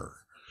war.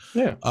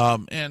 Yeah.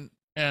 And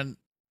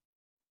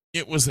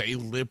it was a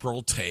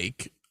liberal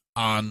take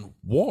on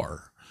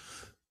war.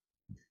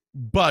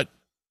 But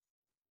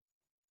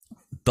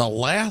the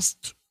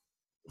last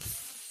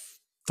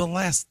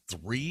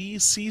 3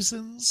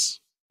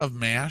 seasons of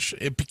MASH,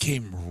 it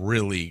became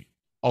really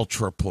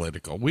ultra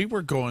political. We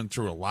were going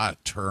through a lot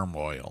of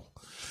turmoil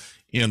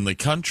in the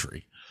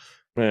country.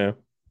 Yeah.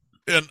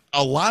 And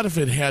a lot of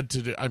it had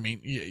to do, I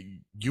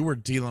mean, you were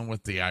dealing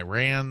with the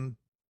Iran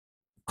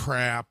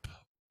crap.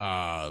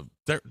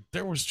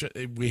 There was just,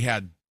 we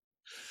had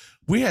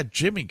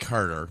Jimmy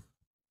Carter,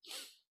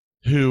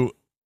 who,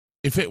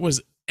 if it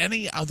was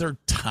any other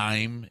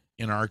time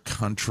in our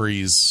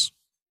country's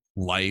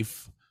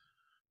life,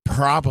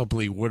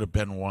 probably would have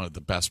been one of the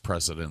best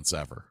presidents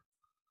ever.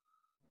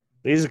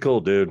 He's a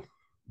cool dude.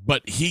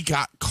 But he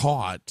got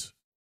caught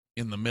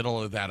in the middle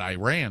of that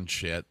Iran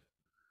shit,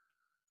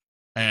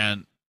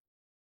 and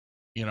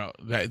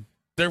that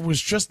there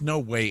was just no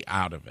way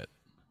out of it.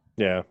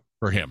 Yeah,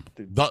 for him.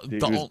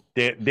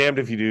 Damned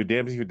if you do,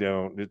 damned if you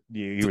don't.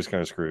 He was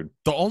kind of screwed.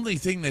 The only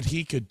thing that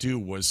he could do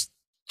was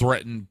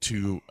threaten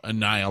to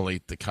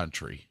annihilate the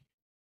country,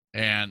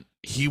 and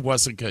he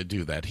wasn't going to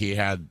do that. He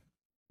had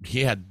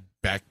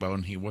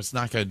backbone. He was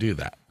not going to do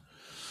that.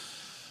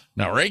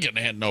 Now, Reagan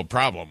had no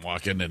problem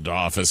walking into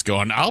office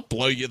going, "I'll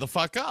blow you the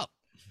fuck up."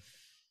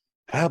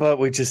 How about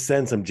we just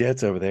send some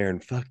jets over there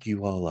and fuck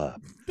you all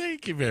up?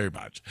 Thank you very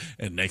much.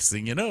 And next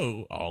thing you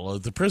know, all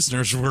of the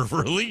prisoners were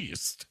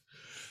released.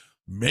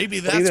 Maybe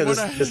that's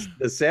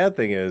the sad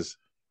thing is,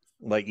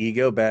 like, you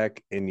go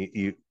back and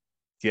you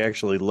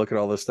actually look at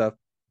all this stuff.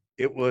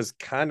 It was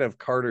kind of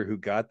Carter who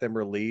got them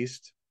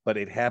released, but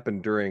it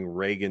happened during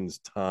Reagan's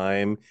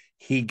time.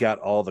 He got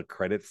all the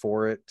credit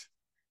for it.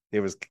 It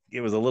was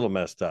a little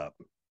messed up.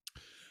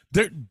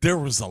 There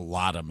was a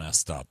lot of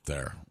messed up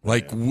there.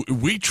 Like,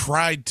 we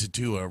tried to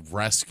do a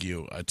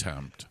rescue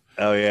attempt.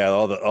 Oh yeah,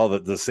 all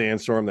the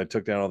sandstorm that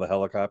took down all the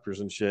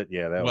helicopters and shit.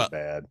 Yeah, that was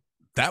bad.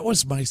 That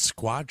was my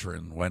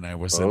squadron when I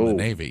was in the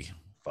Navy.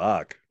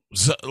 Fuck.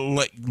 So,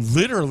 like,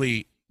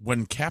 literally,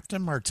 when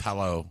Captain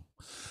Martello,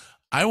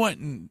 I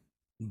went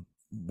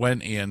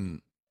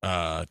in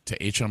to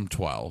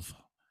HM-12,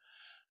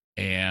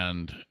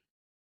 and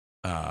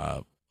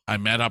I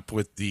met up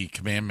with the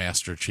command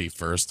master chief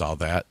first, all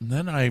that, and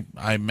then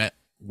I met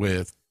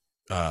with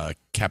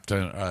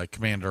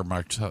Commander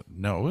Martello.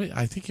 No,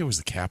 I think it was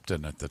the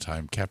captain at the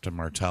time. Captain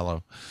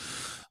Martello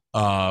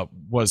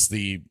was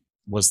the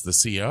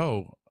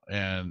CO,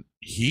 and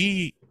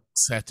he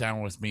sat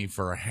down with me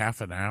for a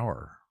half an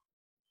hour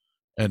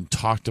and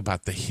talked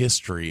about the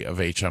history of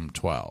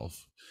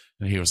HM-12.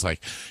 And he was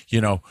like,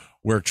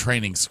 we're a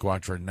training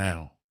squadron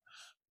now,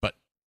 but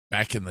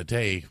back in the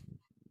day,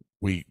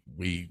 we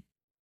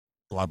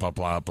blah, blah,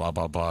 blah, blah,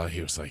 blah, blah.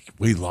 He was like,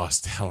 we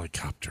lost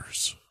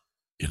helicopters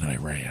in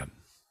Iran.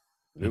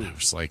 And I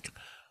was like,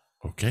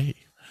 okay,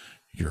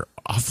 you're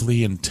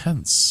awfully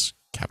intense,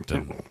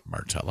 Captain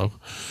Martello.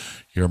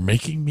 You're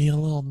making me a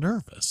little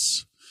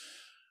nervous.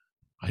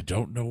 I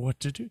don't know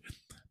what to do.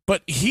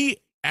 But he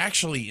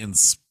actually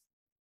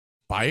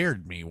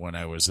inspired me when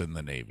I was in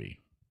the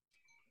Navy.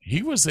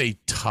 He was a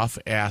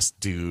tough-ass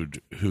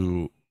dude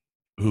who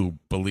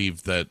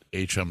believed that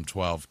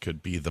HM-12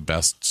 could be the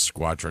best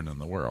squadron in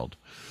the world.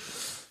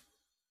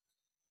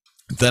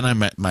 Then I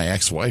met my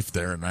ex-wife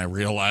there, and I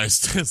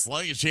realized as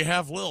long as you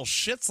have little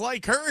shits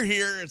like her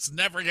here, it's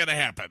never going to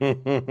happen.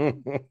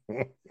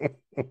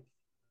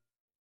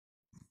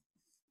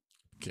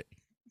 Okay.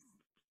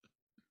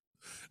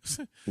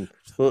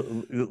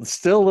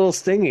 Still a little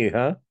stingy,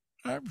 huh?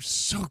 I'm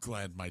so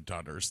glad my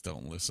daughters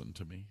don't listen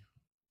to me.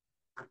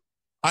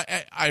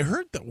 I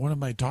heard that one of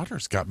my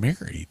daughters got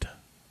married.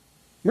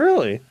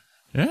 Really?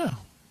 Yeah.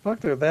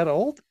 Fuck, they're that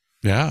old?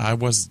 Yeah, I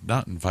was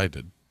not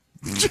invited.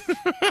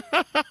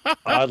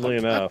 Oddly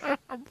enough.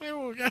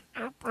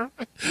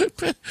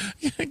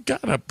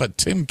 Got up, but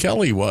Tim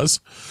Kelly was.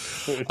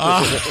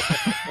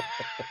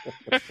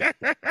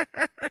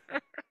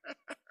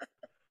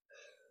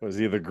 Was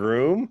he the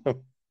groom?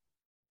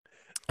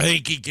 I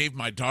think he gave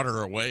my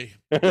daughter away.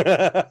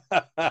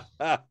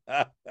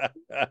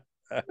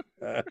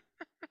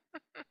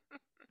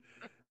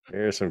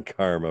 Here's some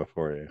karma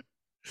for you.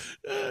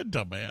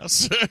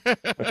 Dumbass.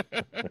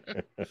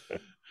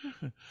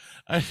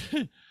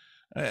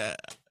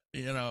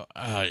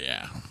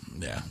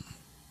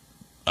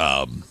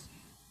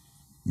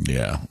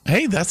 Yeah.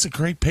 Hey, that's a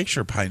great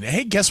picture, Pine.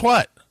 Hey, guess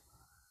what?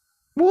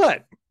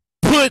 What?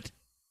 Put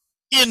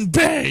in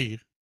Bay.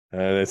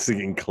 That's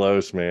getting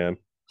close, man.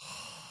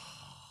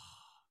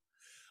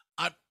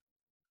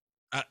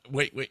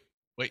 Wait.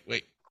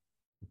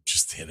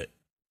 Just hit it.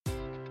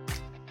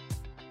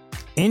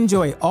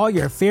 Enjoy all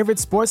your favorite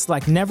sports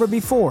like never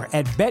before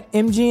at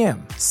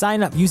BetMGM.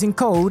 Sign up using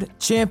code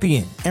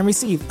CHAMPION and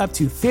receive up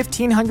to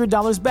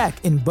 $1,500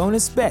 back in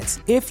bonus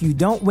bets if you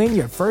don't win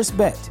your first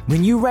bet.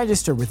 When you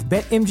register with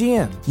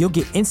BetMGM, you'll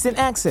get instant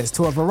access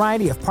to a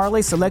variety of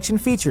parlay selection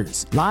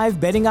features, live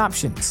betting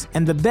options,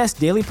 and the best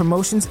daily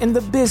promotions in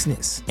the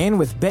business. And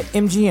with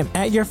BetMGM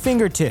at your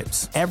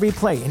fingertips, every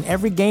play and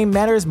every game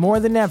matters more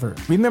than ever.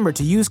 Remember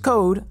to use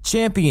code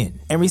CHAMPION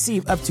and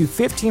receive up to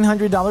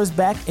 $1,500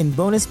 back in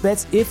bonus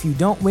bets if you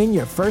don't win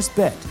your first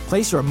bet.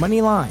 Place your money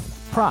line,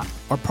 prop,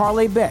 or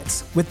parlay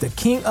bets with the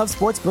king of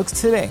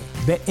sportsbooks today.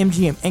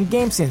 BetMGM and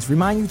GameSense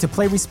remind you to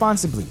play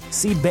responsibly.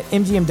 See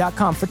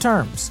BetMGM.com for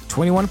terms.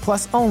 21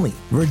 plus only.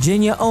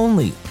 Virginia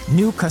only.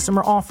 New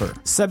customer offer.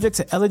 Subject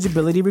to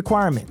eligibility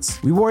requirements.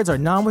 Rewards are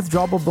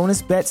non-withdrawable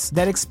bonus bets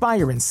that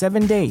expire in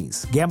 7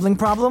 days. Gambling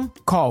problem?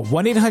 Call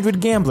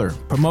 1-800-GAMBLER.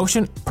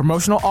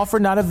 Promotional offer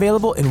not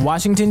available in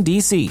Washington,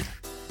 D.C.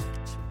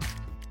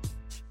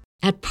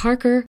 At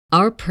Parker,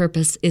 our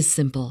purpose is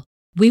simple.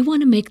 We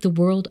want to make the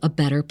world a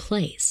better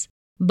place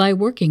by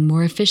working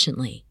more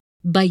efficiently,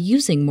 by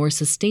using more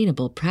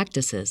sustainable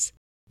practices,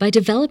 by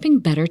developing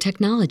better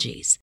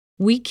technologies.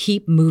 We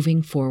keep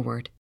moving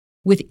forward.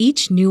 With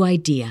each new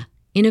idea,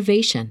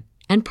 innovation,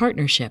 and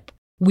partnership,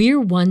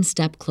 we're one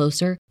step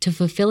closer to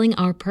fulfilling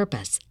our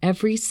purpose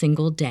every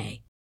single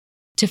day.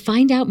 To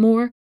find out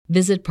more,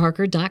 visit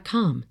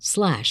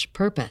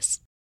parker.com/purpose.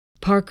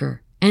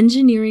 Parker,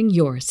 engineering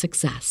your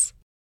success.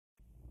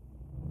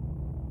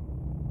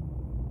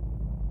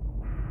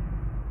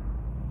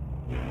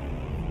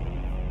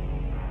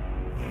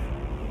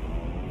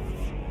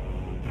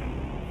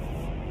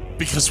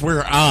 Because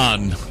we're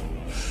on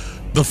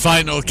the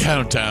final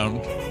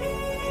countdown.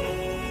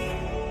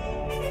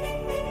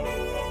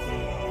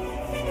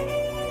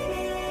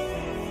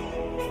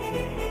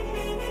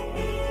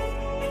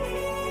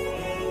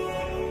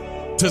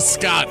 To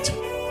Scott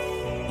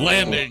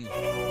landing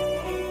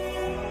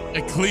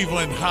at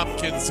Cleveland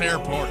Hopkins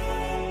Airport,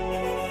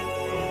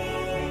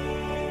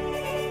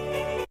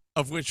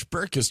 of which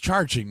Burke is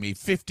charging me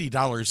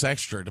 $50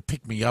 extra to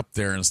pick me up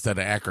there instead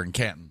of Akron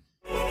Canton.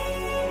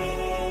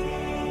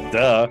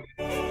 Duh.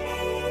 Could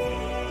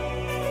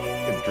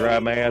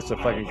drive my ass to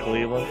fucking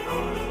Cleveland.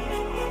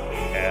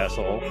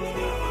 Asshole.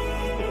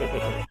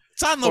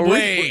 It's on the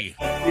way.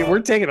 We're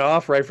taking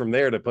off right from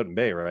there to Put-in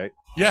Bay, right?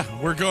 Yeah,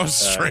 we're going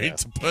straight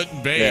to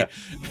Put-in Bay.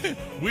 Yeah.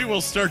 We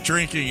will start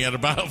drinking at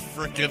about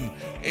freaking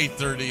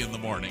 8:30 in the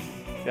morning.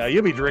 Yeah,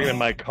 you'll be drinking in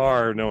my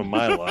car knowing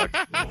my luck.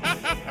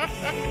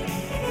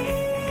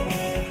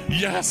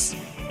 Yes,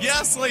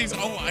 ladies.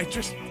 Oh, I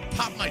just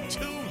popped my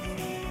tooth.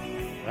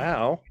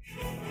 Wow.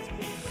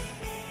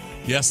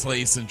 Yes,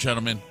 ladies and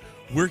gentlemen,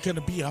 we're going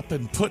to be up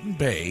in Put-in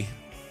Bay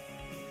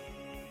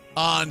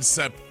on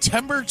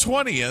September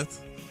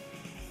 20th.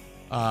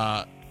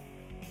 What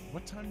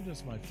time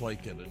does my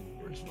flight get in?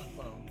 Where's my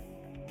phone?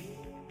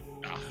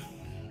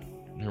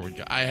 Here we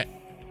go.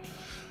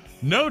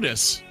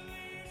 Notice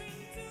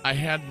I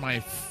had my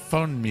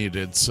phone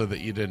muted so that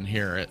you didn't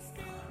hear it.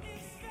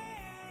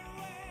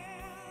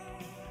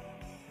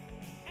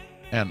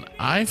 And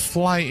I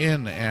fly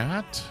in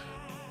at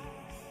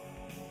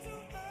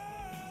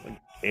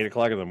 8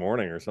 o'clock in the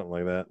morning or something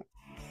like that.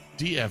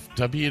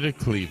 DFW to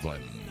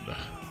Cleveland.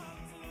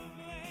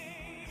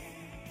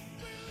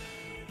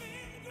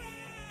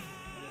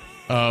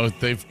 Oh,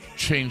 they've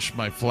changed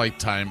my flight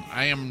time.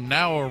 I am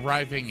now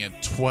arriving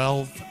at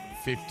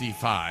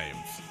 12:55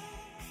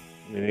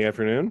 In the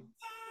afternoon?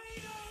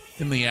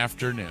 in the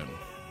afternoon.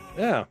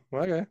 Yeah,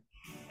 okay.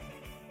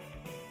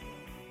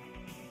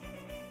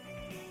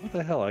 What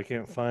the hell? I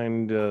can't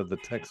find the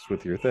text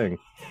with your thing.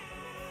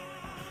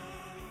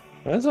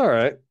 That's all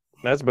right.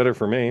 That's better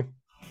for me.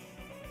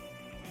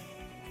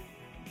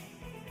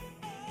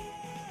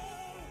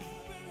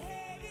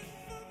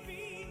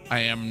 I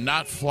am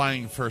not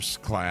flying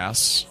first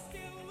class.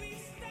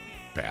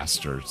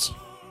 Bastards.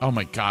 Oh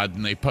my God,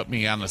 and they put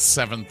me on a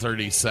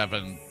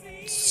 737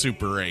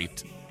 Super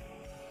 8.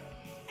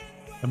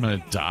 I'm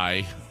going to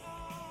die.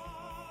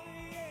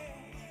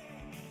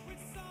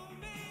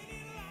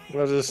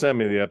 Well, just send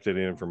me the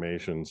updated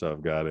information so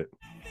I've got it.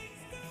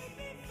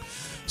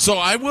 So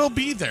I will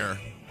be there.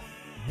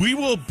 We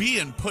will be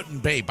in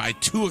Put-in-Bay by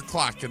 2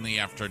 o'clock in the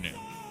afternoon.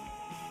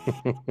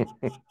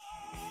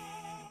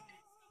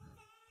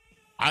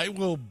 I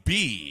will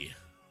be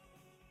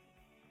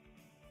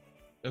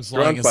as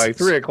long Drunk as by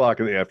 3 o'clock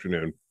in the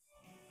afternoon.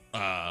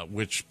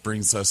 Which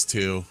brings us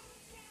to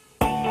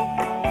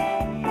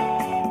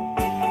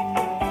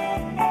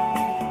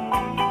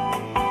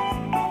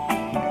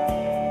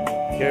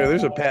Yeah,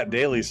 there's a Pat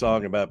Daly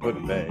song about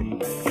Put-in-Bay.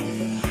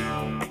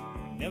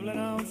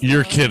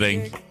 You're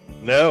kidding.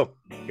 No.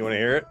 You want to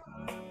hear it?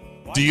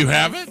 Do you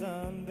have it?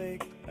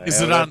 Is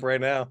it up on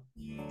right now?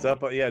 It's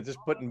up. Yeah, just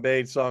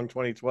Put-in-Bay song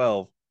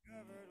 2012.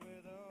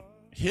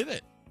 Hit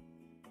it.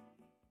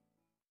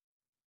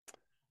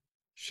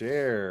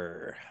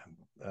 Share.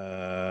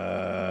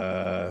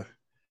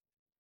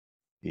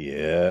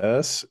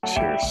 Yes.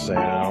 Share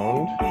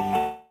sound.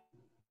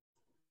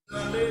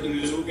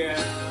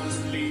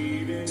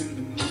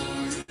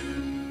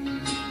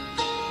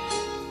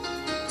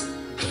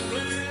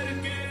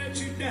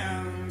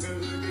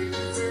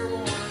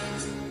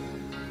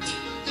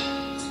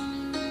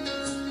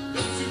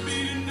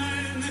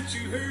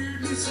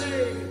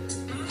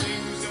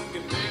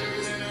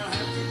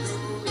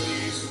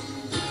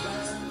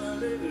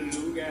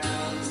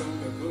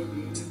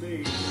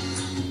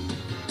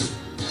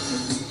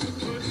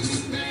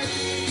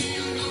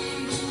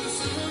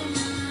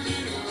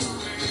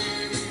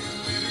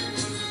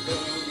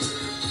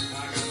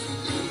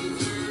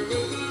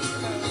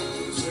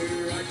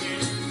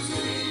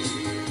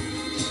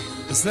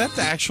 Is that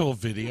the actual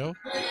video?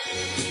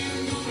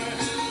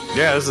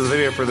 Yeah, this is the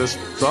video for this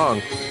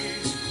song.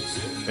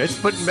 It's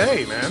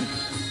Put-in-Bay, man.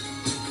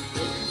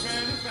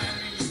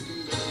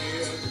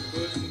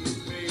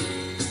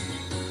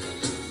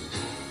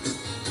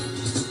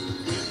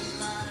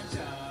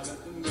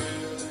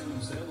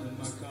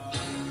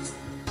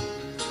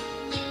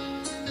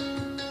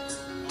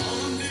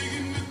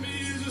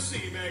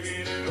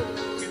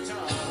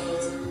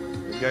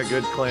 We got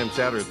good clam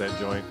chowder at that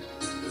joint.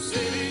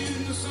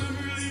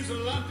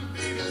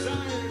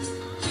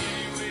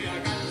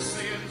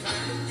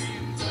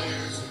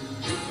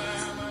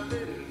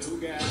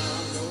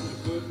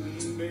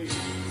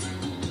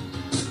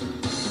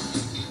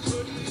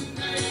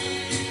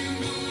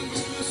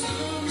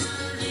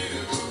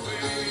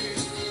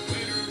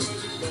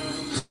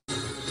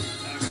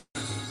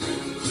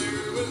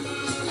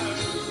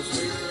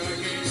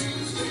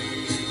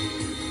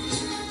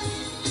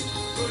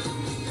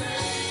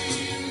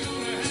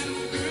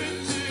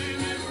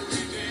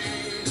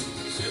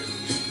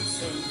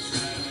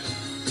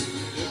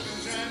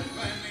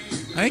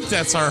 I think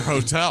that's our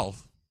hotel.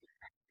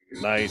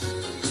 Nice.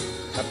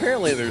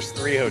 Apparently there's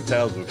 3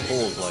 hotels with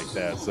pools like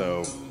that,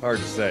 so hard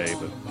to say,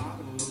 but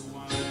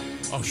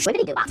Oh,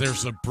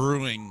 there's a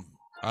brewing.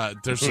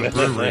 There's a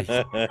brewery.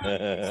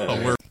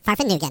 Oh, we're Far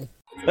from Nugent.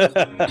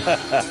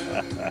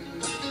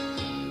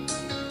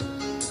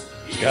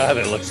 God,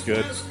 it looks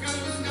good.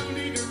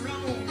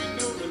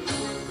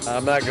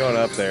 I'm not going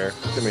up there.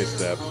 Give me a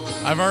step.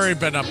 I've already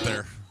been up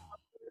there.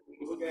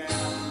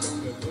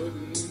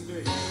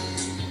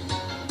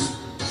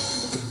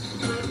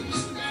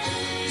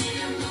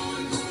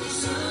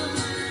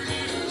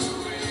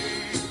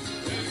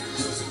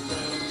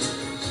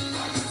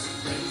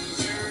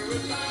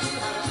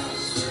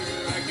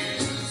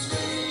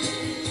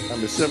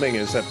 I'm assuming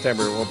in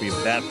September it won't be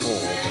that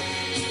full.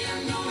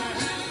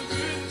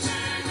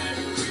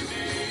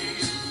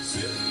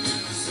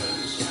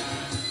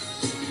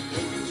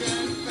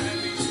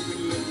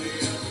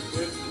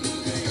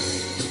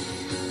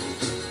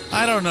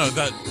 I don't know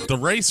that the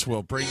race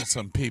will bring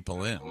some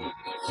people in.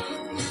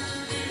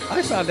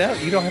 I found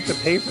out you don't have to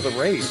pay for the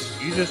race.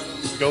 You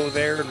just go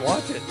there and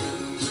watch it.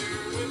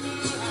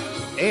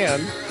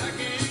 And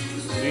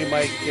we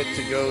might get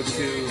to go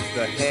to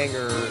the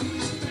hangar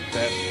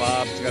that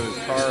Bob's got his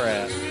car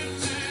at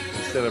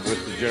instead of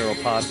with the general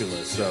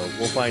populace. So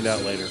we'll find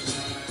out later.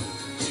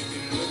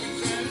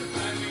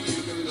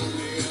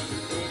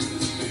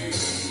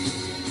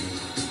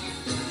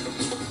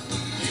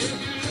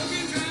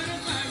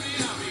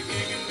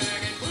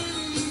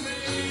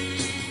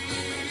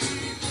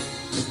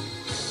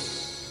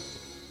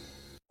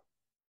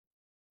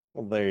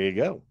 there you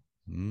go.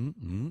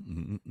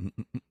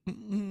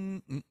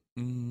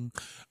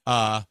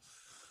 I've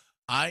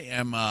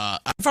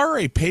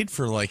already paid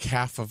for like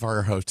half of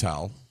our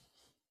hotel.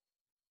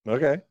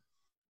 Okay.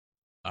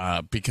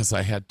 Because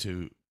I had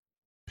to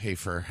pay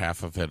for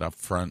half of it up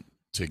front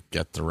to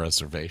get the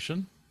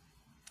reservation.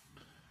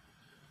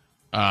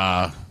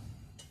 When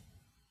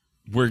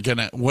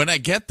I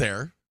get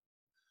there,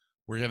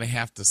 we're gonna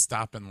have to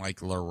stop in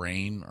like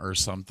Lorraine or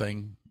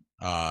something,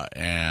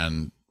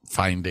 and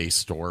find a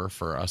store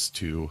for us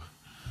to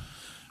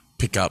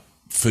pick up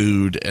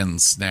food and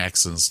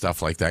snacks and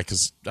stuff like that.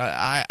 Because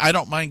I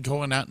don't mind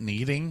going out and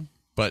eating,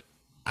 but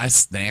I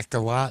snack a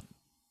lot,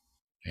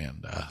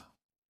 and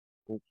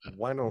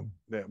why don't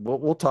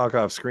we'll talk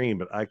off screen?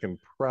 But I can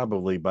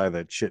probably buy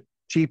that shit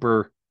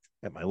cheaper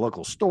at my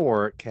local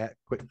store. Cat,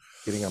 quit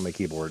getting on my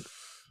keyboard.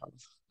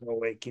 No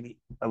way, kitty.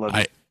 I love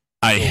you.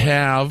 I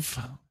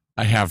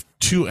have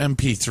 2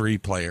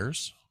 MP3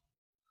 players.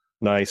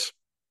 Nice.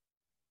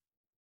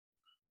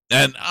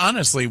 And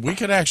honestly, we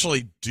could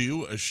actually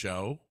do a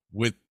show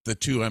with the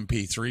 2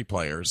 MP3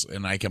 players,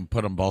 and I can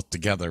put them both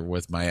together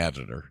with my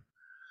editor.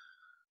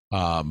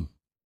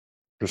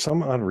 For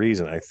some odd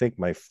reason, I think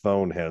my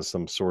phone has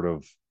some sort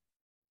of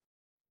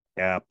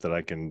app that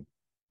I can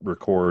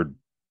record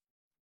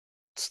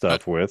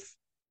stuff with.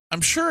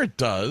 I'm sure it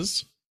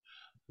does.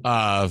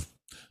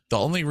 The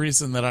only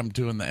reason that I'm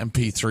doing the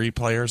MP3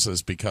 players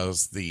is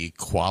because the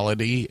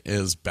quality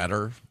is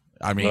better.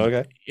 I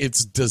mean,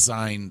 It's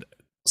designed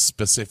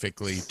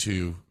specifically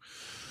to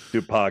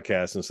do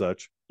podcasts and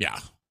such. Yeah.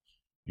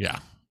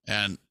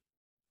 And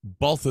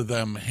both of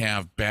them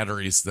have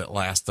batteries that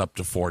last up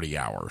to 40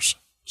 hours.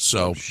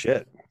 So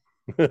shit.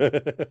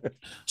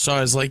 So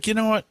I was like, you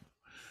know what?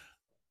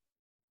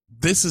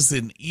 This is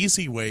an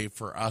easy way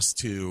for us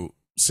to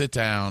sit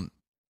down,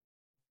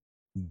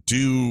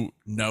 do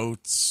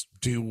notes,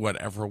 do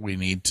whatever we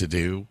need to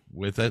do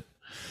with it.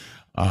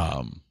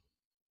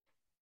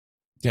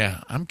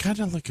 Yeah, I'm kind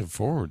of looking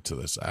forward to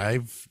this. I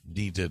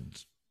need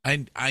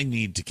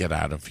to get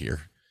out of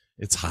here.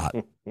 It's hot.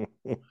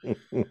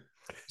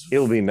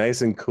 It'll be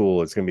nice and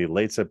cool. It's going to be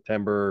late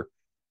September.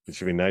 It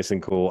should be nice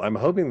and cool. I'm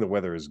hoping the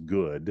weather is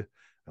good.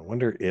 I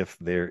wonder if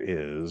there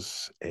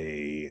is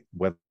a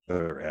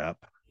weather app.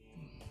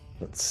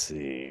 Let's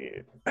see.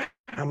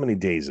 How many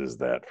days is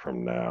that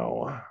from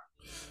now?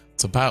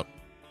 It's about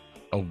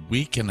a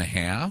week and a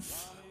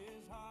half.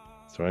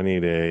 So I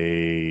need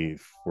a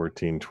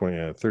 14, 20,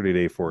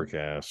 30-day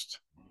forecast.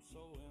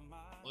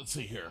 Let's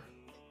see here.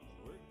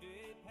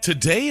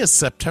 Today is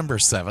September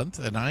 7th,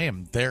 and I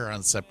am there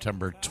on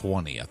September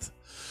 20th.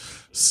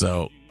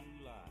 So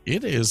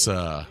it is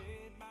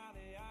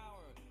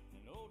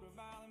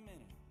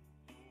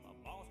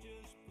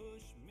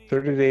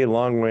 30-day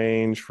long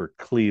range for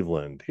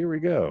Cleveland. Here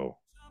we go.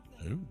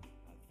 Ooh.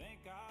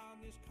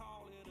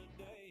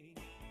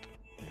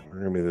 We're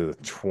going to be the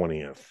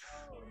 20th.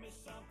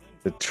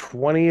 The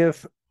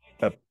 20th,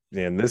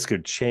 and this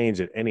could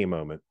change at any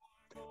moment.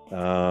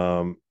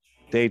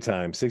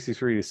 Daytime,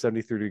 63 to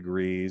 73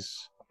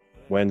 degrees.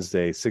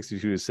 Wednesday,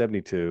 62 to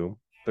 72.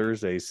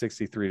 Thursday,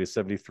 63 to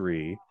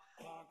 73.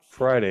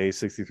 Friday,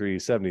 63 to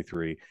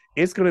 73.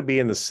 It's going to be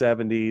in the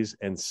 70s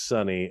and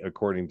sunny,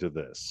 according to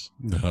this.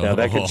 Now,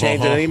 that could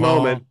change at any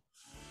moment,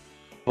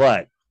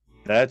 but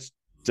that's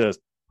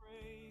just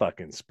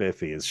fucking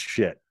spiffy as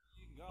shit.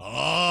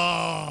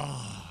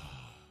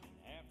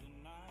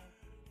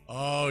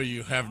 Oh,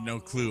 you have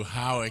no clue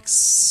how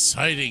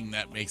exciting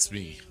that makes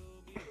me.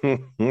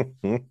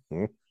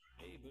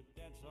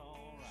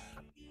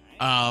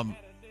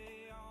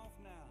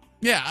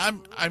 Yeah,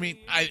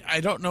 I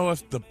don't know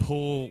if the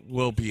pool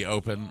will be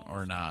open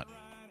or not.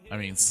 I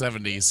mean,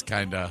 70s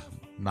kind of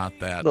not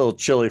that. A little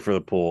chilly for the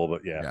pool,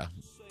 but yeah.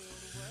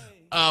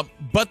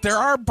 But there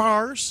are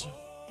bars.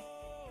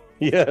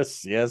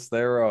 Yes,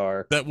 there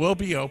are. That will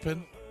be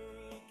open.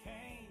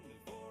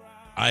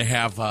 I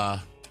have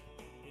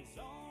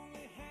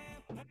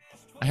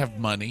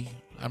money.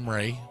 I'm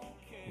Ray.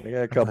 I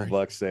got a couple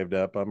bucks saved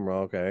up. I'm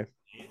okay.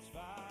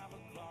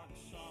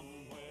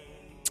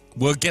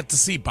 We'll get to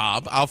see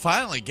Bob. I'll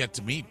finally get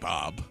to meet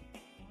Bob.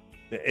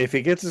 If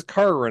he gets his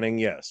car running,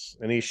 yes.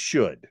 And he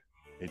should.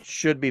 It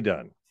should be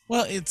done.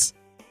 Well, it's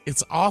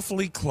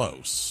awfully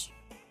close.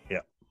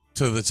 Yeah.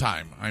 To the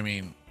time. I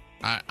mean,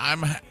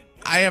 I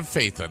have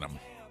faith in him.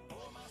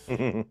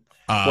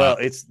 Well,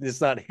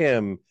 it's not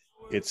him.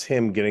 It's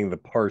him getting the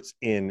parts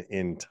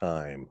in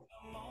time.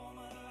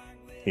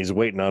 He's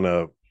waiting on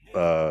a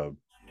oh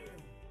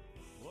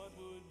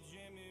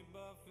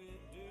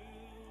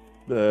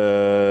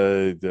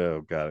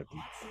god,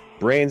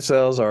 brain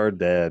cells are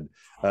dead.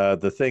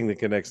 The thing that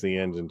connects the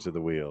engine to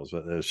the wheels,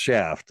 the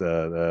shaft,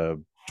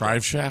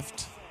 drive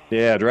shaft.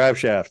 Yeah, drive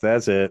shaft.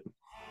 That's it.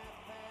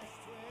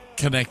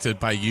 Connected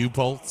by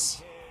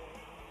U-bolts.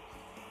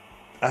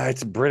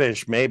 It's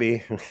British,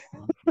 maybe.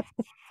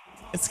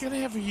 It's gonna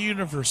have a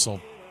universal.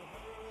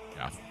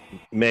 Yeah,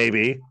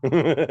 maybe.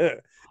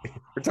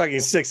 We're talking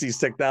 60s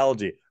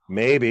technology.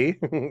 Maybe.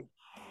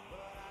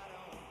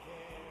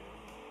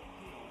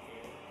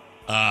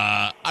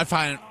 I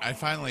I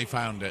finally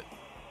found it.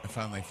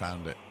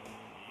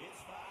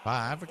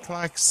 5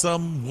 o'clock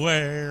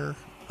somewhere.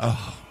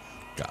 Oh,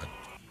 God.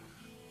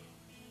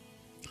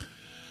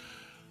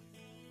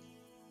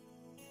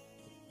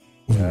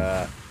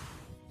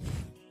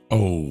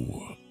 Oh.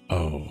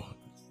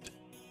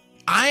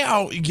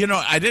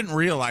 I didn't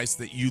realize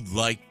that you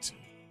liked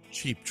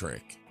Cheap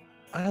Trick.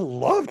 I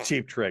love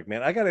Cheap Trick,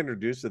 man. I got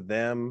introduced to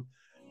them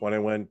when I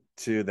went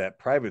to that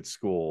private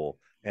school,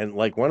 and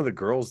like one of the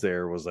girls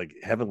there was like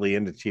heavily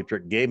into Cheap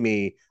Trick, gave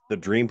me the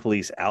Dream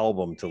Police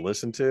album to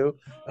listen to.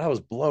 And I was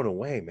blown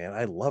away, man.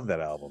 I love that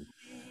album.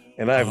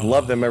 And I've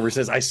loved them ever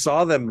since. I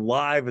saw them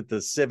live at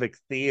the Civic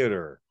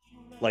Theater,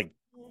 like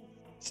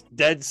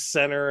dead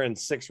center and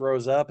 6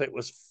 rows up. It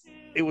was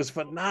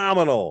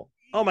phenomenal.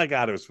 Oh my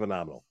God, it was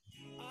phenomenal.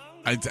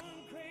 I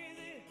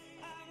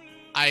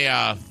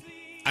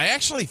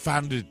actually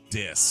found a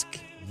disc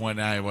when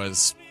I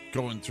was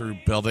going through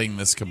building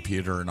this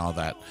computer and all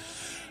that,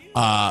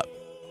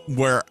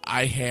 where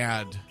I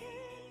had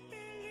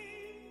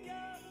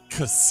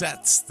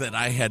cassettes that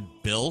I had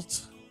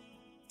built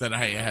that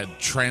I had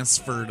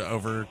transferred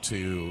over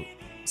to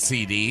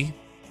CD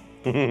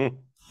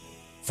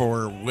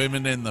for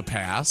Women in the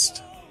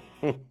Past.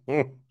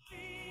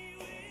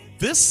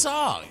 This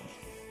song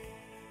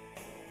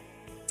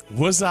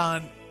was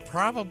on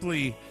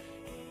probably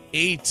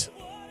 8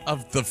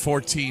 of the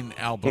 14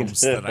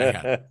 albums that I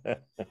had.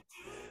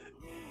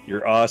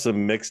 Your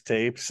awesome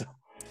mixtapes.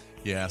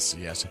 Yes.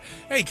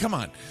 Hey, come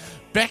on.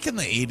 Back in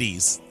the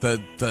 80s, the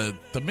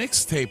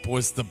mixtape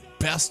was the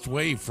best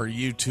way for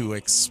you to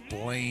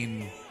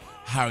explain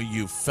how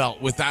you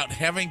felt without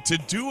having to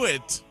do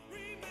it.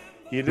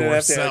 You didn't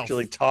have to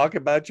actually talk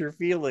about your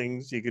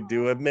feelings. You could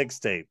do a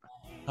mixtape.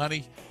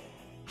 Honey,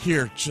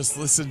 here, just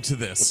listen to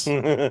this.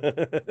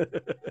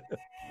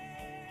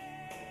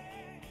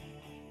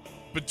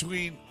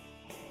 Between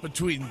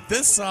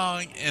this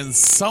song and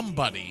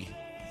Somebody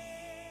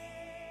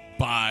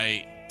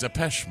by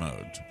Depeche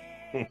Mode.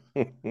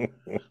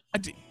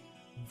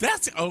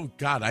 Oh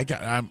God, I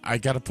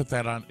got to put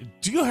that on.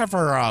 Do you have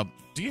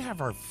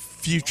our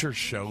future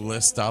show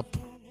list up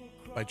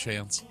by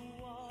chance?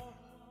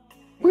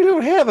 We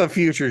don't have a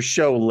future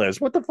show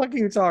list. What the fuck are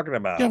you talking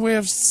about? Yeah, we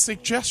have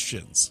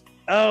suggestions.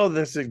 Oh,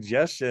 the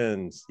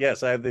suggestions.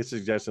 Yes, I have the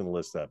suggestion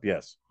list up.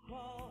 Yes.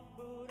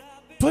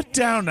 Put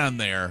down on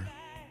there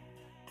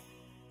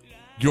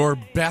your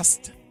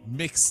best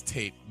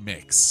mixtape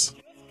mix.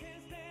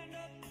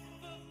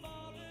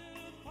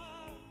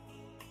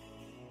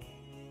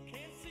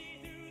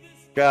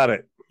 Got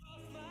it.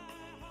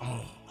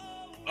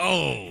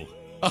 Oh.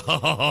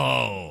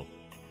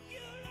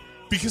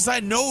 Because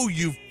I know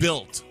you've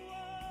built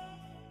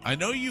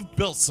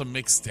some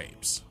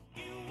mixtapes.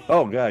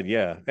 Oh God,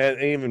 yeah.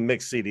 And even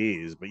mixed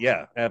CDs, but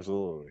yeah,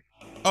 absolutely.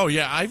 Oh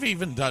yeah, I've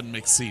even done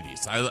mixed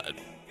CDs.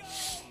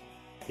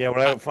 When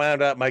I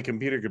found out my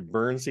computer could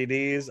burn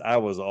CDs, I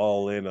was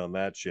all in on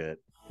that shit.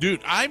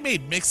 Dude, I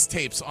made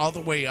mixtapes all the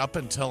way up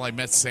until I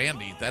met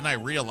Sandy. Then I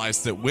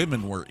realized that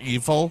women were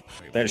evil.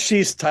 And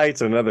She's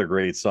Tight's another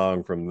great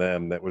song from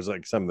them that was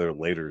like some of their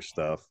later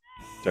stuff,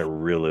 which I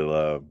really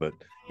love. But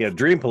yeah,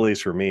 Dream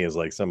Police for me is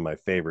like some of my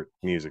favorite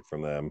music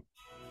from them.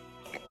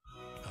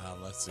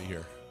 Let's see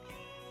here.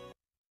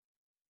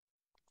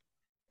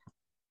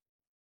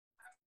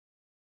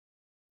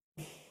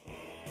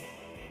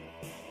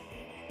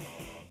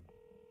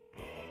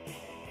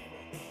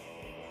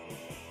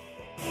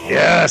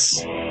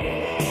 Yes.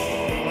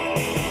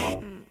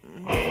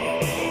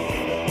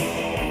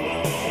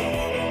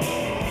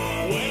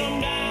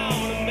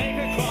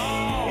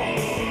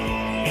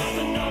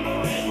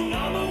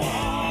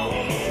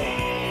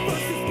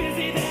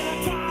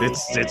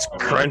 It's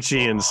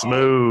crunchy and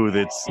smooth.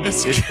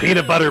 It's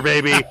peanut butter,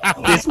 baby.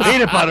 It's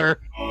peanut butter.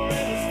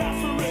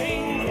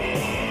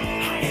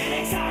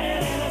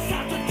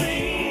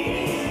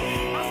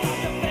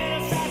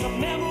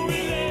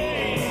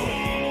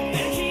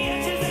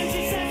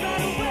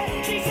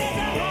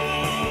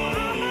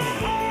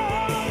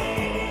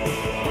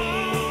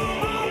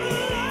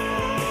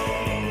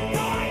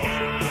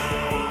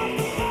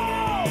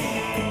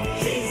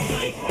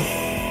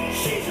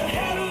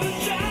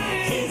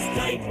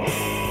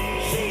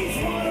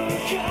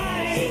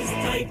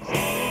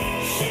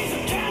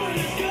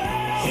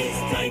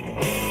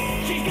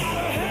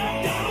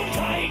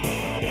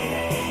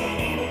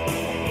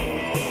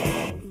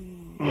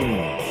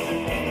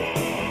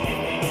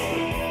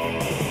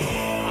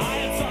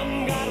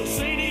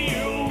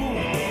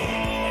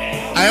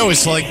 I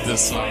always liked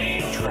this song.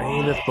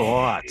 Train of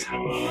Thought.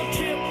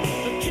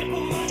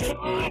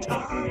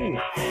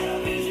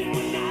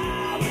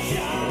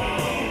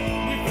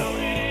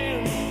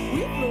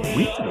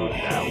 We float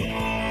down.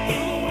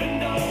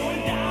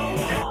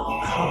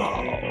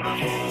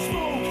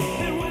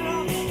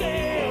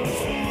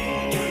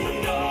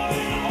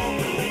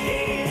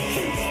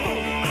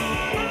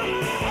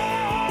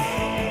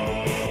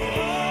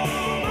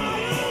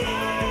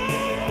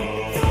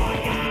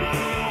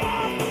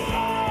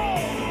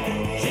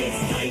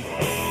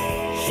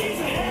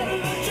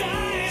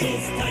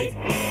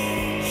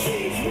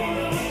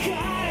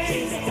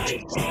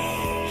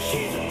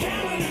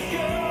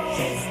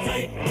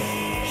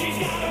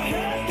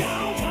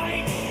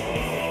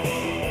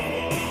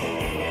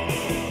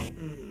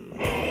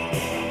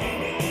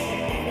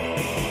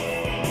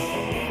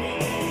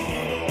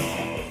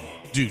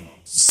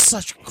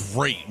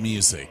 great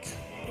music.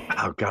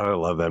 Oh God, I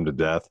love them to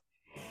death.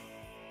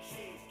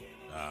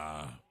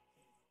 All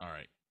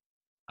right.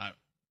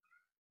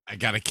 I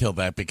got to kill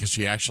that because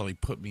she actually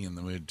put me in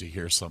the mood to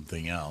hear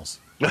something else.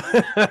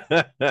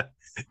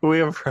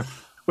 we went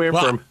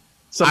from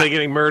somebody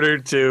getting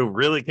murdered to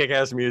really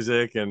kick-ass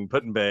music and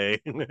put in bay.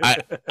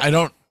 I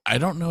don't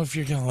know if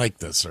you're gonna like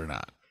this or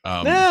not.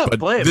 No, but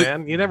play it,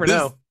 man. You never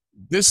know.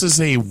 This is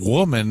a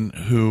woman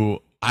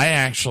who I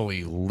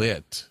actually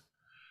lit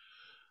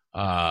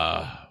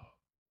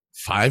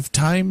 5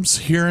 times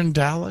here in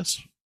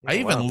Dallas.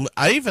 Oh,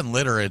 I even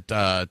lit her at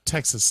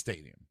Texas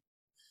Stadium.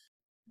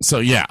 So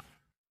yeah,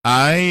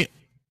 I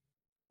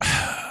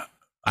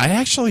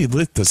actually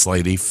lit this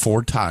lady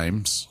 4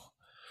 times.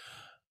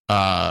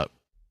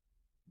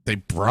 They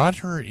brought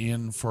her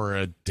in for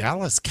a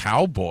Dallas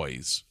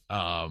Cowboys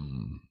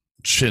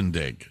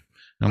shindig,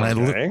 and I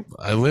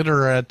lit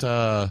her at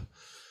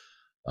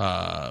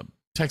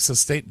Texas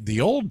State,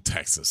 the old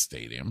Texas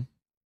Stadium.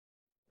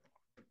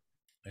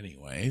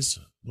 Anyways,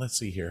 let's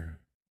see here.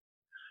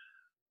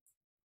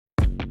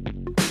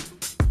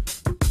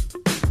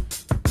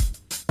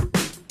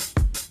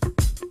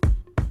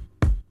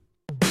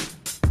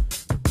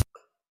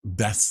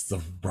 That's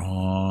the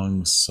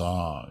wrong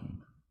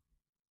song.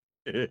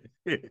 I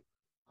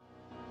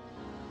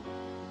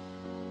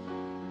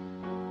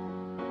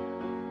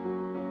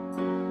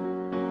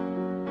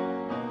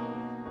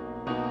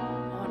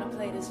want to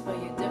play this for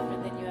you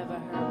different than you ever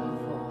heard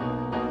before.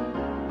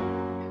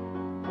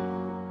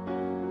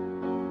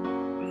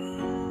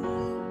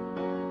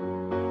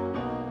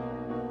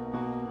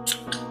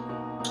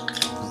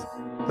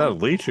 Not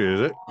Alicia,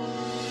 is it?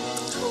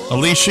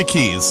 Alicia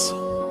Keys.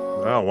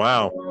 Oh,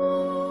 wow.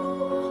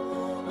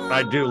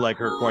 I do like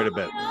her quite a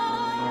bit.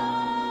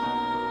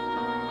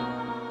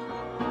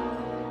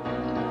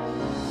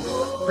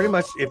 Pretty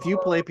much, if you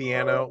play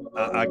piano,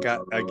 I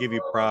give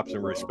you props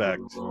and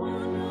respect.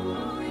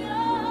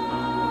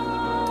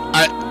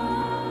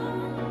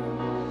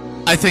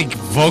 I think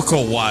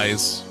vocal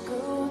wise,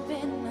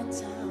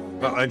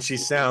 and she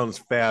sounds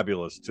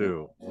fabulous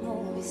too.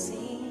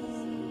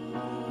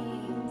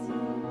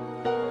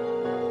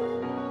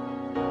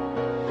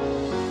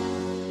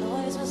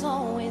 Noise was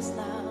always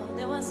loud.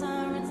 There were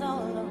sirens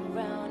all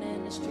around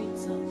in the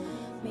streets of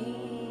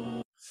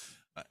me.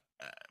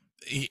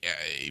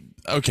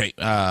 okay.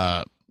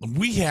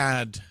 We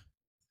had.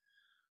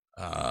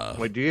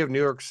 Wait, do you have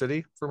New York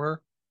City from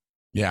her?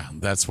 Yeah,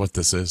 that's what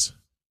this is.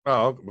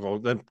 Oh, well,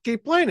 then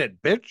keep playing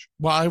it, bitch.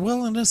 Well, I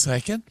will in a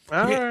second.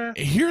 All right.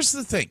 Here's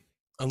the thing.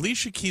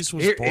 Alicia Keys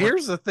was born.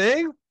 Here's the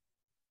thing.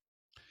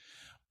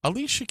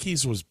 Alicia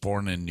Keys was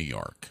born in New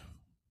York.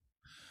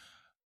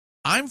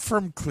 I'm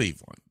from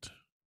Cleveland.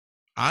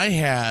 I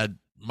had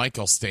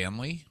Michael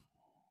Stanley,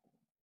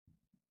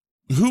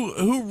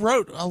 who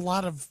wrote a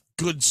lot of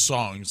good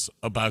songs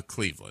about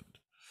Cleveland.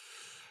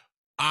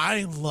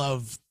 I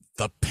love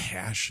the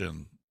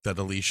passion that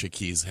Alicia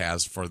Keys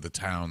has for the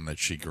town that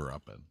she grew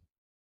up in.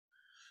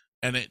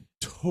 And it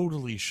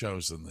totally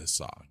shows in this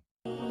song.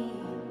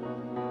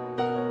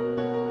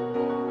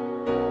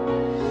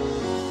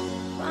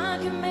 I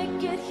can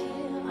make it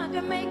here, I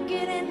can make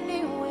it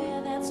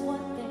anywhere, that's what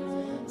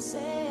they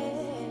say.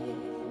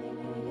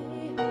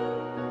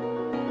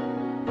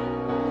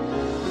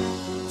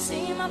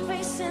 See my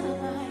face in the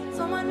lights,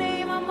 on my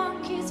name, my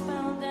monkeys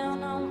found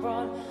down on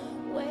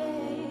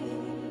Broadway.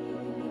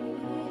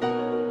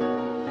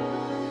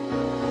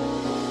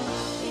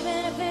 Even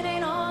if it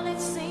ain't all it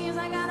seems,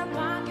 I got a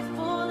pocket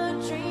full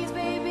of dreams,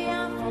 baby,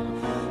 I'm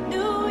from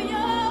New York.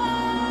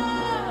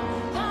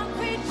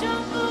 Concrete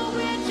jungle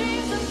where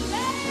dreams are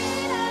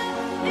made of.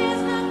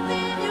 There's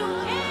nothing you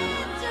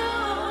can't do.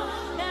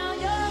 Now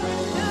you're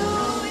in New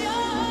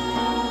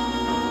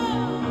York.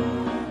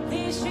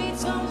 These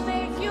streets will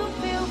make you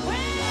feel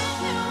brand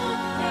new.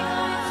 Big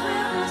lights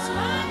will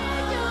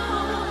inspire you.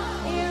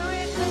 Here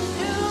in the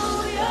New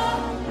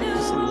York, Is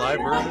this a live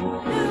version?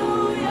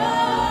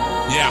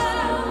 Yeah.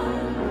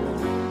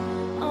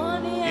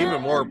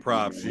 Even more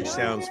props. She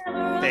sounds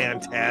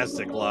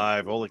fantastic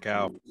live. Holy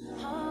cow.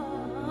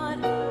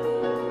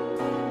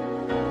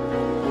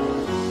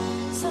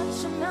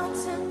 Such a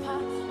melting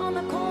pot on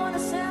the corner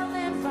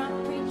selling rock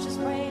preachers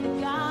pray to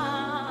God.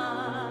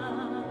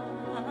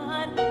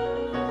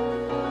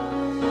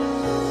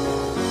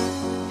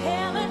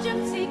 Hail a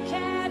gypsy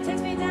cab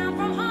takes me down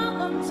from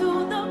Harlem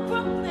to the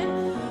Brooklyn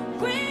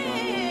Bridge.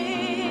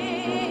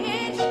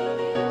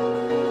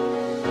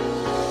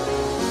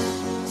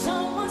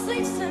 Someone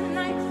sleeps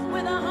tonight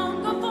with a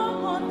hunger for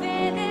more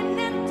than an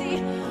empty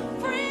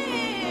fridge.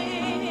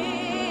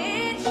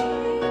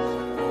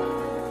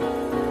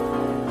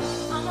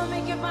 I'ma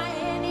make it by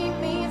any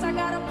means. I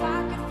got a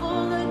pocket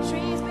full of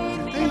dreams,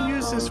 baby. Did they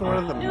use this in one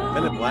of the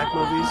Men in Black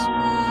movies?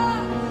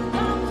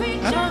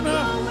 I don't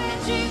know.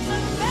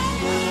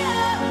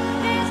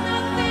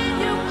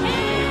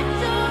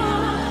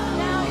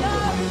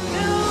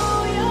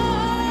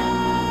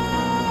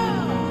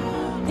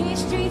 These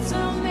streets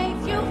will make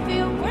you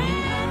feel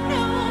brand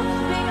new.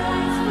 Big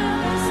lights will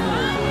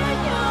inspire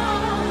you.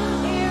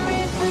 Here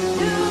in the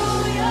New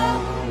York.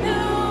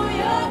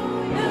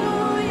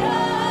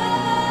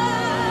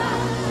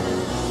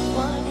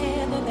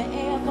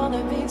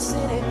 the big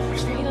city.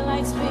 Street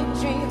lights, big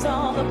dreams,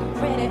 all looking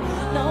pretty.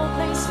 No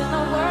place in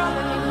the world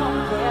that can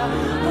compare.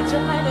 Put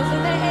your lighters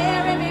in the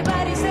air,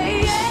 everybody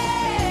say yeah.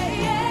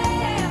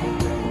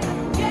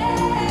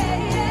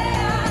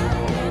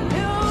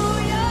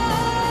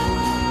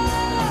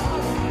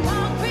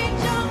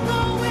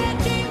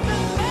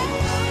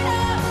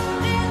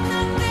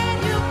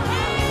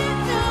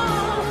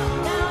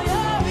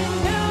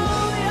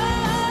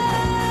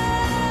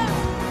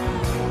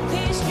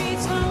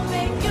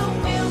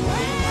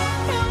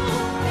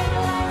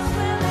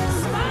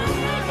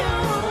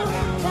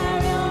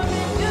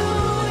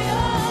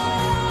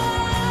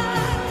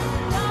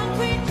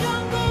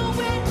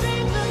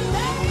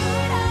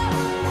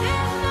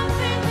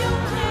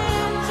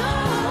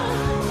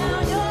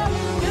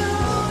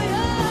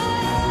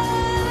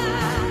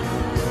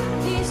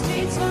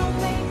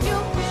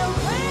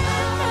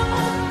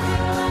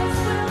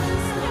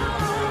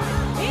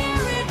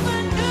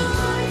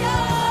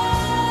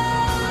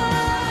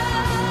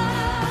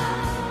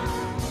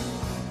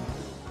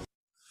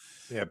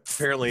 Yeah,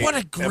 apparently What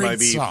a great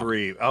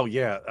MIB3. Oh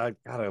yeah,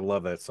 I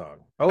love that song.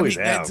 Always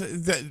have.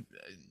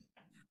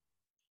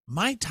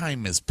 My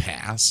time is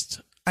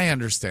past. I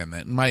understand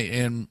that.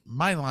 In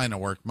my line of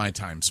work, my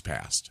time's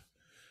past.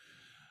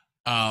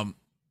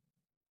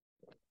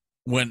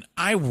 When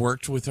I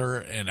worked with her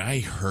and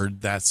I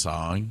heard that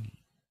song,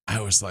 I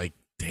was like,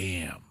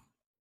 damn,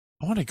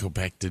 I want to go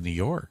back to New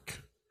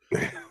York.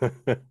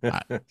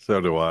 So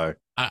do I.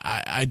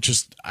 I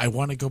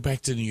want to go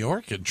back to New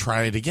York and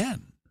try it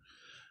again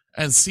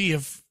and see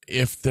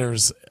if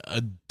there's a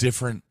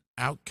different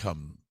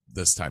outcome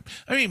this time.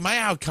 I mean, my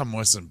outcome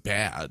wasn't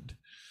bad.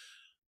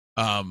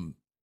 And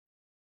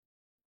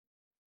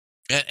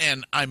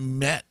I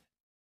met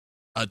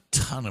a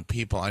ton of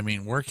people. I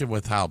mean, working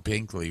with Hal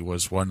Binkley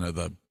was one of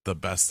the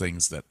best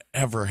things that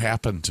ever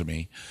happened to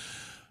me.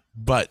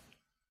 But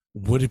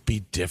would it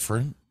be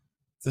different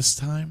this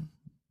time?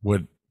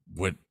 Would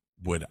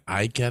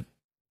I get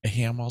a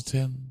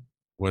Hamilton?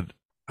 Would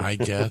I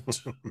get,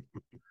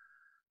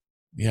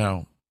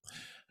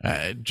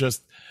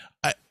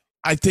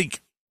 I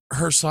think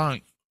her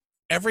song,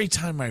 every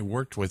time I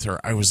worked with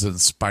her, I was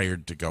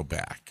inspired to go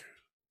back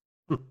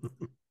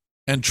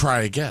and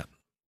try again.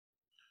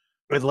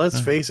 But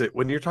let's face it,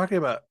 when you're talking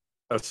about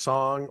a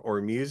song or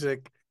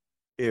music,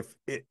 if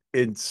it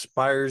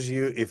inspires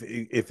you,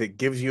 if it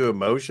gives you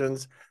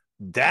emotions,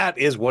 that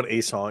is what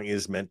a song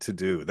is meant to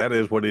do. That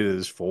is what it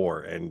is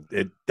for. And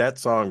that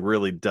song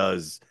really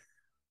does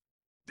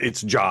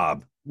its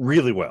job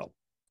really well.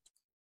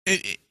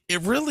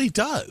 It really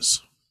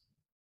does.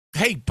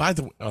 Hey, by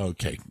the way,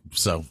 okay,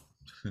 so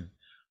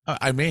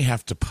I may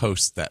have to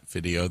post that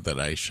video that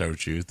I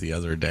showed you the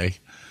other day.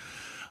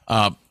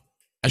 I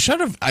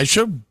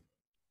showed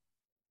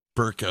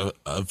Burke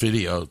a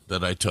video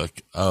that I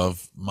took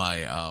of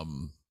my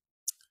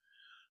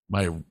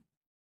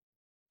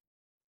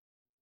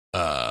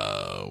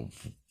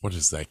what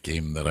is that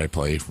game that I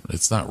play?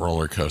 It's not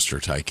Roller Coaster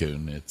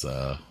Tycoon. It's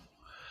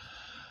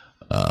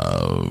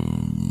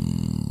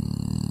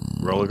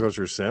Roller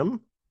Coaster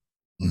Sim?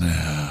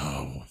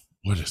 No.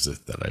 What is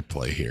it that I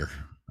play here?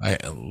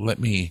 Let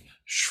me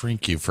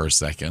shrink you for a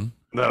second.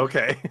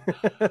 Okay.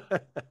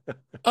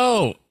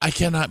 Oh, I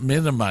cannot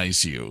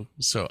minimize you,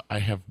 so I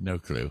have no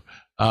clue.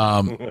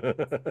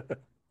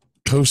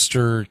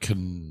 Coaster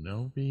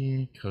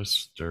Kenobi?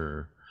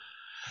 Coaster...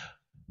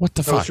 What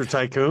the Coaster fuck?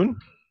 Tycoon?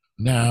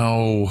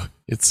 No,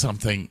 it's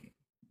something...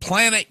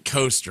 Planet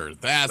Coaster.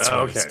 That's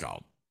what it's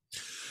called.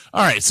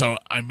 All right, so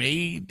I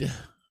made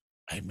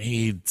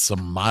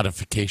some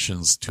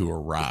modifications to a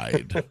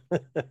ride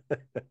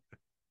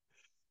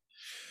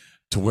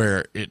to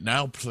where it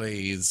now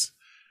plays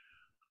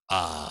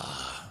a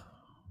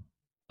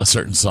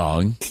certain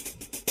song.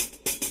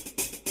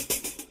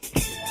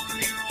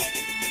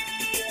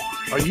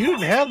 Oh, you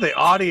didn't have the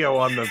audio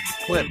on the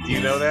clip. Do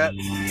you know that?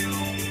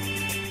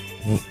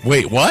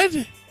 Wait, what?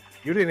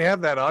 You didn't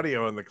have that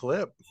audio in the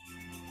clip.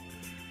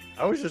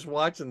 I was just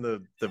watching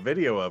the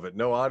video of it.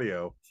 No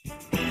audio.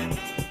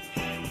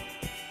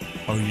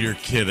 Oh, you're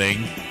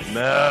kidding.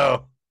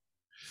 No.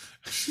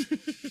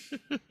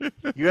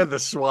 You had the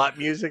SWAT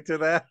music to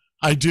that?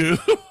 I do.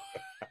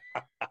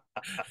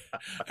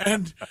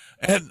 and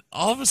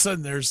all of a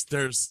sudden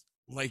there's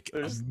like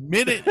a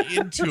minute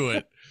into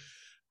it,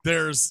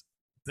 there's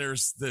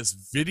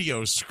this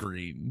video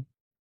screen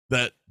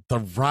that the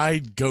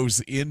ride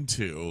goes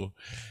into,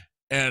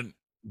 and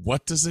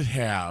what does it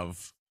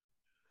have?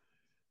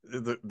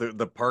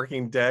 The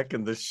parking deck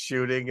and the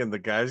shooting and the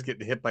guys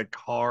getting hit by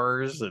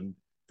cars, and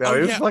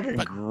it was fucking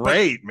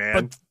great,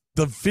 man. But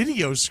the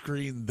video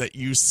screen that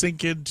you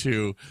sink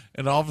into,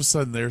 and all of a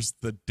sudden there's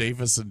the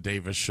Davis and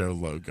Davis show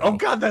logo. Oh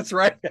God, that's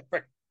right.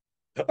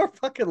 Our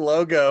fucking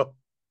logo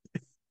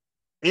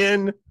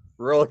in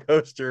Roller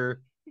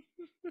Coaster.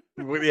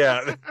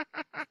 Yeah.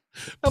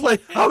 I'm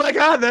like, oh my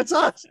God, that's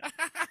us.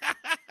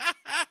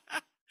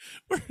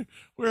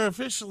 We're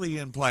officially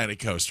in Planet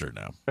Coaster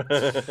now.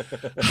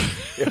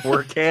 Yeah,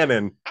 we're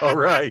canon. All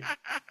right.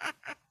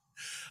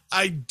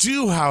 I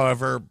do,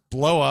 however,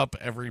 blow up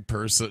every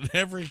person,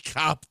 every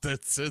cop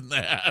that's in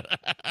that.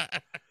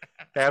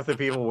 Half the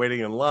people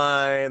waiting in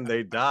line,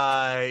 they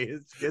die.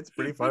 It's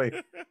pretty funny.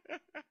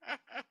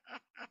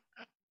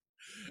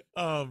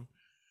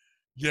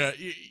 Yeah,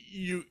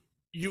 you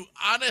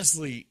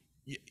honestly,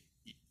 you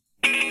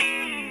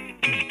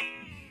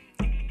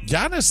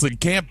honestly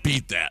can't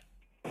beat that.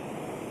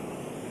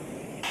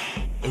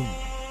 Ooh.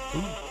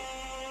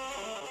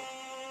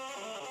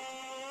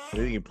 I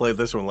think you played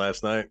this one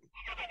last night.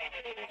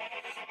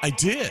 I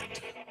did.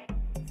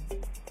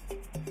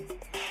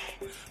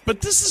 But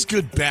this is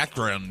good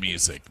background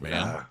music,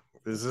 man.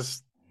 Is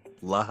this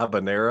La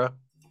Habanera?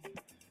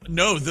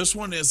 No, this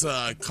one is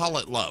Call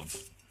It Love.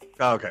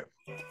 Oh, okay.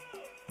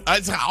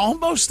 It's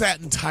almost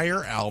that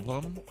entire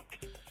album.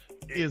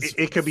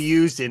 It could be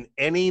used in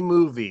any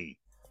movie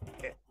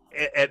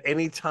at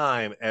any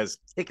time as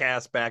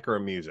kick-ass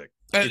background music.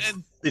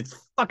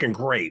 It's fucking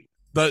great.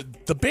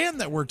 The band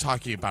that we're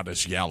talking about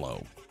is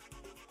Yellow.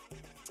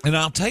 And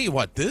I'll tell you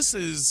what,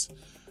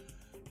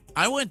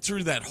 I went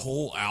through that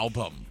whole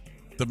album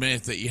the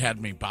minute that you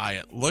had me buy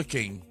it,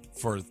 looking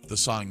for the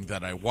song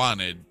that I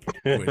wanted,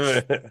 which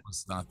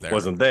was not there.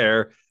 Wasn't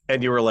there.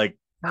 And you were like,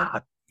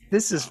 God,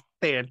 this is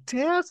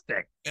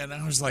fantastic. And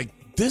I was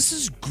like, this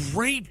is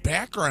great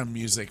background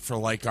music for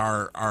like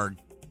our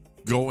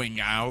going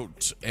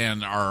out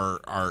and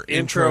our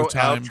intro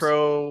times.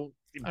 Outro,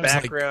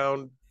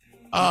 background.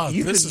 Like,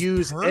 you could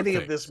use perfect. any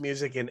of this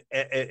music, and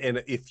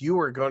if you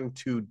were going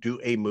to do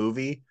a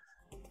movie,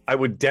 I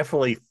would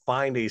definitely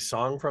find a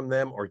song from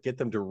them or get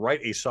them to write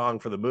a song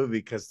for the movie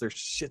because their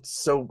shit's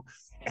so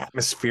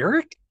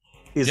atmospheric.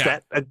 Is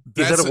that a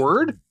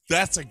word?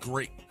 That's a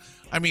great.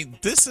 I mean,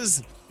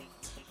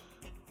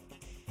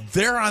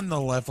 they're on the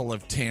level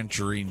of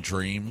Tangerine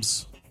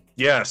Dreams.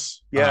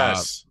 Yes.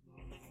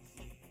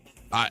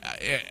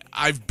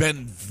 I've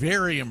been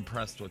very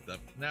impressed with them.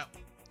 Now,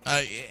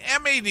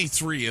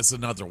 M83 is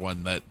another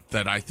one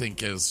that I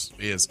think is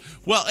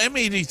well,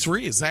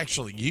 M83 is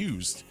actually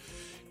used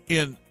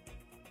in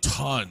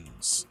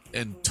tons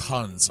and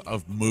tons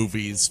of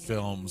movies,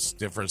 films,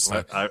 different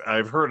stuff.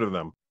 I've heard of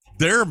them.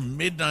 Their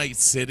Midnight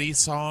City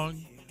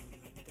song,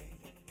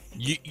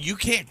 you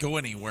can't go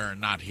anywhere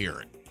and not hear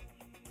it.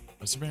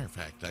 As a matter of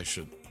fact, I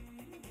should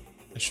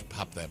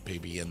pop that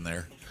baby in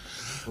there.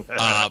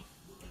 Well,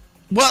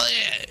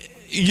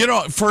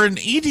 for an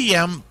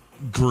EDM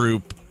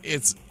group,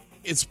 it's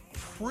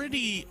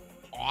pretty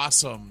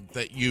awesome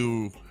that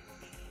you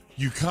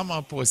come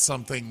up with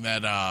something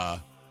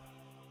that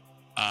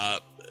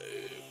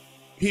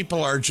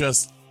people are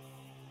just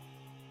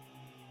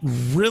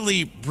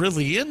really,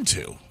 really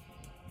into.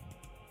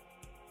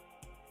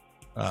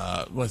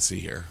 Let's see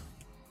here.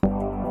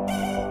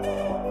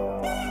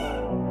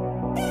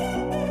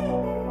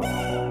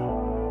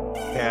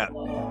 Cat,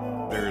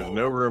 there is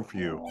no room for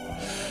you.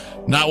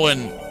 Not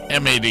when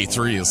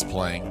M83 is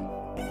playing.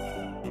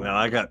 Now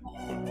I got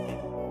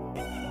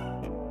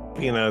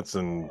peanuts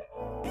and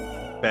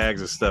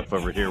bags of stuff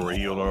over here where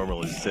he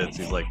normally sits.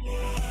 He's like,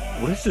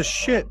 "What is this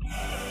shit?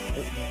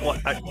 What?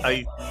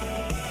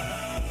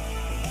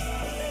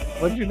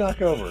 What did you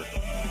knock over?"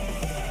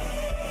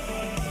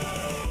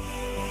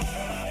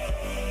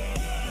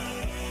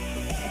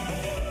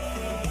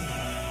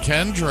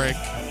 Kendrick.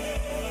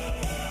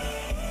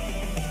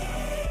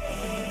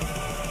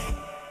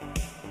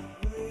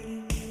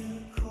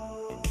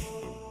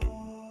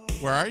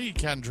 Where are you,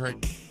 Kendrick?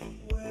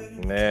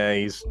 Nah,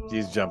 he's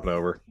jumping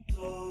over.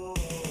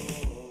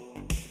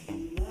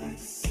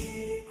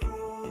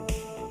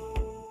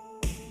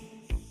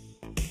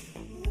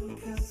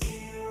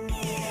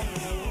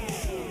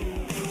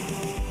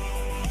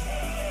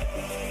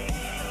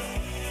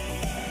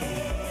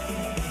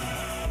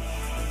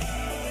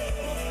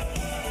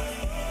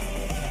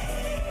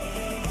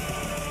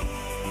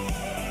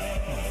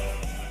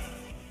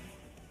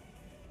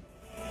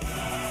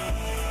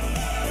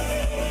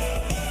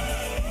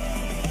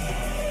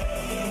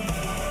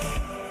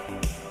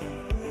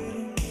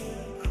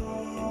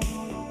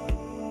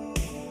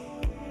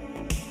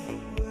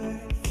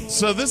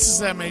 So this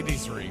is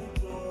M83,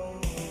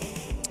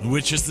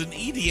 which is an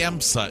EDM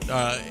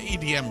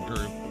EDM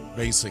group,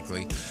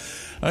 basically.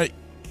 Oh,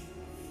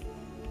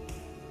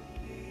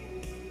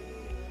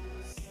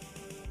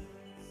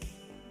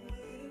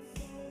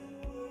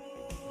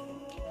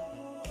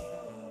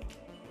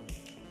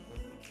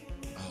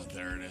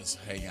 there it is.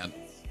 Hang on.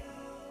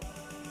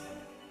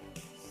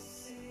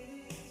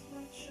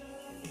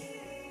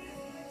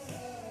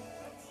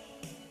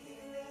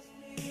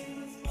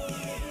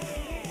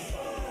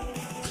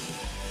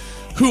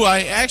 Who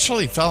I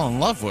actually fell in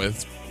love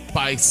with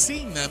by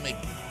seeing them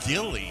at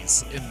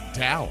Gillies in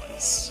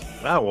Dallas.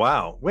 Oh,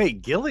 wow.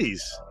 Wait,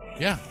 Gillies?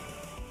 Yeah.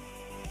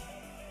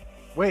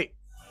 Wait,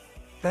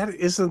 that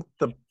isn't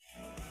the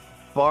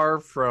bar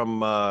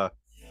from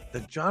the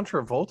John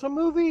Travolta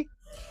movie?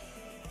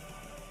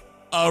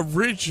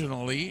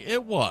 Originally,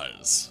 it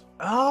was.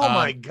 Oh,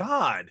 my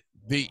God.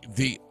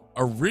 The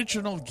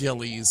original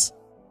Gillies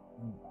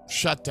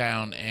shut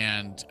down,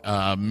 and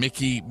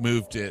Mickey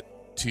moved it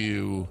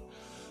to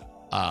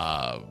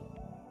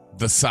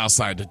the south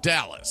side of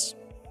Dallas.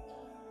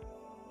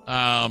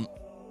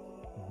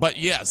 But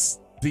yes,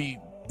 the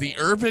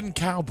Urban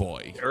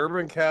Cowboy.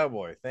 Urban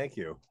Cowboy. Thank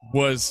you.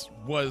 Was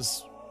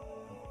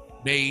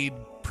made,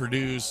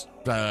 produced,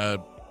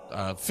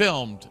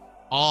 filmed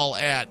all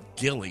at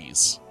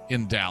Gilley's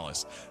in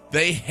Dallas.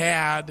 They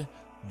had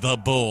the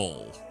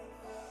bull.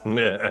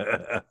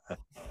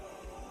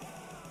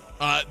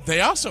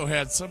 They also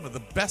had some of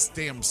the best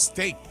damn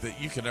steak that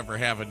you could ever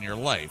have in your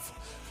life.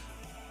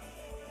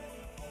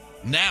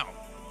 Now,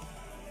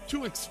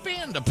 to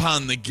expand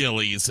upon the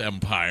Gilley's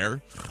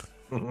empire,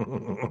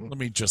 let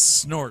me just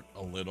snort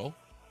a little.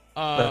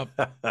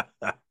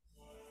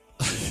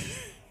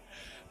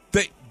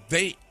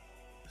 They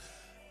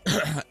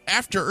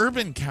after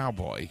Urban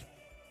Cowboy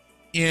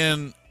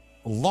in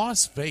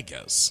Las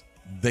Vegas,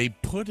 they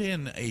put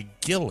in a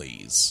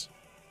Gilley's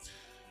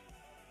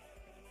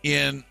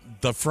in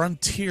the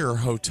Frontier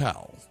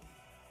Hotel,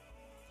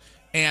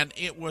 and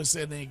it was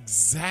an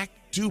exact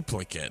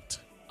duplicate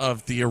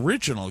of the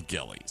original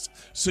Gilley's.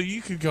 So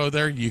you could go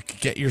there, you could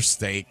get your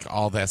steak,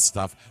 all that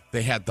stuff.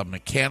 They had the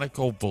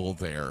mechanical bull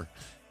there.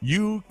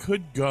 You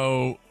could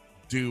go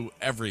do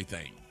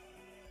everything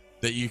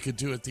that you could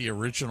do at the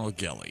original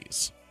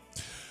Gilley's.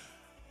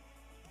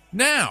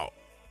 Now,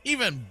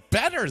 even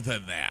better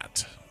than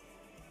that,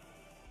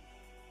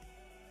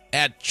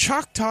 at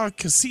Choctaw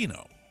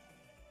Casino,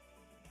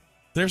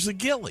 there's a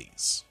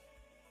Gilley's.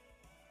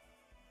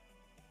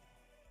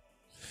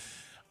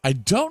 I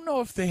don't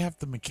know if they have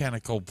the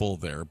mechanical bull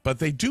there, but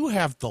they do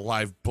have the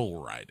live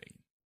bull riding.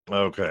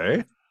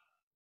 Okay.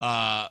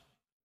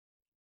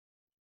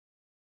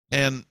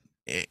 And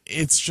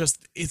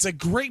it's a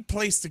great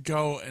place to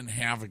go and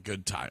have a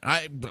good time.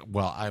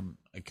 I'm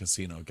a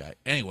casino guy.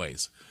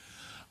 Anyways,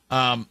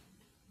 I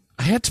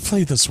had to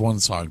play this one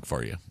song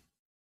for you.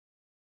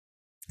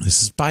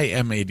 This is by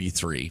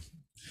M83.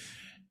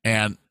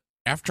 And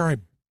after I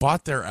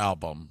bought their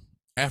album,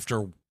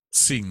 after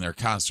seeing their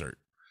concert,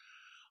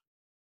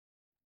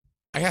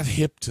 I got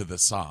hip to the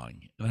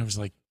song, and I was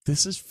like,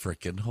 this is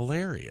freaking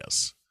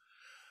hilarious.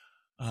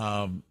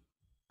 All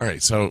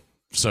right, so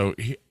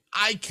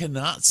I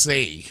cannot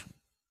say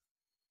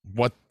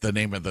what the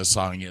name of the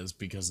song is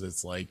because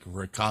it's like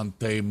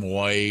Recante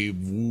Moi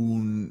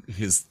Un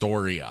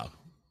Historia.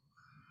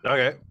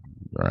 Okay.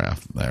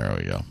 There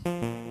we go.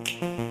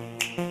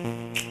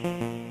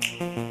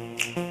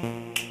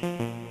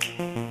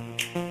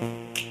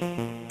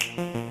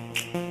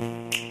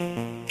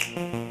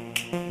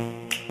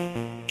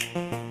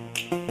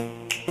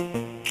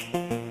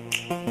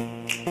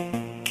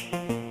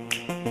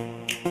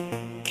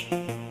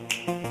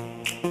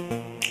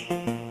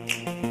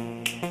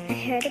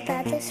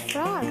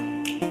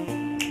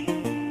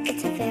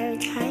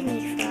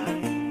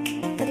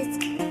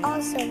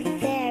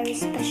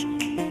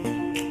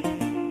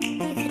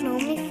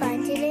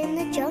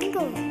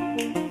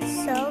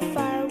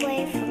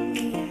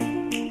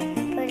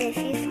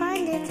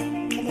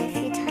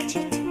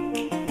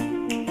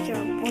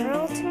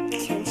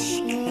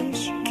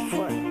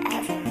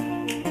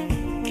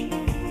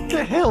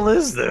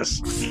 Is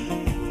this?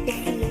 If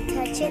you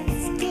touch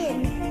its skin,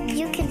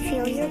 you can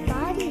feel your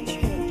body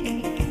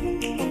changing.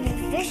 And your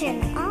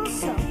vision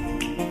also.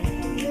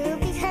 Blue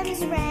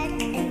becomes red,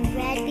 and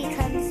red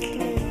becomes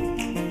blue.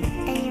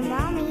 And your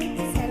mommy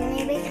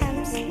suddenly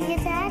becomes your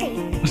daddy.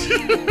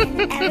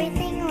 And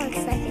everything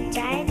looks like a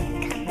giant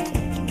cupcake.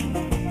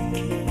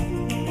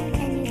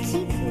 And you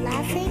keep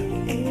laughing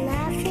and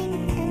laughing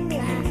and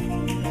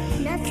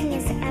laughing. Nothing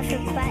is ever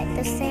quite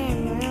the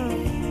same, really.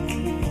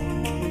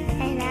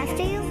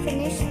 After you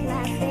finish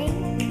laughing,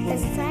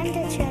 it's time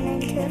to turn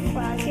into a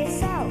frog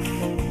yourself.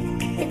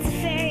 It's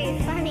very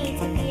funny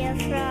to be a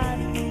frog.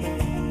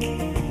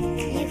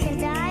 You can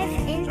dive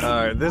into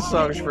Alright, this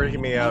song's freaking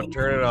me out.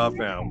 Turn it off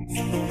now.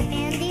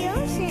 and the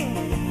ocean.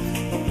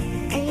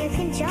 And you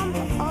can jump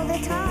all the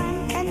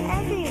time and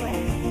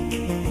everywhere.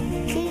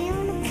 Do you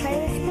want to play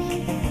with me?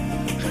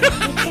 You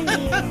can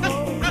be a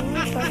whole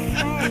group of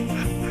friends.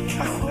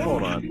 A whole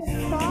Hold on. group of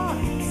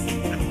frogs.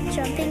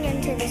 Jumping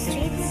into the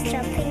streets,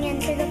 jumping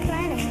into the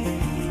planet,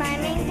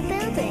 climbing the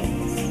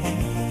buildings,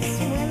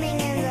 swimming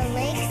in the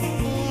lakes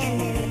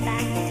and in the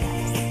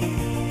bathtubs.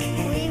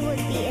 We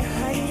would be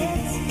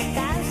hundreds,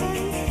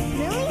 thousands,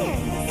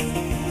 millions.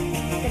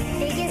 The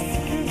biggest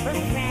group of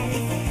friends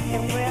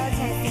the world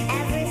has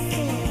ever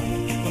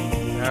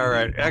seen.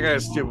 Alright, I got a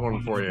stupid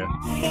one for you.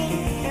 Think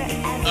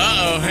forever.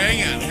 Uh-oh,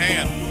 hang on.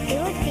 It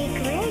would be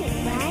great,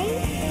 right?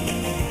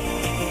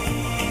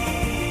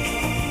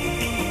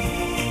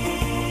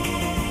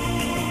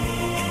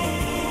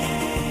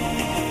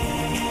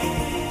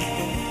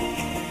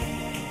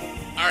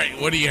 All right,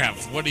 what do you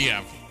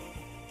have?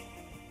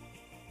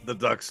 The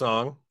duck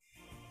song.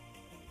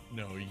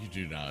 No, you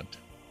do not.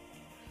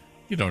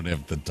 You don't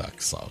have the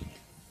duck song.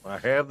 I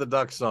have the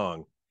duck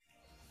song.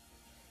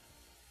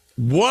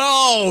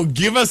 Whoa,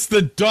 give us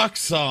the duck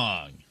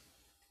song.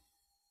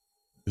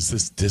 Is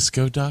this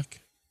Disco Duck?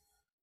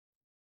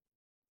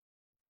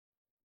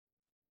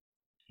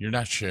 You're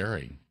not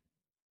sharing.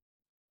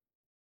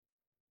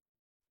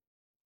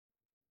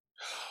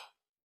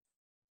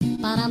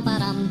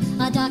 Ba-dum-ba-dum.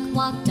 A duck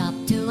walked up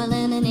to a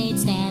lemonade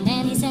stand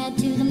and he said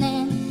to the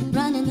man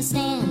running the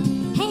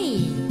stand,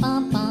 "Hey,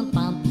 bump, bump,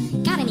 bump,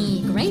 got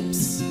any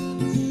grapes?"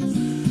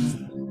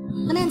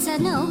 The man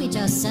said, "No, we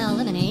just sell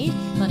lemonade,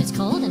 but it's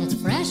cold and it's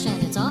fresh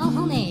and it's all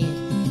homemade.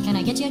 Can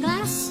I get you a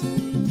glass?"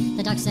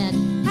 The duck said,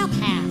 "I'll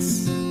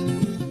pass."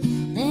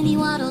 Then he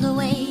waddled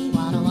away,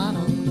 waddle,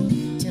 waddle,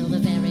 till the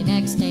very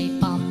next day,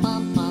 bump,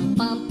 bump, bump,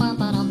 bump, bump,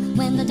 ba-dum.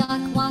 When the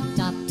duck walked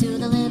up to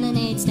the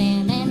lemonade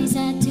stand and he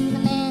said to the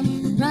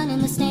man running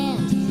the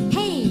stand,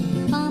 "Hey,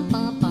 bump,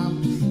 bump,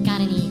 bump,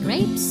 got any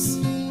grapes?"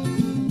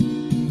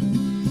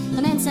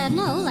 The man said,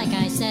 "No, like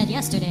I said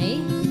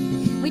yesterday,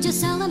 we just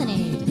sell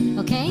lemonade,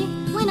 okay?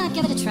 Why not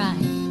give it a try?"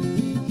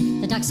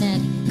 The duck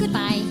said,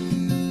 "Goodbye."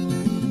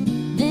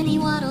 Then he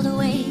waddled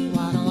away,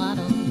 waddle,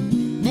 waddle.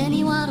 Then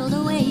he waddled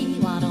away,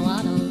 waddle,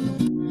 waddle.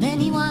 Then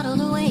he waddled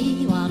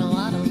away, waddle,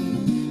 waddle,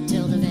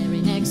 till the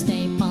very next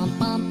day, bump,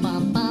 bump,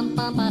 bump, bump,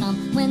 bump, ba-dum.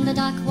 When the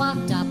duck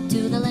walked up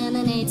to the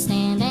lemonade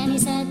stand and he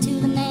said to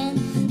the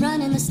man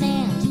running the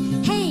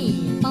stand, "Hey,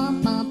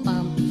 bump, bump,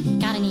 bump,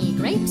 got any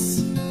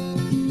grapes?"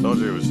 Told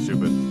you it was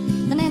stupid.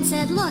 The man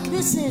said, "Look,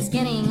 this is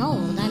getting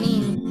old. I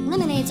mean,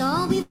 lemonade's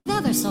all we've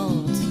ever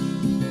sold.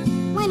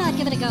 Why not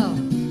give it a go?"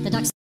 The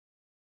duck said,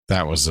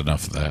 That was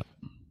enough of that.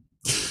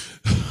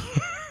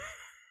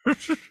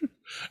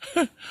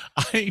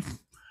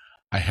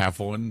 I have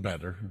one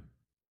better.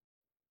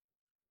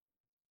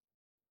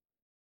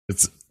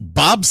 It's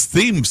Bob's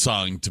theme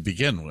song to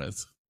begin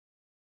with.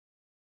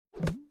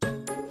 Ping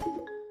pong.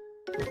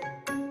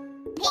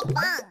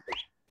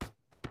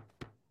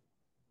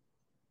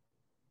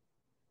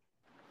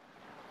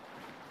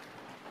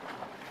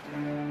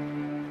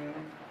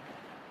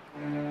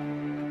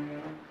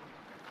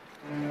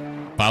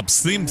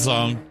 Bob's theme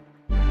song.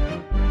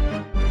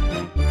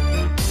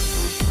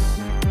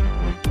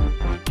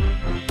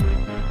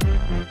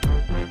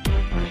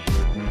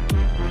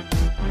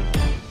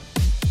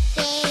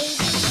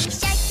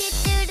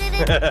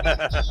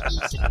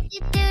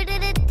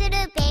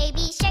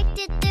 Baby shark,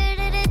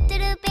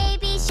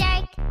 baby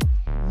shark.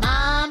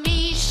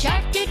 Mommy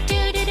shark, do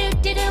do do do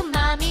do do.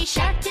 Mommy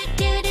shark, do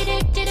do do do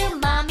do do.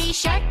 Mommy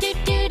shark, do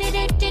do do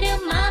do do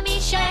do.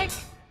 Mommy shark.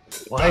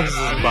 Why is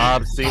this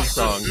Bob's theme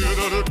song?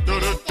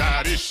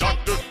 Daddy shark,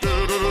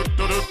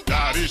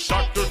 daddy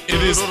shark,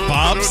 It is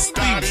Bob's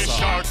theme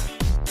song.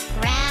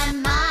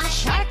 Grandma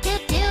shark, do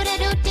do do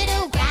do do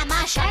do.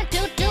 Grandma shark,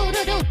 do do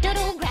do do do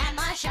do.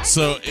 Grandma shark.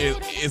 So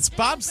it's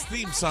Bob's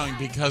theme song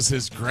because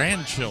his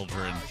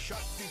grandchildren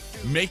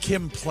make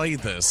him play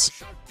this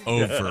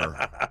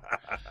over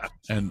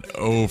and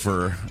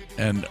over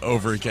and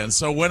over again.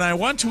 So when I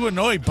want to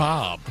annoy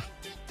Bob,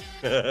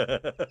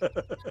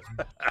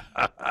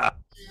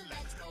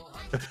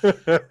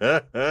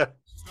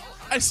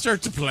 I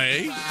start to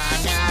play.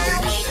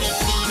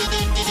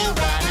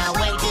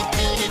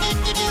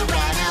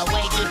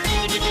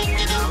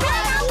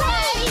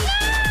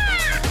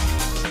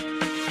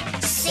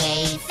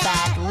 Safe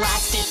at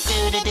last,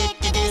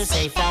 do-do-do-do-do.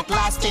 Safe at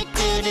last,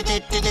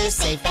 do-do-do-do-do.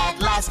 Safe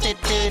at last,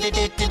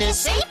 do-do-do-do-do.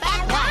 Safe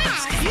at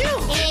last.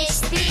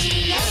 It's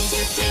the end,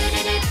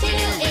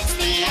 do-do-do-do-do. It's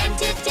the end,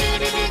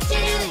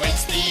 do-do-do-do-do.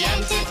 It's the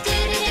end,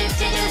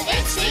 do-do-do-do-do.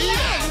 It's the end.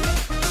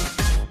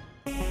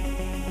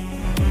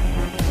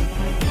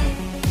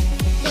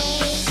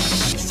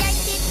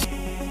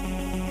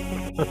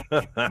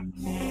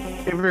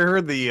 Have you ever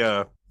heard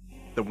the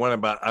one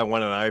about I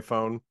want an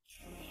iPhone?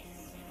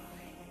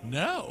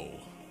 No.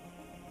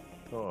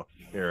 Oh,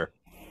 here.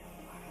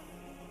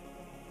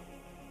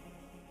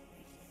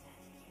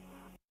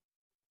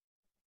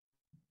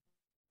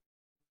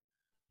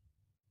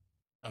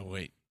 Oh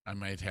wait, I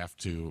might have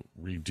to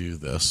redo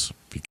this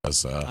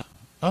because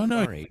oh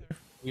no. Sorry,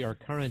 we are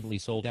currently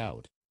sold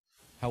out.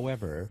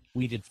 However,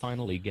 we did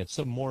finally get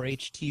some more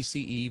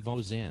HTC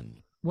Evos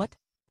in. What?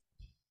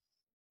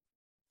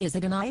 Is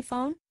it an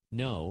iPhone?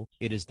 No,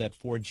 it is that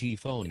 4G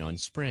phone on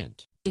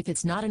Sprint. If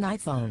it's not an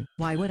iPhone,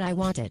 why would I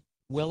want it?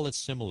 Well, it's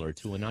similar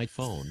to an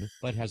iPhone,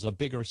 but has a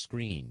bigger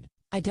screen.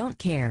 I don't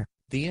care.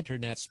 The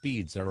internet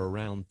speeds are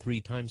around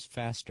 3 times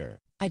faster.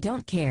 I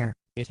don't care.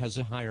 It has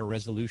a higher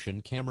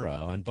resolution camera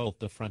on both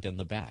the front and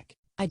the back.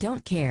 I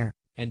don't care.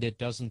 And it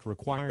doesn't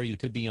require you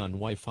to be on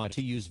Wi-Fi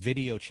to use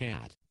video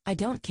chat. I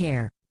don't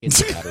care.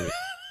 It's battery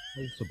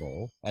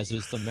replaceable, as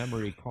is the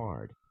memory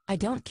card. I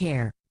don't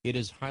care. It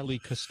is highly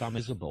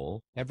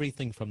customizable,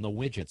 everything from the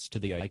widgets to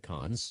the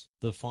icons,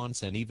 the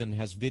fonts, and even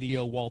has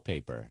video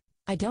wallpaper.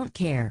 I don't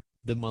care.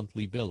 The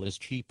monthly bill is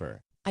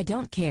cheaper. I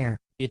don't care.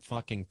 It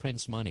fucking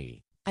prints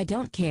money. I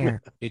don't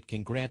care. It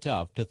can grant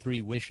up to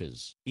 3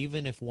 wishes,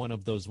 even if one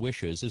of those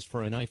wishes is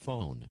for an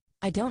iPhone.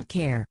 I don't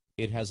care.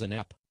 It has an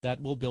app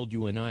that will build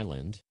you an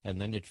island,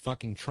 and then it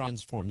fucking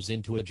transforms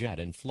into a jet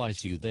and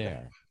flies you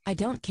there. I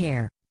don't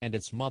care. And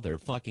it's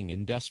motherfucking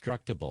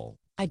indestructible.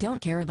 I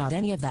don't care about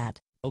any of that.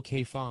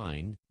 Okay,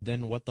 fine,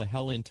 then what the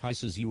hell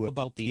entices you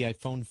about the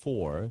iPhone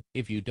 4,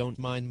 if you don't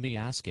mind me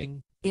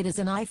asking? It is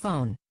an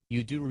iPhone.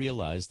 You do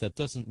realize that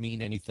doesn't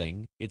mean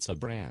anything, it's a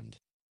brand.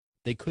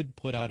 They could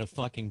put out a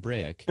fucking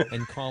brick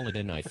and call it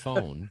an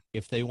iPhone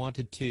if they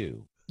wanted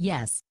to.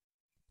 Yes.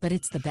 But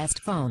it's the best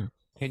phone.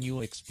 Can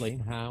you explain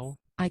how?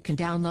 I can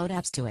download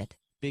apps to it.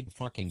 Big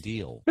fucking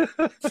deal.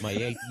 My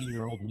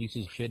 18-year-old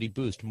niece's shitty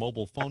Boost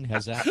mobile phone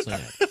has apps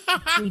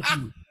in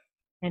it.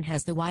 And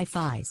has the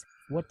Wi-Fi's.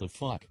 What the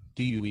fuck?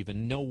 Do you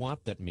even know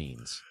what that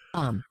means?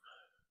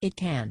 It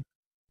can.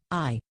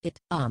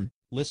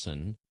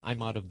 Listen,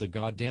 I'm out of the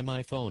goddamn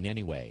iPhone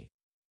anyway.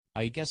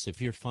 I guess if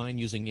you're fine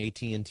using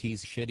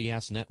AT&T's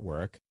shitty-ass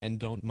network, and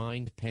don't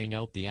mind paying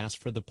out the ass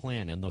for the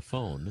plan and the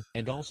phone,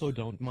 and also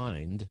don't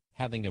mind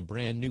having a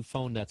brand new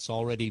phone that's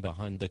already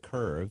behind the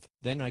curve,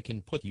 then I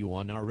can put you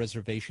on our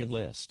reservation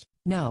list.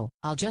 No,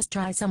 I'll just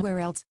try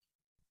somewhere else.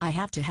 I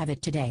have to have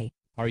it today.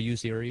 Are you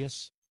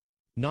serious?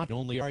 Not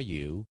only are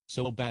you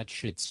so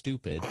batshit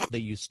stupid that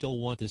you still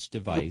want this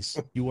device,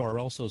 you are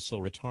also so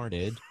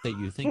retarded that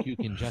you think you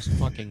can just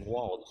fucking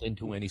waltz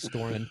into any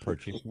store and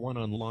purchase one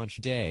on launch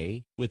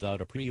day without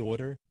a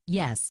pre-order?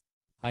 Yes.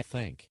 I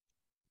think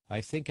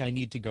I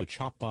need to go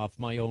chop off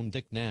my own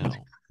dick now.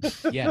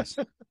 Yes.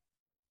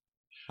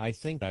 I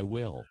think I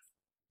will.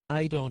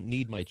 I don't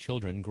need my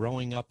children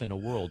growing up in a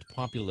world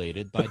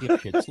populated by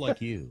dipshits like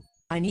you.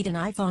 I need an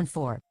iPhone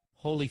 4.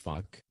 Holy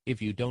fuck, if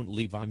you don't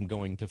leave I'm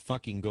going to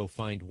fucking go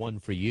find one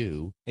for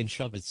you, and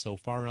shove it so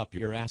far up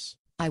your ass.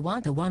 I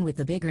want the one with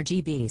the bigger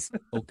GBs.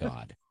 Oh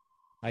god.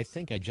 I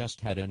think I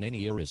just had an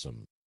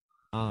aneurysm.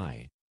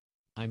 I'm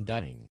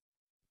dying.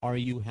 Are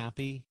you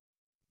happy?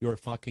 Your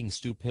fucking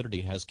stupidity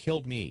has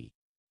killed me.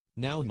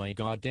 Now my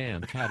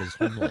goddamn cat is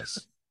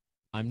homeless.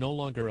 I'm no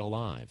longer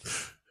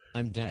alive.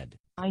 I'm dead.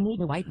 I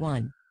need a white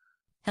one.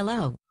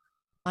 Hello.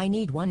 I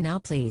need one now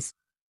please.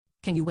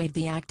 Can you waive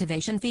the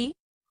activation fee?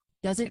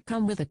 Does it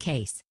come with a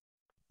case?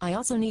 I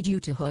also need you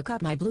to hook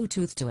up my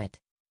Bluetooth to it.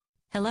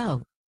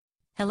 Hello?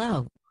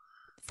 Hello?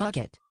 Fuck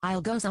it,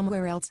 I'll go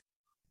somewhere else.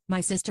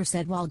 My sister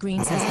said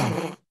Walgreens has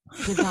them.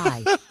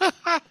 Goodbye.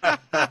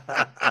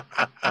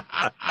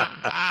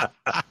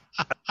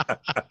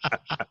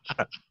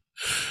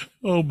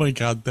 Oh my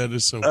god, that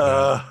is so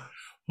bad.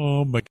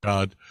 Oh my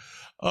god.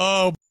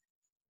 Oh.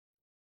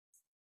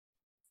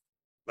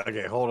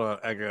 Okay, hold on.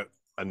 I got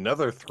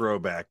another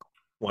throwback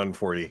one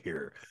for you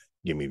here.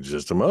 Give me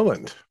just a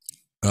moment.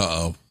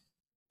 Uh-oh.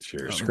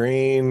 Share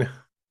screen.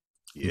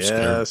 scared.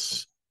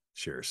 Yes.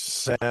 Share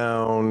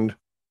sound.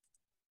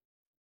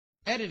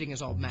 Editing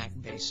is all Mac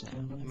based now.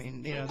 I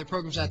mean, you know, there are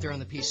programs out there on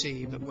the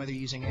PC, but whether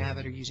you're using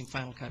Avid or using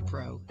Final Cut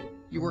Pro,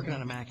 you're working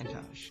on a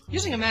Macintosh.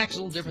 Using a Mac is a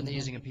little different than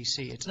using a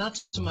PC. It's not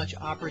so much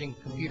operating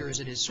a computer as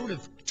it is sort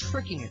of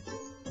tricking it,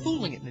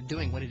 fooling it into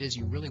doing what it is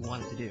you really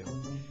want it to do.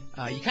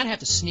 You kind of have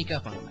to sneak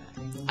up on a Mac.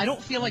 I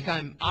don't feel like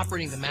I'm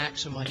operating the Mac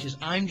so much as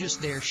I'm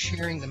just there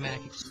sharing the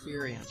Mac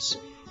experience.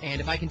 And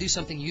if I can do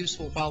something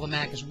useful while the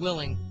Mac is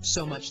willing,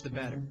 so much the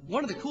better.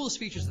 One of the coolest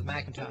features of the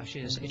Macintosh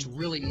is it's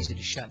really easy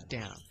to shut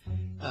down.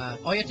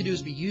 All you have to do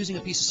is be using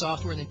a piece of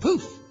software and then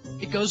poof,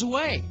 it goes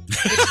away.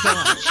 It's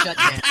gone. It's shut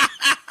down.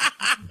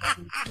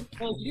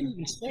 Well, you didn't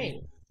even say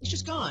it. It's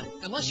just gone.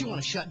 Unless you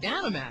want to shut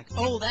down a Mac.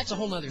 Oh, that's a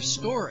whole other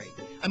story.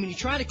 I mean, you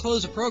try to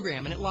close a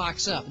program and it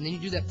locks up, and then you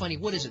do that funny,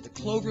 what is it, the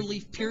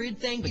cloverleaf period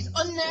thing? But it's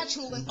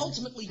unnatural and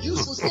ultimately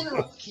useless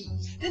interrupt key.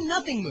 Then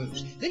nothing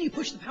moves. Then you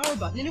push the power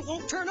button and it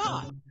won't turn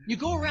off. You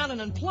go around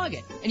and unplug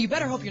it, and you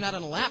better hope you're not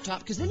on a laptop,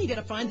 because then you got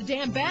to find the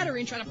damn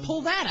battery and try to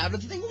pull that out, or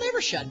the thing will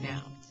never shut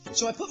down.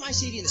 So I put my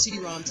CD in the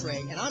CD-ROM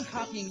tray, and I'm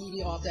copying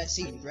media off that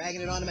CD,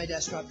 dragging it onto my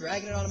desktop,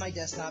 dragging it onto my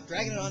desktop,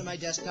 dragging it onto my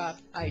desktop.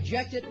 I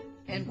eject it,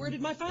 and where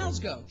did my files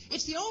go?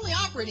 It's the only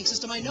operating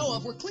system I know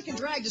of where click and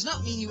drag does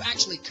not mean you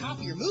actually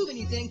copy or move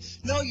anything.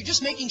 No, you're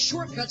just making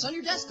shortcuts on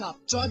your desktop.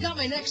 So I've got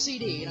my next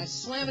CD, and I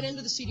slam it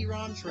into the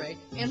CD-ROM tray,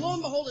 and lo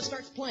and behold, it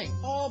starts playing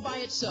all by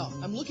itself.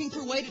 I'm looking for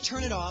a way to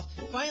turn it off.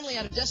 Finally,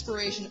 out of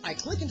desperation, I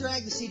click and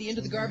drag the CD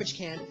into the garbage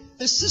can.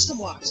 The system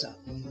locks up.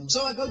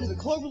 So I go to the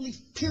cloverleaf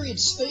period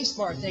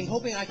spacebar thing,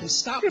 hoping I can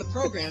stop the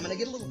program, and I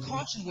get a little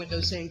caution window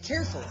saying,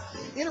 careful,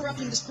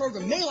 interrupting this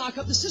program may lock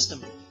up the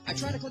system. I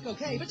try to click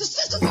OK, but the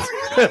system's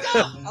already locked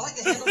up! I like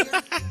the handle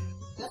here.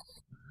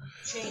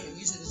 Chain and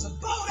use it as a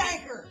boat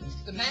anchor.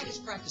 The Mac is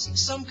practicing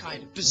some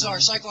kind of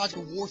bizarre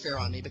psychological warfare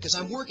on me because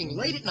I'm working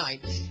late at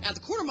night. At the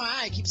corner of my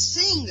eye, I keep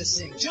seeing this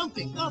thing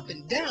jumping up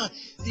and down.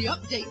 The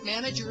update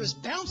manager is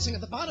bouncing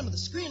at the bottom of the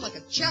screen like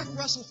a Jack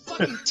Russell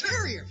fucking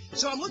terrier.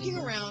 So I'm looking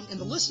around in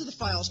the list of the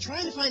files,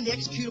 trying to find the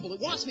executable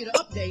it wants me to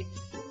update.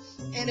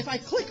 And if I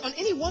click on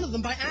any one of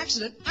them by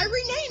accident, I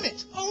rename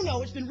it. Oh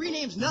no, it's been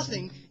renamed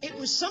nothing. It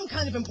was some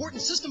kind of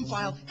important system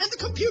file, and the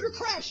computer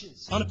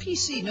crashes. On a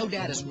PC, no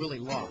data is really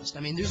lost. I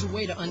mean, there's a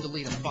way to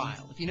undelete a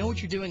file. If you know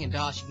what you're doing in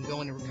DOS, you can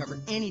go in and recover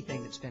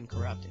anything that's been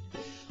corrupted.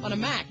 On a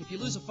Mac, if you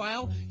lose a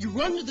file, you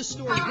run to the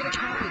store to get a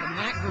copy of the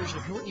Mac version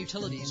of Norton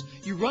Utilities.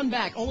 You run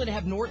back only to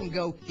have Norton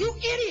go, "You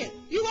idiot!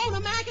 You own a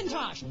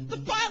Macintosh! The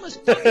file is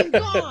fucking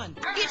gone!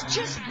 It's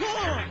just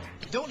gone!"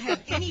 Don't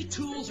have any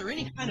tools or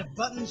any kind of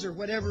buttons or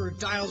whatever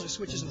dials or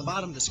switches on the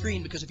bottom of the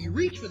screen, because if you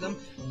reach for them,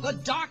 the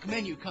dock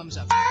menu comes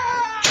up.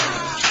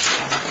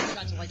 You've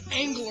got to like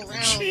angle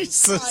around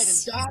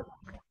Jesus. and dodge.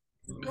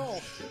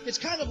 control. It's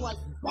kind of like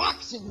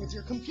boxing with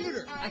your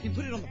computer. I can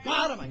put it on the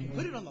bottom, I can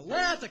put it on the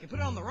left, I can put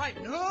it on the right.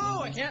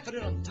 No, I can't put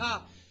it on the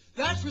top.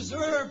 That's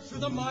reserved for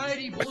the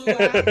mighty Blue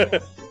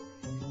Admiral.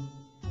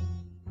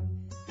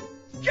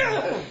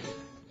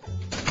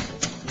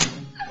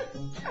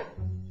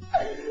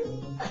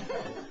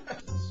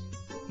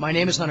 My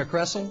name is Hunter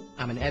Kressel.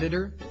 I'm an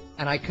editor,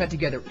 and I cut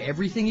together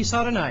everything you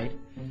saw tonight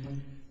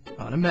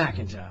on a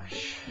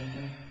Macintosh.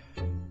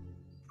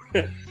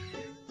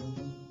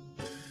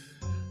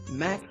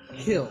 Mac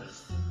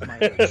kills my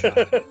own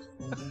child.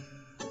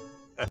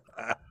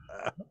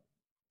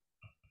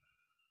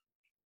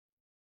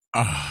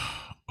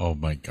 Oh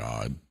my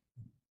God.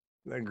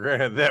 Now,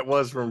 granted, that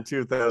was from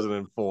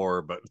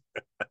 2004, but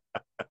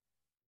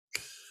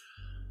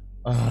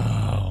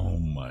oh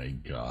my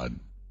God.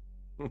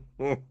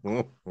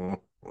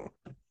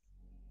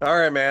 All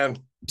right, man.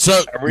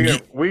 So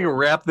we can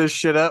wrap this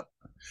shit up.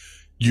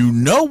 You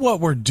know what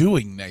we're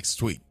doing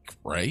next week,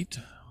 right?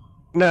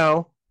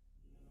 No.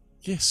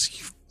 Yes,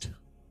 you do.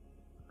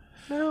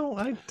 No,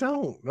 I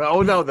don't.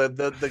 Oh no,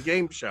 the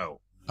game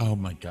show. Oh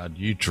my God,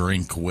 you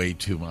drink way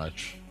too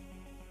much.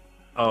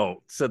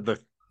 Oh, said the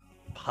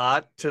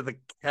pot to the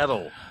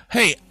kettle.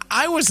 Hey,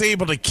 I was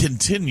able to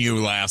continue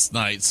last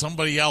night.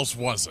 Somebody else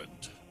wasn't.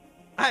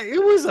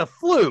 It was a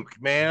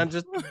fluke, man.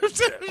 Just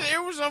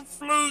it was a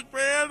fluke,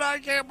 man. I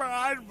can't.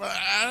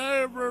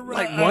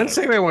 Like one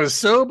second I was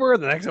sober,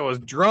 the next I was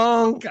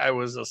drunk. I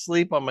was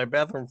asleep on my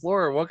bathroom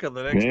floor. I woke up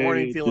the next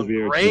morning feeling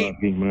great.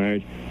 Talking,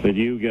 Marge, but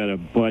you got a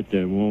butt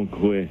that won't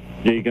quit.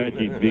 They got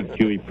these big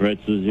chewy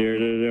pretzels here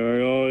that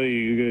are, oh,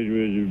 you guys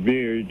with a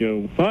beer,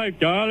 so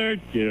 $5.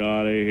 Get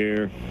out of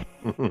here.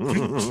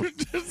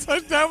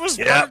 That was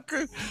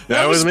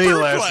that was me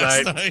Burke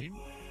last night.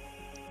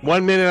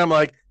 1 minute I'm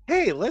like,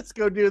 hey, let's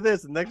go do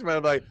this. And next minute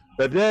I'm like,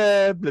 blah,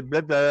 blah, blah,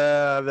 blah,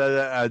 blah,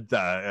 blah,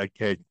 blah, I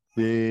can't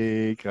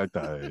think.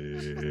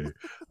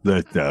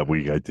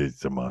 We got this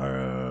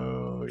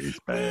tomorrow. It's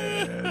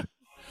bad.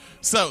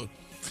 So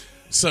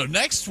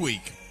next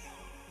week,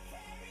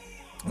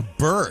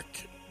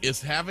 Burke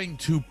is having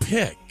to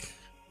pick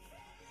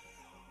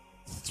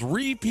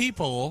 3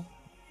 people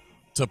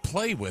to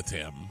play with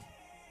him.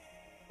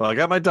 Well, I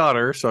got my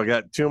daughter, so I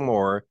got 2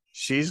 more.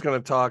 She's going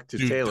to talk to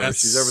Taylor.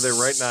 She's over there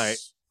right now.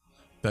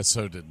 That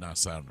so did not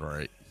sound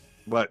right.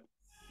 What?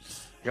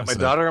 I got my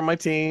daughter on my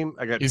team.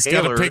 I got He's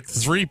Taylor. got to pick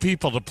 3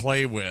 people to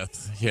play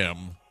with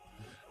him.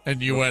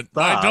 And you went,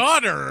 my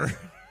daughter.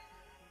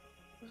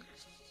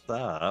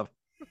 Stop.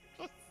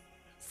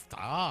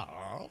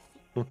 Stop.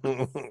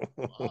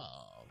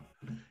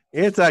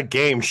 It's a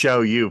game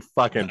show, you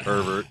fucking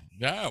pervert.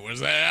 No,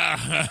 was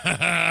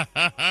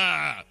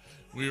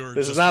we were.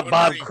 This is not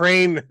Bob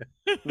Crane.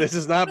 This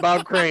is not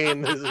Bob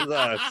Crane. This is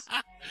us.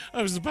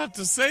 I was about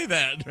to say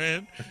that,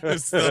 man.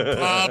 It's the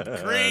Bob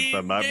Crane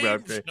game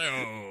show.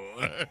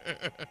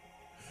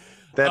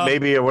 That may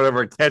be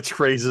whatever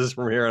catchphrases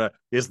from here on out.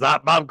 It's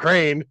not Bob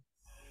Crane.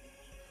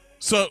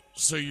 So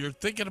you're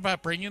thinking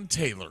about bringing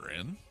Taylor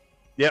in?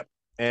 Yep.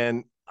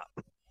 And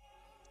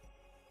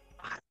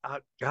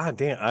God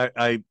damn,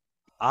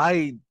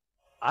 I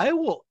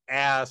will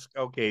ask.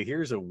 Okay,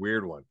 here's a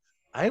weird one.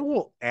 I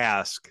will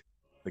ask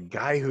the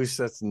guy who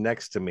sits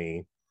next to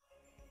me,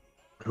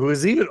 who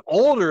is even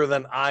older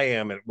than I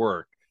am at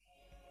work.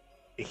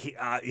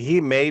 He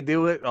may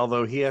do it,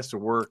 although he has to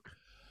work.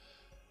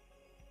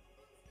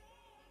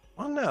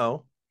 Well,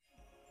 no.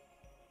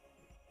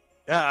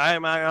 Yeah, I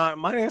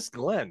might ask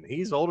Glenn.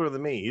 He's older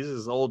than me. He's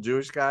this old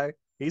Jewish guy.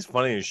 He's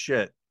funny as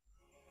shit.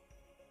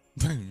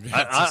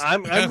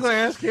 I'm going to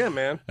ask him,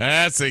 man.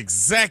 That's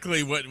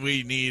exactly what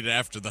we need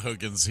after the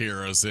Hogan's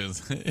Heroes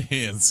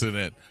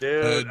incident.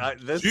 Dude,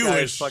 this guy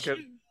is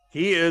fucking.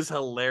 He is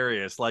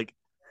hilarious. Like,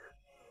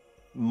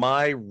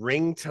 my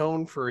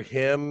ringtone for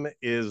him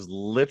is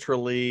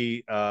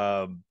literally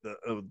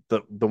the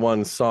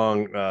one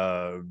song,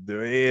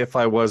 "If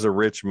I Was a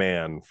Rich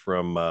Man"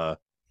 from.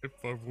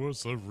 If I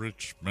was a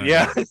rich man.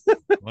 Yeah.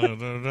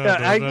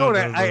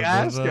 I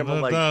asked him,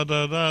 I'm like,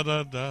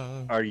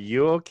 are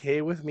you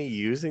okay with me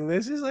using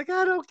this? He's like,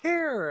 I don't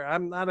care.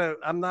 I'm not a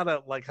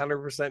like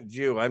 100%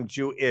 Jew. I'm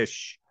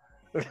Jewish.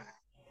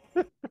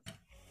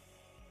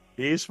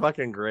 He's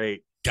fucking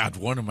great. God,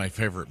 one of my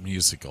favorite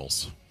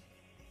musicals.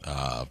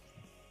 Yeah.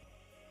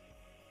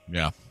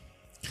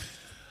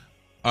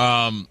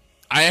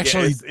 I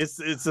actually,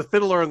 it's the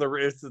Fiddler on the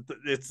Roof.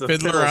 It's the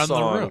Fiddler on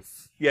song. the Roof.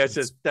 Yeah, it's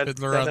just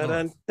Fiddler on the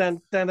Roof.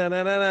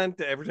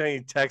 Every time he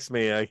texts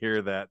me, I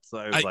hear that. So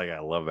I was like, I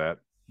love that.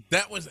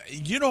 That was,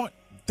 you know what?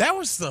 That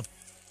was the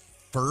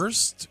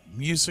first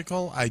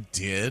musical I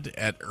did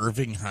at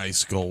Irving High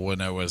School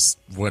when I was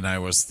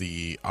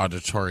the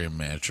auditorium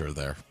manager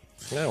there.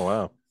 Oh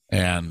wow!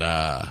 And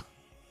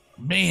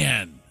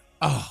man,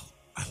 I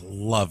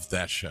love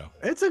that show.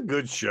 It's a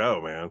good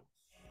show, man.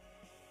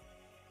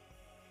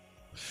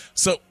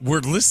 So we're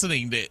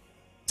listening to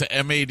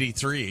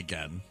M83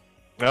 again.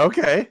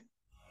 Okay.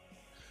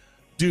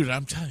 Dude,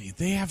 I'm telling you,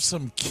 they have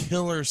some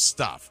killer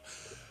stuff.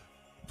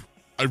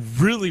 I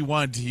really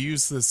wanted to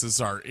use this as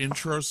our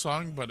intro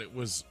song, but it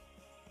was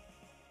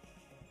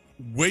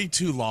way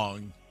too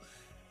long.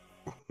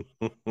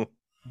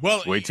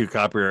 Well, way too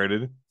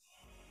copyrighted.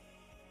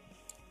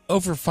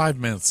 Over 5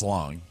 minutes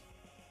long.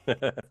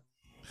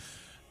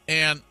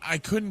 And I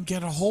couldn't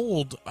get a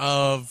hold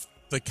of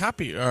the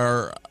copy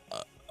or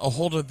a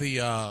hold of the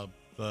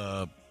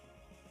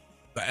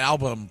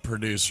album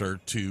producer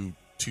to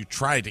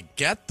try to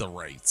get the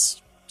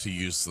rights to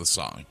use the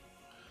song.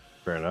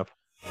 Fair enough.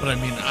 But I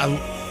mean,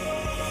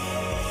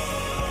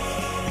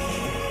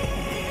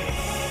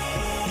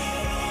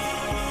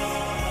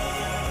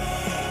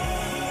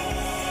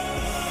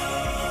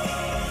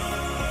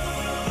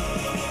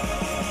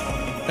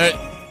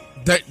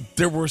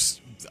 there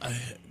was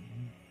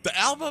the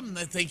album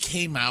that they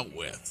came out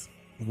with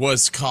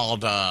was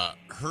called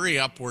Hurry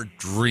Up We're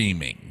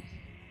Dreaming,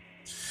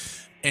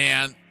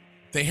 and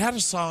they had a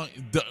song.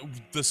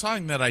 The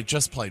song that I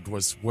just played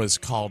was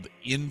called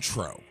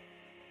Intro,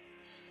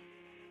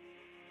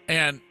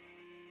 and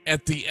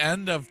at the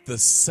end of the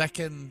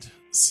second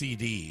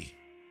CD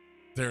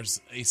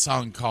there's a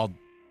song called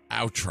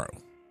Outro.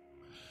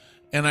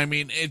 And I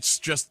mean, it's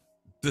just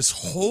this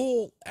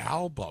whole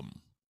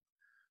album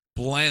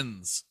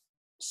blends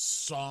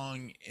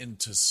song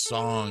into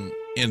song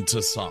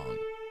into song.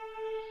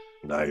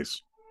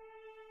 Nice.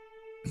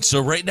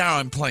 So right now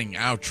I'm playing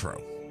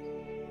Outro.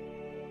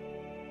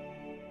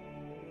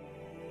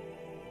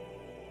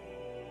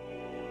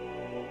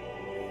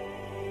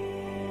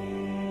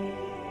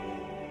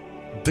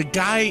 The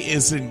guy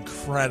is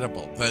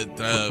incredible.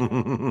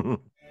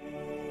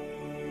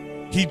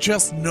 He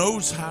just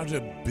knows how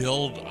to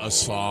build a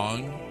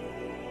song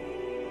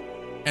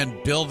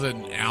and build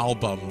an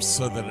album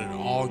so that it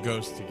all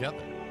goes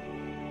together.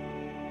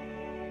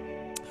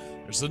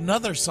 There's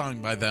another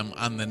song by them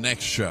on the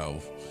next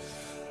show.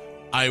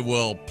 I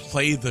will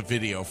play the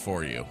video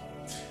for you.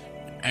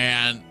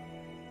 And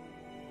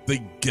the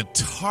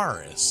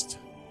guitarist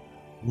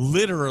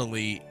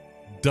literally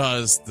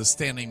does the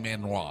standing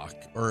man walk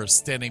or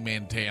standing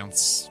man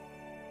dance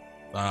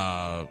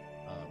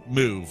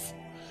move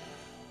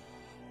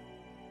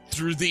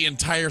through the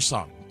entire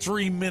song.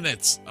 3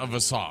 minutes of a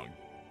song.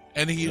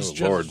 And he's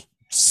just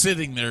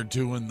sitting there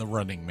doing the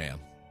Running Man.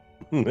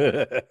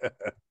 I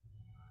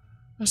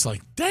was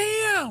like,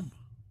 damn.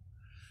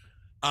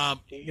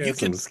 You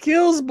can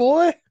skills,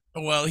 boy.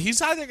 Well,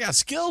 he's either got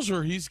skills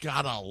or he's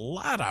got a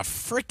lot of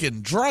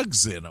freaking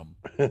drugs in him.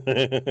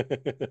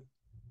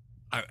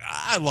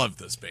 I love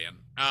this band.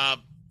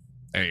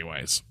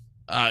 Anyways,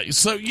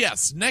 so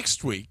yes,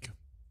 next week,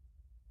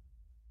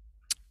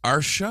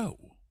 our show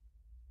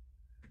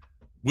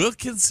will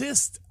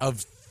consist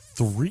of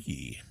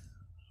three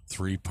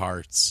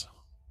parts.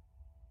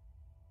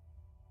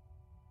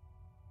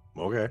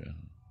 Okay.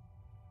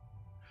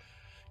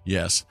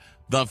 Yes.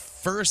 The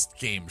first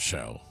game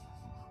show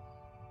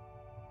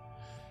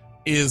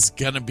is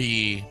going to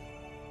be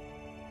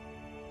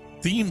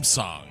theme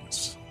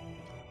songs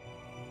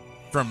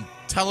from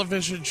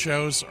television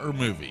shows or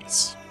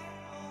movies.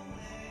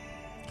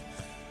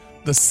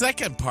 The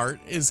second part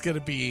is going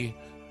to be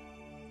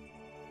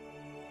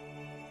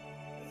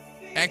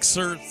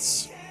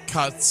excerpts,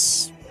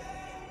 cuts,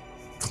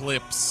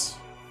 clips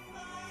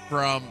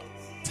from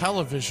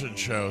television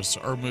shows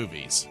or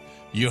movies.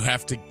 You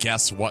have to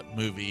guess what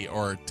movie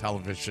or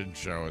television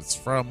show it's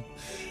from.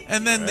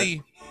 And then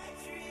the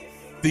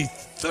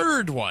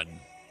third one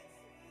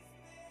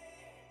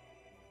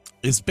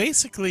is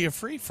basically a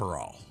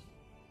free-for-all.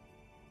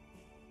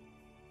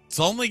 It's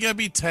only going to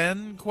be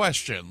 10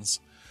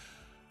 questions.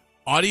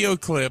 Audio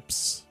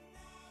clips.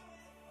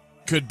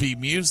 Could be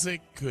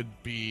music.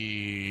 Could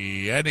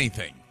be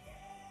anything.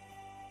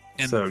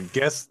 And so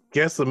guess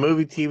the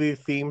movie TV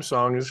theme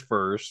song is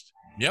first.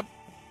 Yep.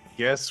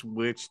 Guess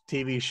which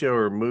TV show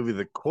or movie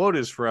the quote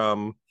is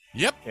from.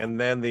 Yep. And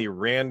then the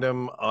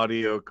random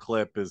audio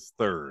clip is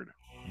third.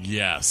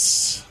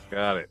 Yes.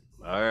 Got it.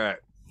 All right.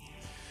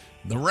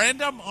 The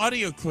random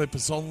audio clip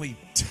is only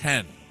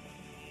 10.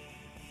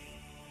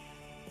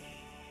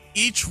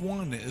 Each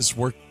one is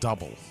worth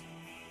double.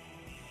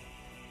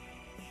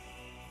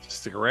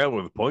 Stick around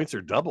when the points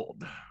are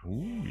doubled.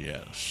 Ooh,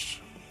 yes.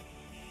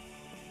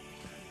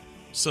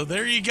 So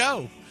there you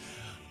go.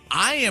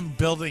 I am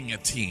building a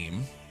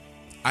team.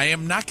 I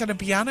am not going to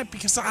be on it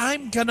because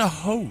I'm going to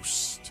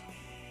host.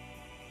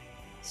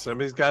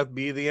 Somebody's got to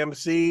be the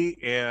MC,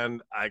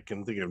 and I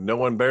can think of no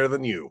one better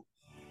than you.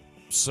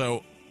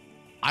 So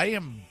I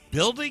am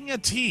building a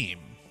team.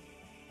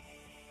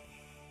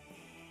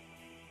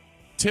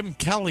 Tim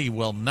Kelly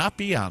will not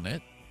be on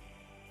it.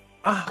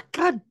 Ah, oh,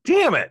 God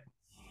damn it.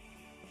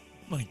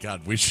 My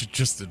God, we should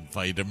just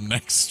invite him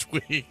next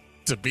week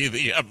to be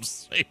the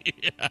MC.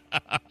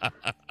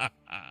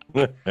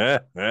 Yeah.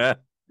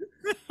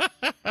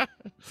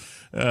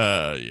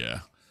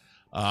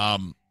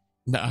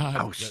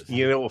 No,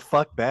 you know,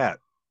 fuck that.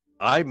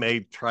 I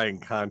may try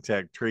and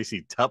contact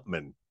Tracy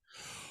Tupman.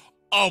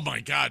 Oh my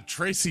God,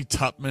 Tracy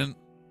Tupman.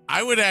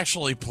 I would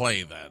actually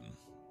play then.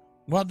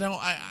 Well, no,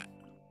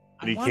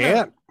 you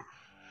can't.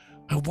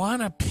 I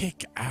want to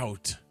pick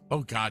out.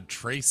 Oh God,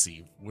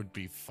 Tracy would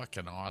be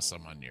fucking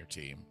awesome on your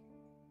team.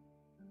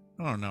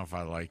 I don't know if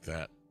I like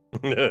that.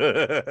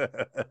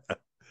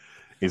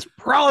 He's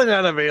probably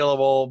not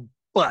available,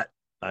 but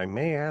I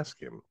may ask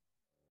him.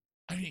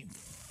 I mean,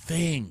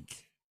 think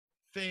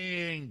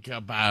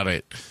about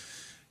it.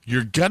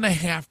 You're going to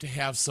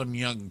have some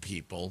young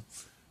people,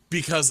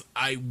 because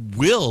I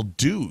will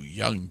do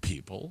young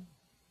people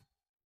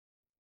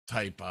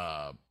type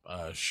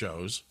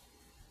shows.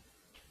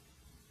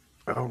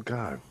 Oh,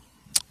 God.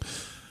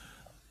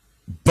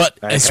 But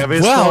I as have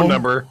his well, phone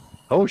number.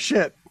 Oh,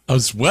 shit.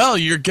 As well,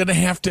 you're going to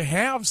have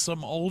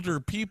some older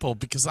people,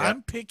 because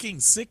I'm picking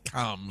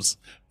sitcoms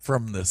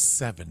from the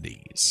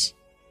 70s.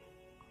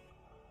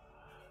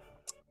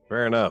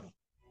 Fair enough.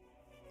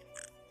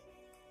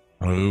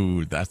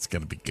 Oh, that's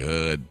going to be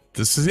good.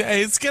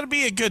 It's going to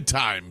be a good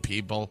time,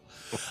 people.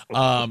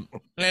 And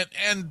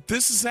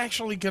this is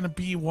actually going to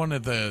be one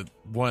of the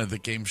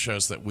game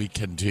shows that we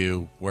can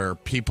do where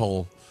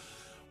people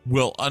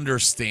will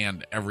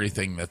understand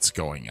everything that's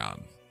going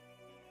on.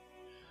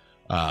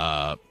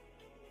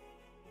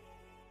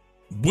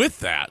 With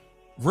that,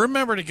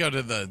 remember to go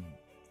to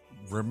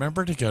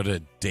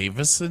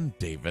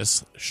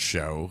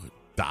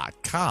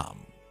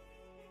DavisonDavisShow.com,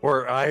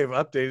 where I have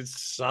updated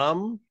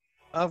some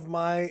of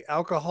my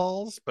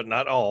alcohols, but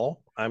not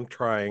all. I'm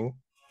trying.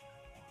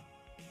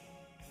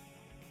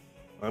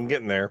 I'm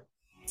getting there.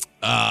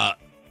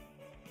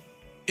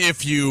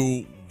 If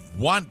you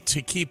want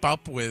to keep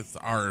up with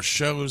our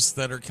shows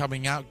that are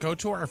coming out, go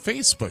to our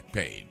Facebook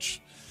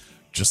page.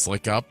 Just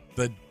look up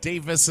the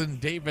Davis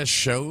and Davis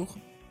Show.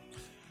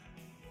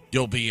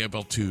 You'll be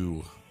able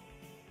to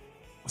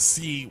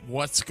see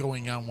what's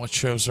going on, what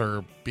shows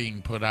are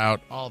being put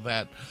out, all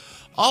that.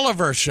 All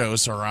of our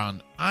shows are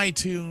on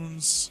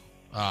iTunes,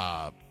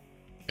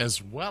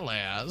 as well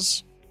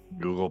as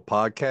Google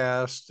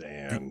Podcast,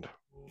 and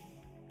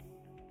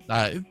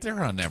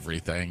they're on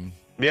everything.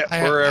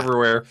 Yeah, we're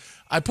everywhere.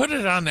 I put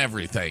it on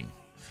everything.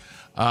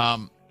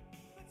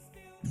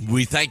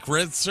 We thank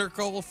Red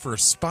Circle for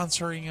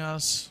sponsoring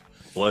us.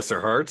 Bless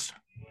their hearts.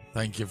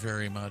 Thank you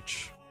very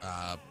much.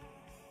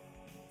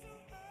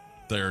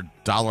 Their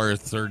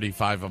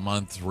 $1.35 a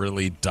month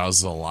really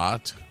does a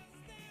lot.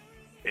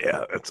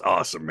 Yeah, that's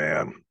awesome,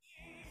 man.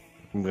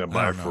 I'm gonna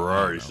buy a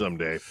Ferrari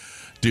someday,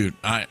 dude.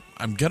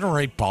 I'm gonna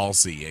write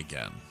ballsy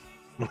again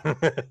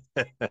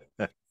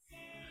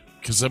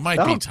because it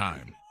might be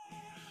time.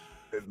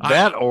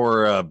 That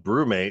or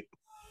Brewmate.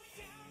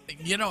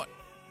 You know,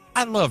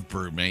 I love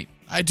Brewmate.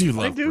 I do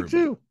love. I do Brewmate.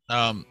 too.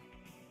 I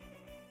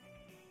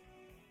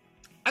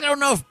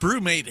don't know if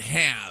Brewmate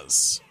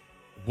has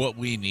what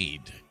we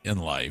need in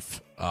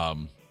life.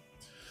 The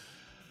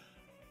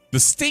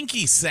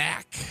stinky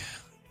sack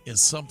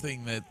is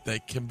something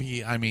that can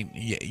be, I mean,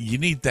 you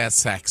need that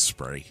sack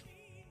spray.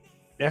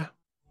 Yeah.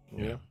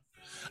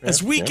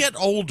 As we get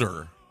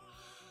older,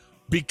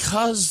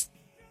 because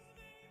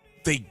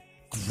they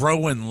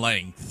grow in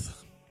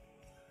length,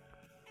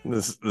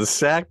 the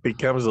sack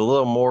becomes a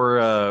little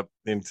more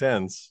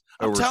intense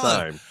over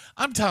time.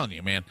 I'm telling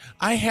you, man,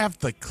 I have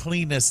the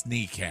cleanest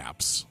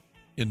kneecaps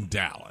in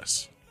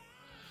Dallas.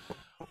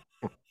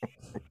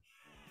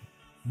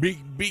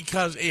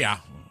 Because,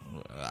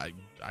 I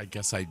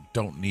guess I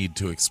don't need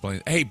to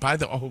explain. Hey,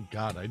 oh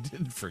God, I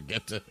didn't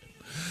forget to.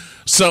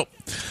 So,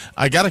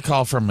 I got a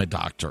call from my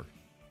doctor.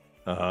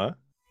 Uh-huh.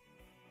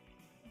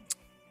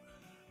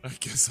 I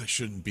guess I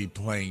shouldn't be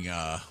playing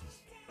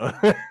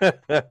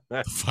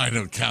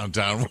Final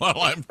Countdown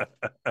while I'm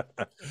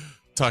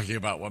talking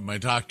about what my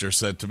doctor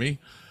said to me.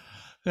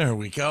 There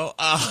we go.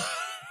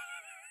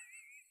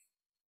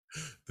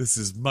 This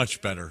is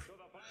much better.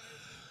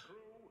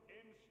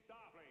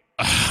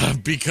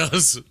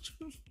 Because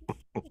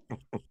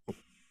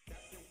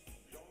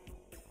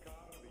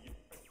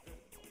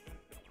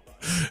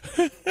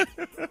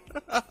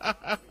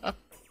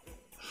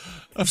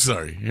I'm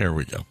sorry. Here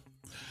we go.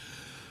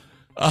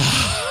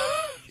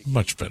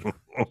 Much better.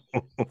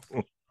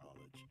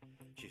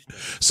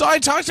 So I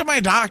talked to my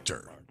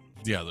doctor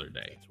the other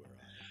day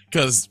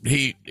because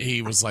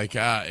he was like,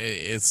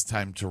 it's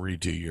time to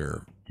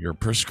redo your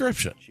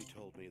prescription.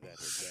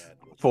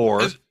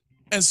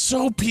 And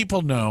so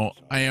people know,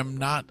 I am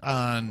not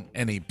on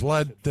any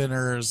blood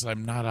thinners.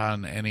 I'm not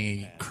on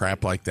any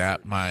crap like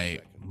that. My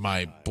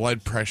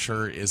blood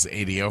pressure is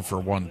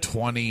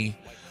 80/120.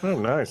 Oh,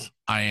 nice.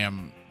 I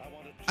am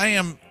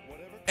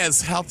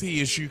as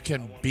healthy as you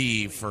can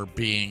be for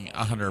being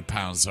 100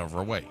 pounds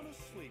overweight.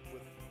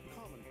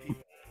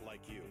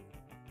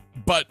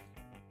 But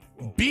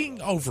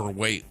being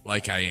overweight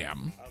like I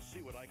am,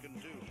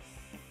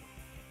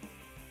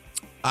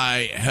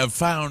 I have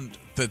found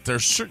that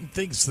there's certain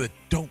things that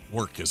don't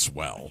work as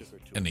well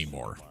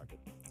anymore.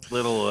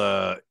 Little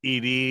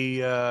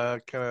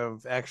ED kind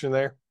of action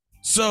there.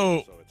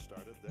 So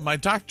my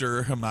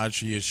doctor,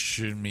 Hamaji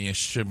Shimi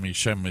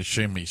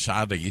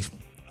Shadi.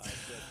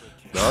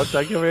 No,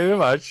 thank you very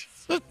much.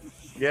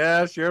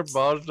 Yes, your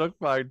balls look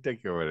fine.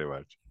 Thank you very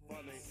much.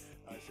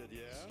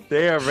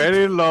 They are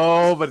very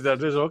low, but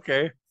that is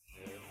okay.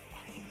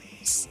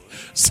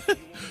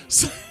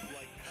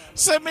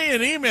 Send me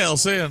an email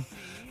saying,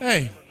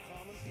 hey,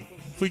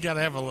 we got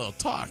to have a little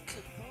talk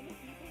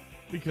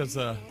because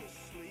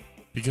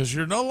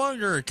you're no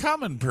longer a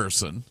common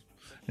person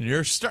and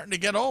you're starting to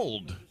get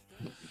old.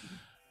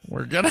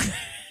 We're gonna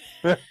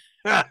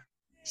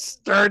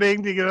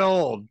starting to get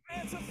old.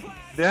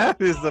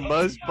 That is the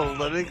most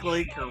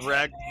politically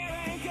correct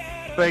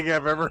thing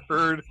I've ever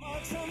heard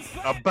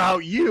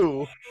about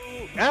you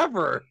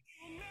ever.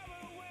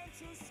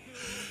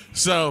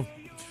 So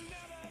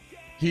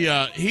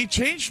he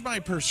changed my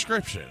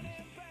prescription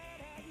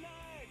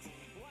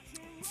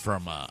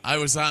from I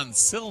was on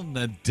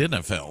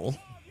sildenafil,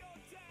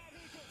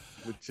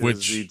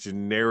 which is the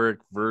generic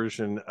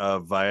version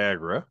of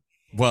Viagra.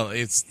 Well,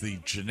 it's the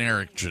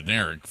generic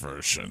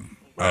version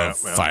of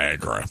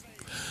Viagra.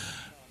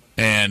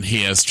 And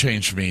he has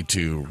changed me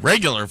to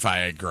regular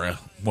Viagra,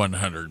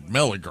 100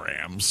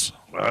 milligrams.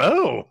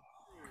 Oh.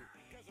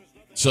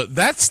 So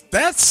that's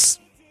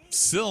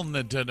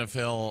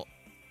sildenafil.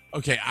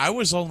 Okay, I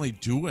was only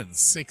doing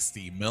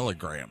 60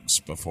 milligrams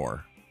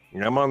before.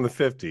 I'm on the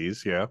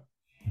 50s, yeah.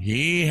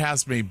 He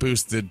has me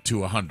boosted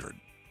to 100.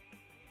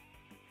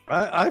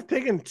 I've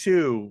taken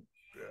two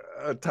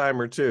a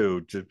time or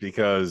two just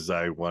because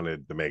I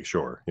wanted to make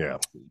sure. Yeah,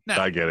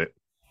 now, I get it.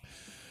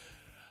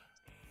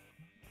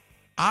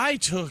 I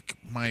took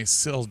my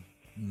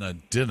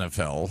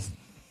sildenafil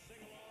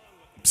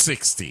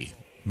 60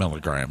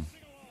 milligram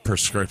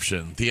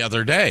prescription the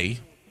other day.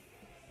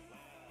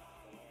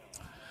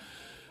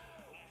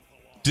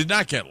 Did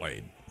not get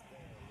laid.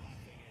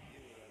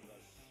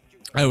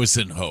 I was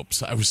in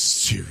hopes. I was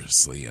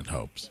seriously in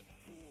hopes.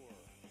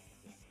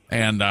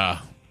 And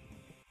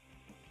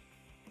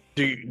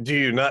do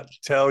you not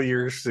tell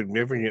your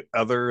significant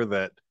other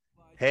that,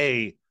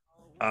 hey,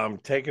 I'm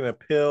taking a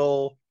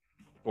pill,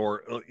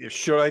 or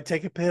should I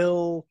take a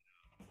pill?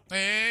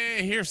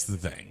 Here's the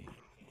thing.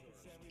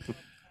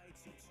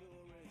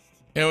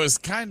 It was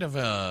kind of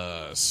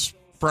a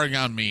sprung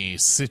on me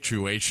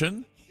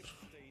situation.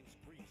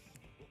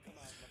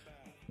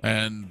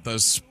 And the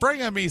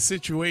spring on me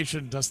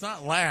situation does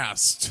not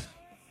last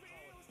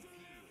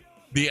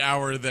the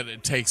hour that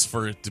it takes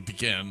for it to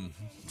begin.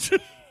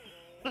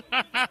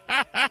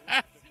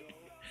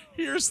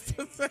 Here's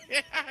the thing.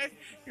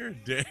 You're a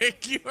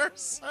dick. You are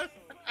so...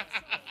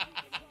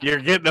 You're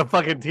getting a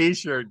fucking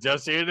t-shirt,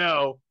 just so you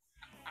know.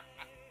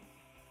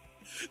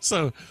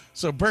 So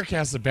Burke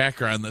has a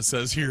background that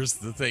says, here's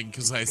the thing,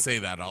 because I say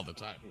that all the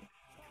time.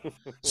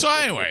 So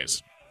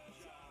anyways,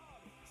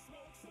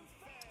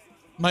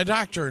 my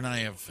doctor and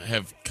I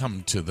have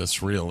come to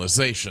this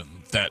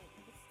realization that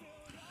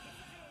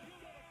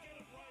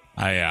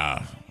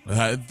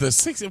the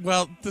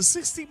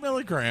 60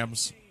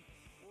 milligrams.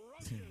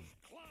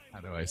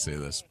 How do I say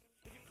this?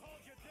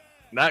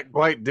 Not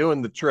quite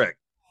doing the trick.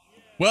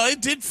 Well,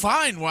 it did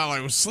fine while I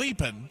was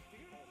sleeping.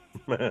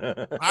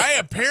 I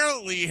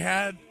apparently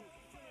had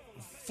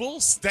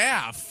full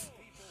staff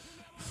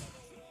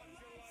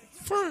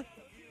for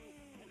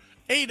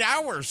 8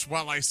 hours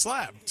while I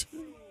slept.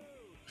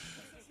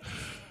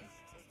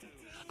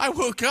 I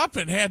woke up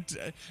and had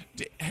to,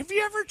 have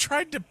you ever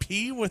tried to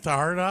pee with a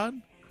hard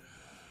on?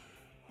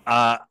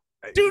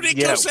 Dude, it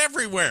goes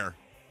everywhere.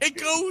 It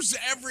goes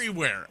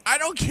everywhere. I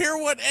don't care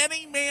what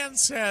any man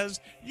says.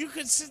 You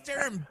can sit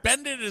there and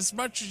bend it as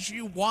much as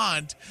you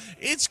want.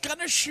 It's going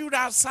to shoot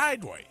out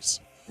sideways.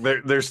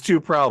 There's two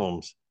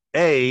problems.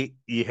 A,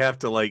 you have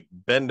to like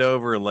bend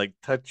over and like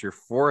touch your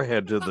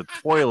forehead to the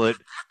toilet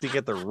to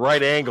get the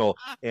right angle.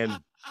 And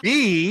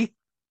B,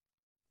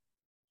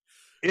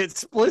 it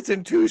splits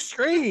in two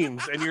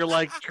streams and you're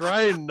like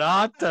trying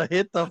not to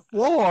hit the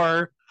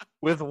floor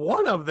with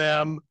one of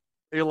them.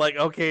 You're like,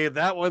 okay,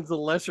 that one's a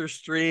lesser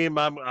stream.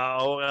 I'm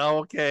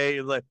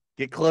okay. Like,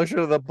 get closer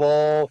to the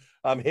bowl.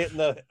 I'm hitting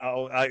the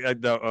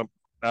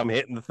I'm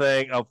hitting the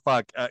thing. Oh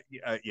fuck.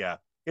 Yeah,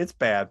 it's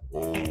bad.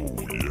 Oh yeah.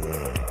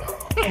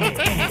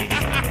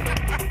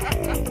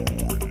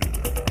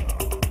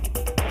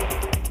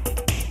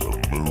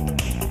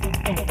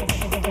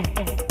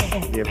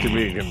 You have to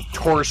be a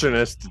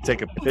contortionist to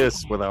take a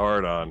piss with a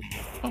hard on.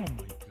 Oh my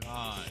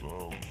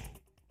god.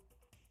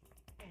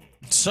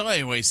 So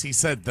anyways, he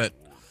said that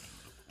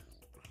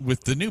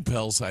with the new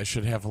pills, I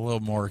should have a little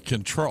more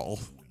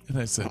control. And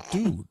I said,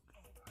 dude,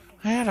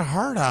 I had a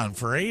hard on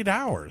for 8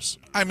 hours.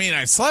 I mean,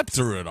 I slept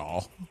through it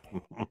all.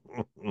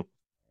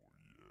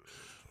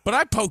 But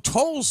I poked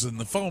holes in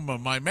the foam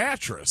of my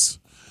mattress.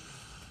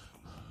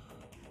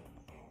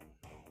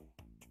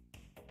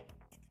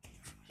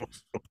 I'm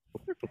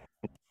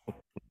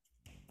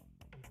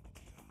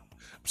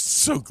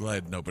so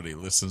glad nobody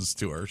listens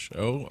to our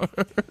show.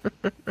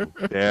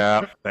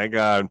 Yeah, thank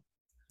God.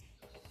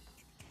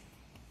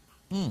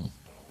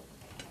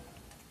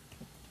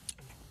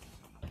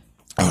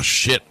 Oh,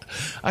 shit.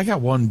 I got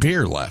one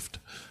beer left.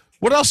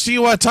 What else do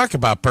you want to talk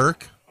about,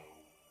 Burke?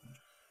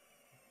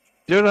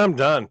 Dude, I'm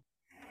done.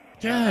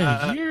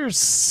 Yeah, you're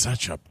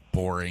such a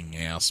boring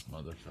ass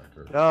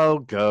motherfucker. Oh,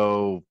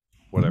 go.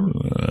 Whatever.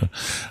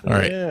 All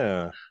right.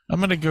 Yeah. I'm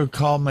going to go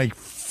call my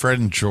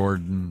friend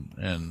Jordan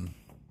and,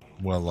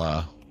 well,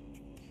 how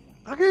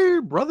come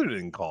your brother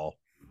didn't call?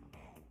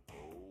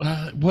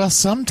 Well,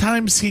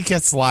 sometimes he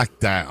gets locked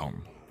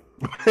down.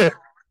 Okay,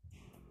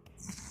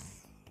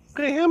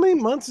 how many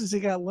months has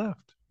he got left?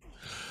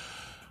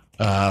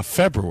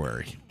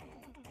 February.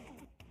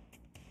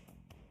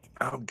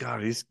 Oh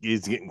God, he's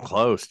getting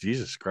close.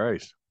 Jesus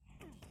Christ.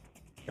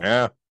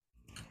 Yeah.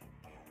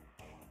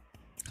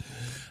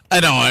 I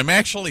know. I'm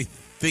actually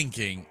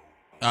thinking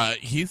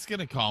he's going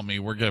to call me.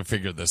 We're going to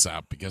figure this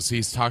out because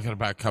he's talking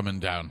about coming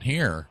down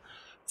here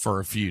for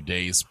a few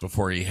days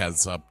before he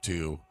heads up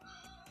to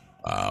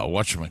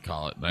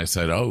whatchamacallit. And I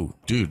said, oh,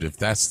 dude, if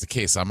that's the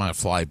case, I'm going to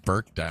fly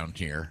Burke down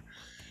here.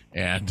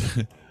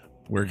 And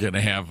we're going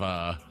to have...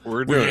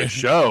 we're doing a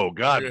show.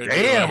 God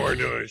damn, we're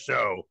doing a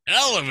show.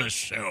 Hell of a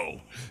show.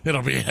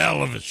 It'll be a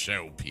hell of a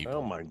show, people.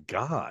 Oh, my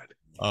God.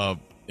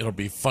 It'll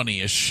be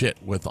funny as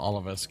shit with all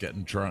of us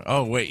getting drunk.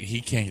 Oh, wait,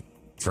 he can't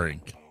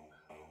drink.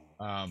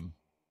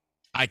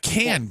 I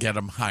can get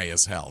him high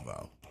as hell,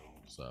 though.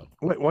 So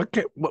Wait, what?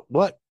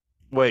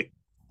 Wait.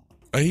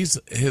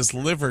 His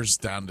liver's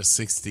down to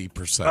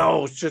 60%.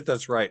 Oh, shit,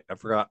 that's right. I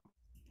forgot.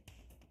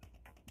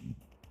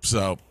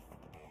 So,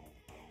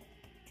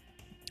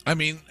 I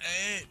mean,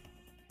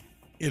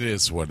 it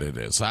is what it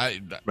is.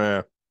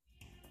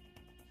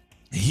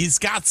 He's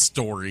got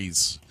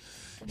stories.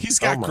 He's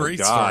got great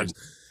stories.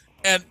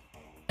 And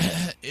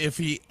if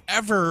he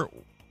ever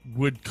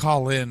would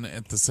call in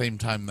at the same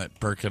time that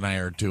Burke and I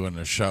are doing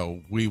a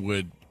show, we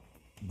would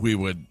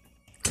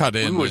cut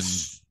in. We would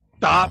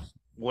stop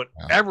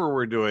whatever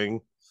we're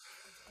doing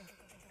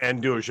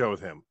and do a show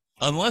with him.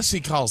 Unless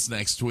he calls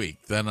next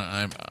week, then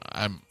I'm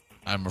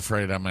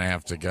afraid I'm gonna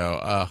have to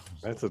go.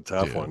 That's a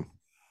tough one.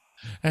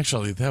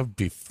 Actually, that would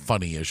be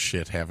funny as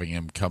shit having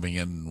him coming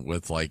in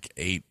with like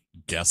 8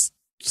 guests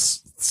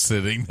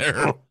sitting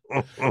there.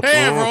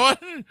 Hey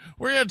everyone,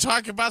 we're gonna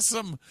talk about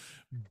some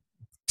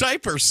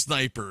diaper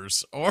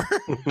snipers or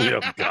oh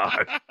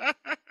God.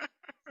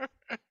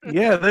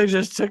 Yeah, they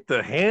just took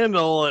the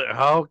handle at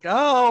Hulk.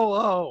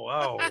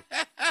 Oh.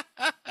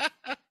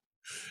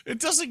 It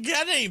doesn't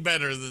get any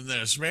better than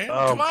this, man.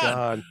 Oh, Come on.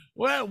 God.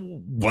 Well,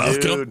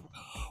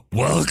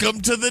 welcome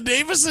to the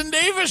Davis and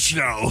Davis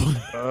show.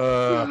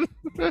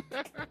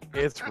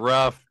 It's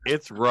rough.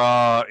 It's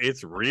raw.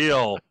 It's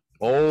real.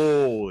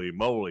 Holy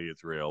moly,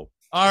 it's real.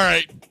 All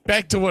right,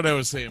 back to what I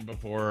was saying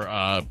before.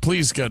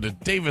 Please go to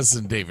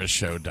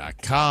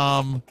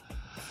davisanddavisshow.com.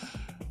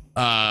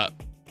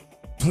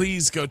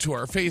 Please go to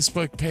our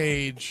Facebook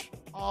page.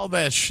 All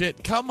that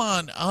shit. Come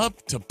on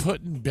up to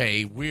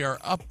Put-in-Bay. We are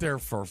up there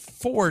for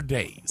 4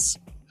 days.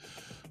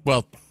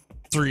 Well,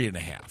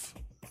 3.5.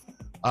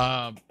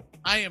 I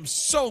am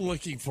so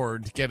looking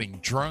forward to getting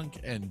drunk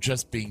and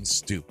just being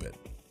stupid.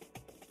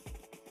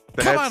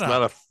 That's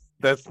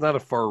not a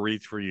far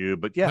reach for you,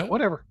 but yeah,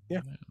 whatever.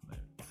 Yeah.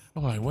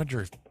 Oh, I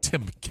wonder if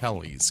Tim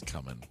Kelly's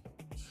coming.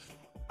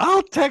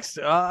 I'll text.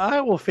 I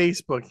will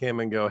Facebook him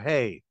and go,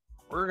 "Hey,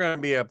 we're gonna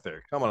be up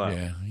there. Come on up."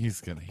 Yeah, he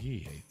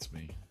hates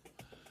me.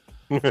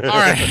 All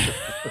right,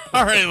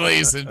 all right,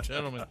 ladies and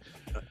gentlemen.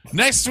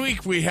 Next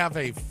week we have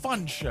a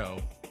fun show,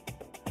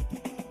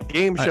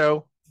 game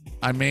show.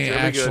 I may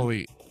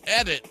actually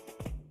edit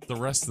the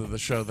rest of the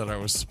show that I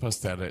was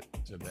supposed to edit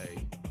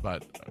today,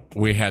 but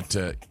we had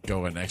to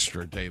go an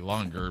extra day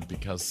longer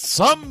because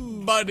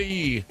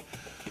somebody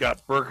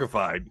got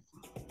Burkified.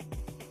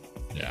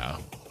 Yeah.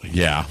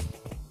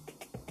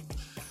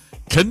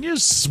 Can you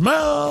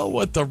smell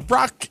what the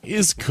Rock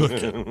is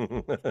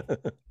cooking?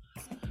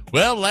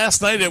 Well,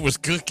 last night it was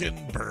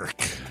cooking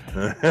Burke.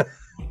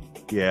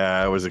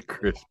 Yeah, it was a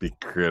crispy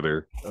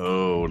critter.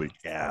 Holy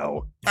cow.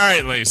 All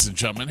right, ladies and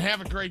gentlemen,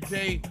 have a great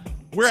day.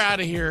 We're out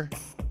of here.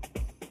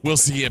 We'll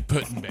see you at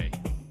Put-in-Bay.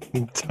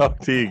 Talk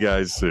to you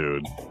guys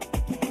soon.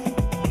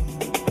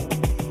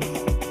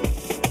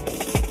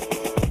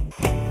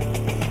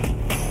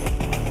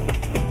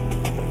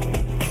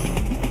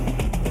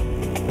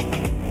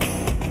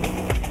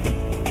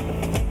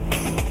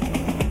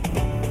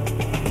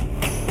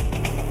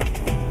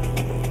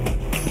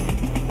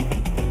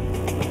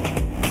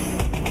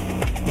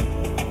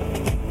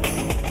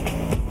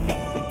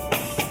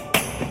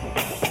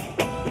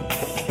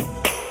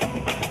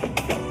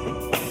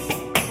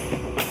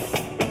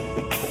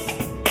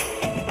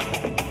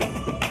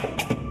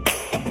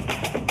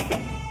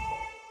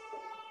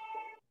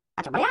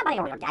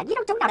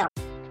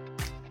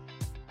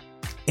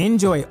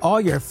 Enjoy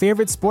all your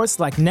favorite sports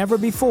like never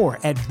before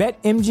at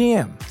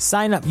BetMGM.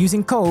 Sign up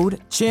using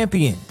code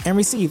CHAMPION and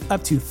receive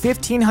up to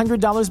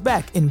 $1,500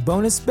 back in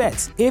bonus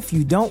bets if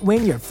you don't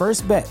win your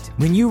first bet.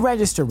 When you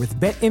register with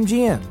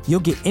BetMGM, you'll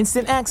get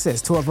instant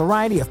access to a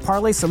variety of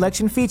parlay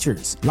selection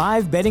features,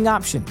 live betting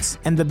options,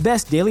 and the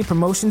best daily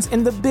promotions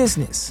in the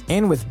business.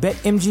 And with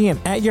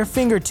BetMGM at your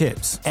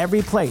fingertips,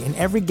 every play and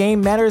every game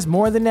matters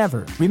more than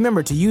ever.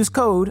 Remember to use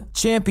code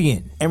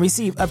CHAMPION and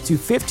receive up to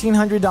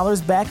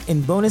 $1,500 back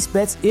in bonus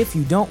bets if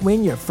you don't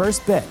win your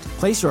first bet.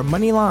 Place your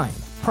money line,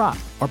 prop,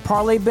 or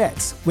parlay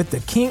bets with the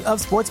king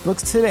of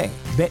sportsbooks today.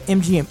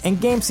 BetMGM and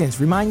GameSense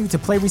remind you to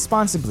play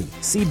responsibly.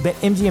 See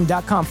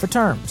BetMGM.com for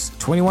terms.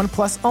 21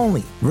 plus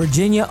only.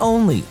 Virginia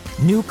only.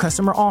 New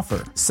customer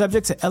offer.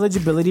 Subject to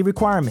eligibility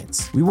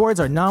requirements. Rewards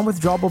are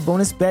non-withdrawable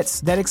bonus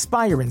bets that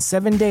expire in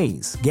 7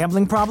 days.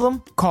 Gambling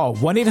problem? Call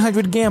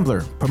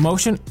 1-800-GAMBLER.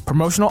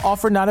 Promotional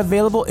offer not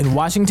available in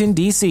Washington,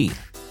 D.C.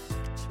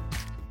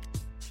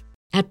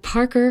 At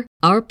Parker,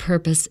 our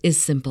purpose is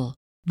simple.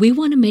 We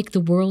want to make the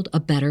world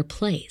a better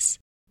place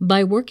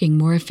by working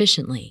more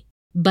efficiently,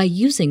 by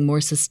using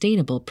more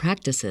sustainable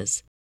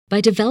practices,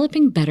 by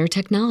developing better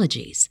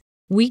technologies.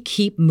 We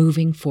keep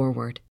moving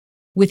forward.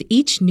 With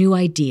each new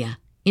idea,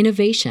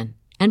 innovation,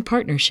 and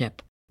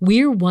partnership,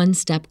 we're one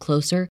step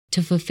closer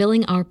to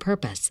fulfilling our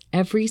purpose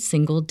every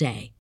single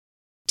day.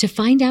 To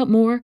find out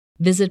more,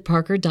 visit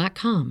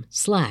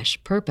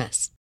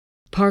parker.com/purpose.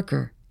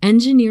 Parker,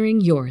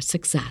 engineering your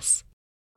success.